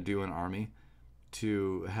you're going to do an army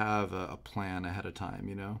to have a plan ahead of time,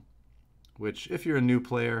 you know, which if you're a new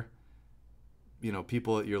player, you know,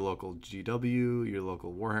 people at your local GW, your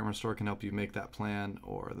local Warhammer store can help you make that plan,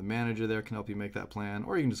 or the manager there can help you make that plan,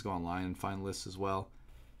 or you can just go online and find lists as well.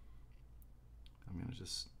 I'm going to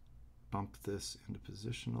just bump this into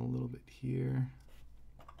position a little bit here.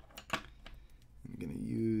 I'm going to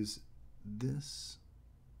use this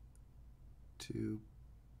to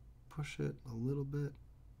push it a little bit.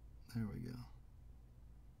 There we go.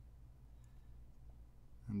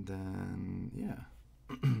 And then, yeah.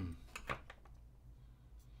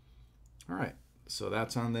 All right, so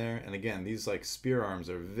that's on there. And again, these like spear arms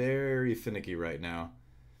are very finicky right now.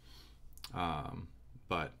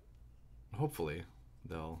 But hopefully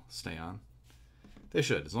they'll stay on. They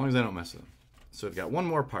should, as long as I don't mess with them. So I've got one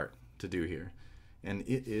more part to do here. And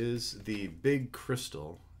it is the big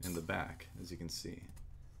crystal in the back, as you can see.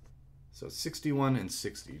 So 61 and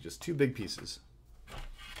 60, just two big pieces.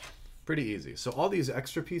 Pretty easy. So all these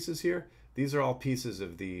extra pieces here, these are all pieces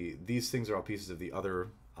of these things are all pieces of the other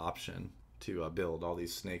option to build. All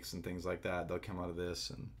these snakes and things like that, they'll come out of this.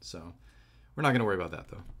 And so we're not going to worry about that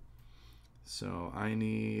though. So I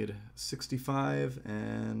need 65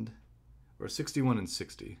 or 61 and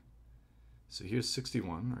 60. So here's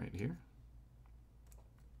 61 right here.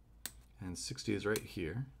 And 60 is right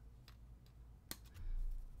here.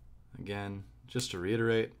 Again, just to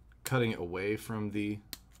reiterate, cutting away from the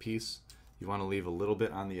piece, you want to leave a little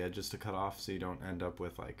bit on the edges to cut off so you don't end up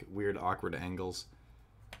with like weird awkward angles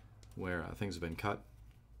where things have been cut.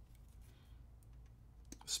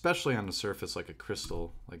 Especially on the surface like a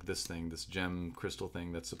crystal, like this thing, this gem crystal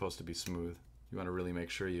thing that's supposed to be smooth. You want to really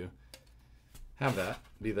make sure you have that,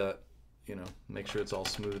 you know, make sure it's all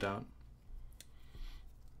smoothed out.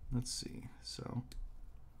 Let's see, so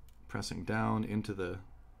pressing down into the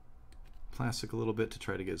plastic a little bit to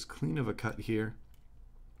try to get as clean of a cut here.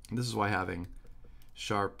 And this is why having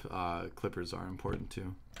sharp clippers are important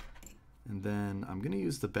too. And then I'm going to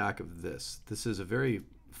use the back of this. This is a very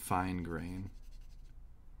fine grain,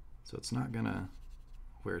 so it's not going to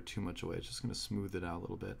wear too much away. It's just going to smooth it out a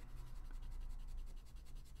little bit.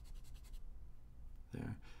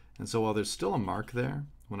 There. And so while there's still a mark there,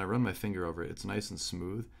 when I run my finger over it, it's nice and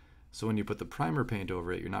smooth. So when you put the primer paint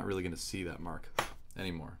over it, you're not really going to see that mark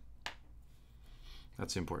anymore.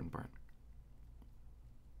 That's the important part.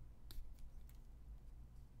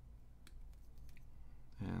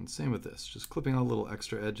 And same with this, just clipping all the little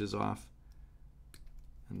extra edges off,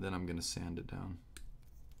 and then I'm going to sand it down.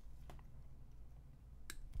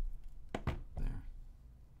 There.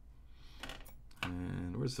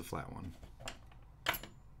 And where's the flat one?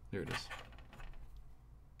 There it is.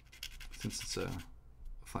 Since it's a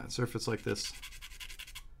flat surface like this,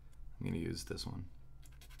 I'm going to use this one.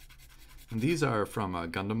 And these are from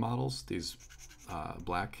Gundam models, these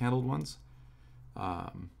black handled ones.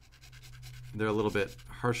 They're a little bit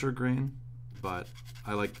harsher grain, but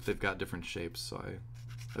I like that they've got different shapes, so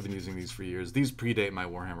I've been using these for years. These predate my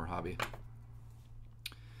Warhammer hobby.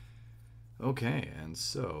 Okay, and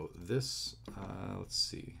so this, let's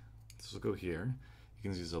see, this will go here. You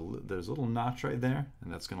can see there's a little notch right there,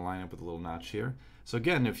 and that's going to line up with a little notch here. So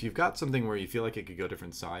again, if you've got something where you feel like it could go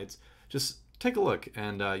different sides, just take a look,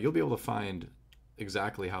 and you'll be able to find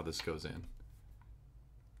exactly how this goes in.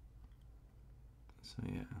 So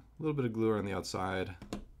yeah, a little bit of glue on the outside.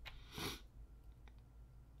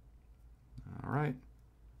 All right,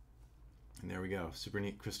 and there we go, super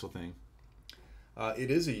neat crystal thing.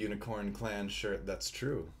 It is a Unicorn Clan shirt, that's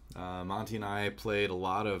true. Monty and I played a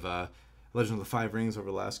lot of Legend of the Five Rings over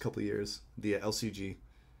the last couple of years, the LCG.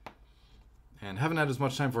 And haven't had as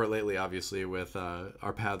much time for it lately, obviously, with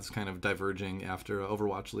our paths kind of diverging after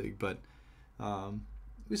Overwatch League, but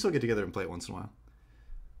we still get together and play it once in a while.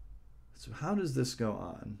 So how does this go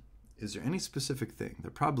on? Is there any specific thing?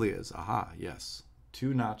 There probably is. Aha, yes.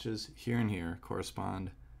 2 notches here and here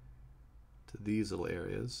correspond to these little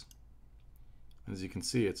areas. As you can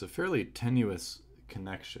see, it's a fairly tenuous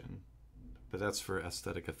connection, but that's for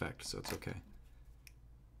aesthetic effect, so it's okay.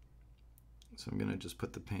 So I'm going to just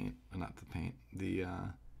put the paint, not the paint, the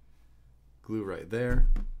glue right there.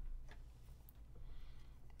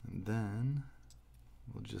 And then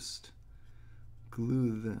we'll just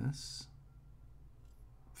glue this,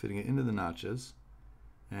 fitting it into the notches,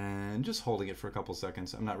 and just holding it for a couple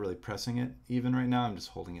seconds. I'm not really pressing it even right now, I'm just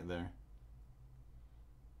holding it there.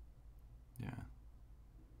 Yeah.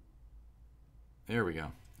 There we go.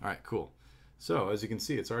 All right, cool. So as you can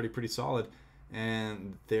see, it's already pretty solid,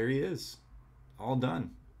 and there he is, all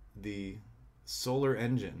done. The solar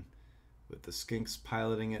engine with the skinks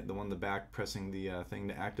piloting it, the one in the back pressing the thing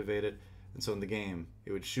to activate it. And so in the game,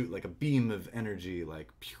 it would shoot like a beam of energy, like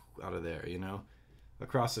pew, out of there, you know,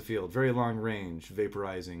 across the field, very long range,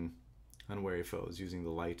 vaporizing unwary foes using the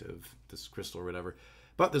light of this crystal or whatever.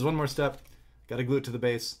 But there's one more step. Got to glue it to the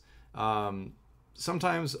base.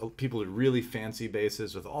 Sometimes people do really fancy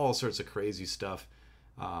bases with all sorts of crazy stuff.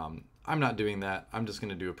 I'm not doing that. I'm just going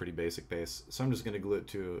to do a pretty basic base. So I'm just going to glue it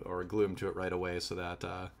to, or glue them to it right away so that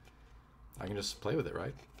I can just play with it,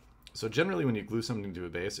 right? So generally when you glue something to a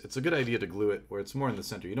base, it's a good idea to glue it where it's more in the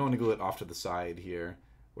center. You don't want to glue it off to the side here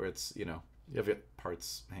where it's, you know, you have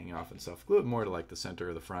parts hanging off and stuff. Glue it more to like the center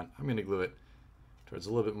or the front. I'm going to glue it towards a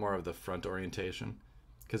little bit more of the front orientation.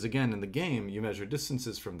 Because again, in the game, you measure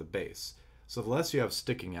distances from the base. So the less you have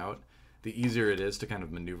sticking out, the easier it is to kind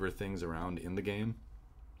of maneuver things around in the game.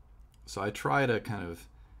 So I try to kind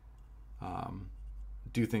of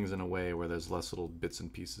do things in a way where there's less little bits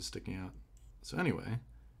and pieces sticking out. So anyway,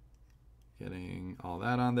 getting all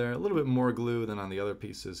that on there. A little bit more glue than on the other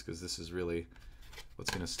pieces because this is really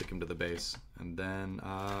what's going to stick them to the base. And then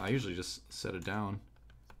I usually just set it down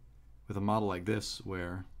with a model like this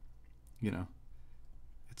where, you know,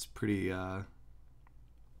 it's pretty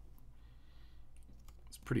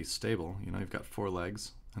stable. You know, you've got 4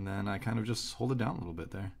 legs, and then I kind of just hold it down a little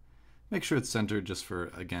bit there. Make sure it's centered just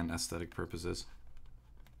for, again, aesthetic purposes.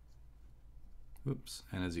 Oops,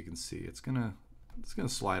 and as you can see, it's gonna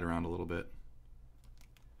slide around a little bit.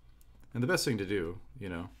 And the best thing to do, you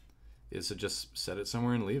know, is to just set it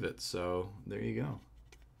somewhere and leave it. So there you go.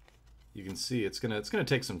 You can see it's gonna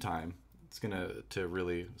take some time. It's to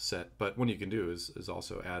really set, but what you can do is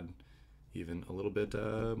also add even a little bit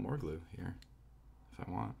more glue here if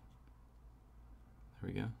I want. There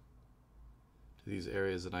we go. To these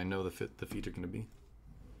areas that I know the feet are going to be.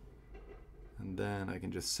 And then I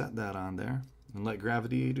can just set that on there and let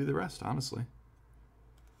gravity do the rest, honestly.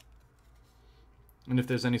 And if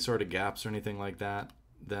there's any sort of gaps or anything like that,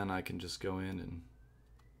 then I can just go in and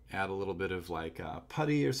add a little bit of like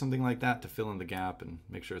putty or something like that to fill in the gap and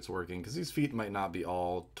make sure it's working, because these feet might not be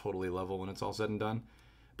all totally level when it's all said and done.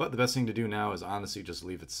 But the best thing to do now is honestly just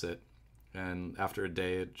leave it sit, and after a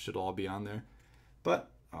day it should all be on there. But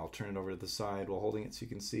I'll turn it over to the side while holding it so you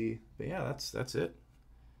can see. But yeah, that's it.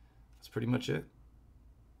 That's pretty much it.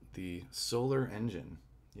 The solar engine.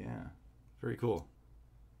 Yeah, very cool.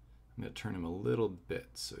 I'm going to turn him a little bit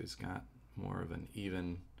so he's got more of an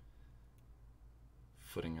even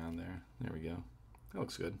footing on there. There we go. That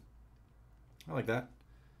looks good. I like that.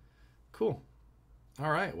 Cool.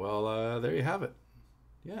 All right, well, there you have it.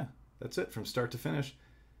 Yeah, that's it from start to finish.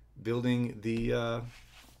 Building the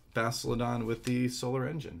Basilodon with the solar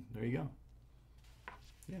engine. There you go.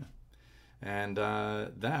 Yeah. And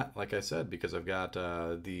that, like I said, because I've got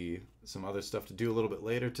some other stuff to do a little bit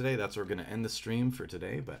later today, that's where we're going to end the stream for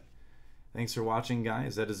today. But thanks for watching,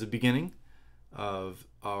 guys. That is the beginning of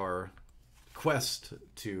our quest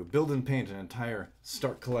to build and paint an entire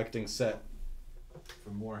start collecting set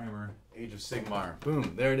from Warhammer Age of Sigmar.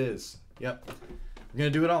 Boom, there it is. Yep. I'm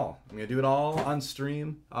going to do it all. I'm going to do it all on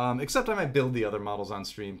stream. Except I might build the other models on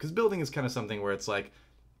stream, because building is kind of something where it's like,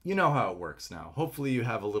 you know how it works now. Hopefully you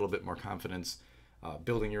have a little bit more confidence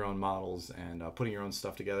building your own models and putting your own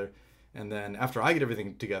stuff together. And then after I get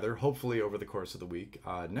everything together, hopefully over the course of the week,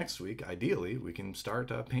 next week, ideally, we can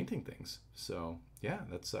start painting things. So yeah,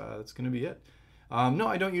 that's going to be it. No,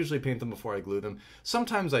 I don't usually paint them before I glue them.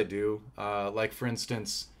 Sometimes I do. Like for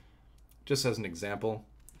instance, just as an example,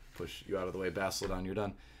 push you out of the way, Basilodon, you're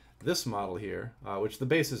done. This model here, which the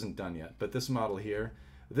base isn't done yet, but this model here,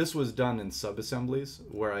 this was done in sub-assemblies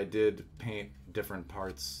where I did paint different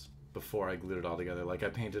parts before I glued it all together. Like I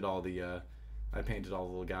painted all the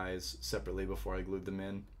little guys separately before I glued them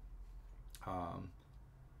in.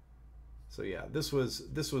 So yeah, this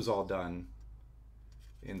was all done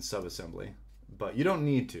in sub-assembly, but you don't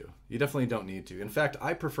need to. You definitely don't need to. In fact,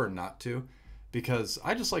 I prefer not to, because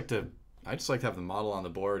I just like to have the model on the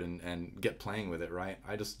board and get playing with it, right?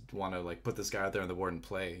 I just want to like put this guy out there on the board and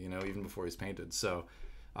play, you know, even before he's painted. So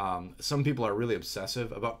some people are really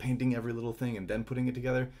obsessive about painting every little thing and then putting it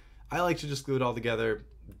together. I like to just glue it all together,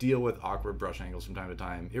 deal with awkward brush angles from time to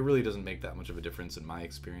time. It really doesn't make that much of a difference in my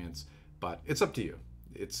experience, but it's up to you.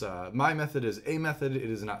 It's my method is a method. It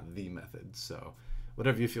is not the method. So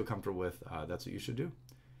whatever you feel comfortable with, that's what you should do.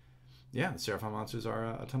 Yeah, the Seraphon monsters are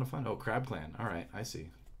a ton of fun. Oh, Crab Clan. All right, I see.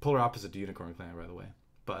 Polar opposite to Unicorn Clan, by the way.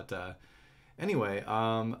 But anyway,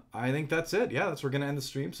 I think that's it. Yeah, that's where we're going to end the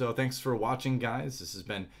stream. So thanks for watching, guys. This has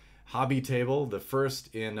been Hobby Table, the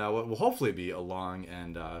first in what will hopefully be a long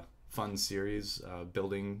and fun series,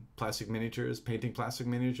 building plastic miniatures, painting plastic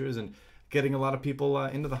miniatures, and getting a lot of people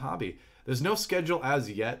into the hobby. There's no schedule as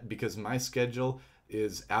yet because my schedule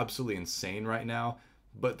is absolutely insane right now,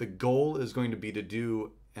 but the goal is going to be to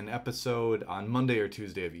do an episode on Monday or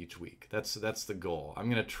Tuesday of each week. That's the goal. I'm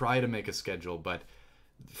going to try to make a schedule, but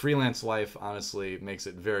freelance life honestly makes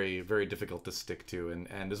it very, very difficult to stick to.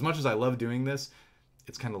 And as much as I love doing this,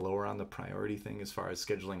 it's kind of lower on the priority thing as far as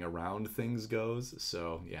scheduling around things goes.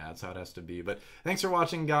 So yeah, that's how it has to be. But thanks for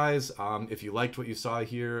watching, guys. If you liked what you saw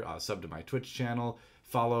here, sub to my Twitch channel,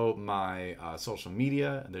 follow my social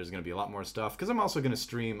media. There's going to be a lot more stuff because I'm also going to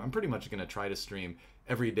stream. I'm pretty much going to try to stream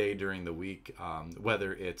every day during the week,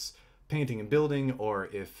 whether it's painting and building or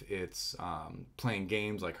if it's playing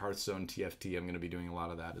games like Hearthstone, TFT. I'm going to be doing a lot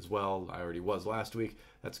of that as well. I already was last week.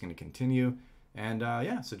 That's going to continue. And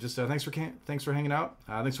yeah, so just thanks for hanging out.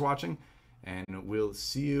 Thanks for watching, and we'll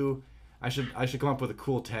see you. I should come up with a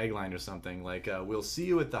cool tagline or something like we'll see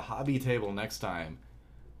you at the hobby table next time.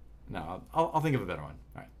 No, I'll think of a better one.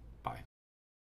 All right.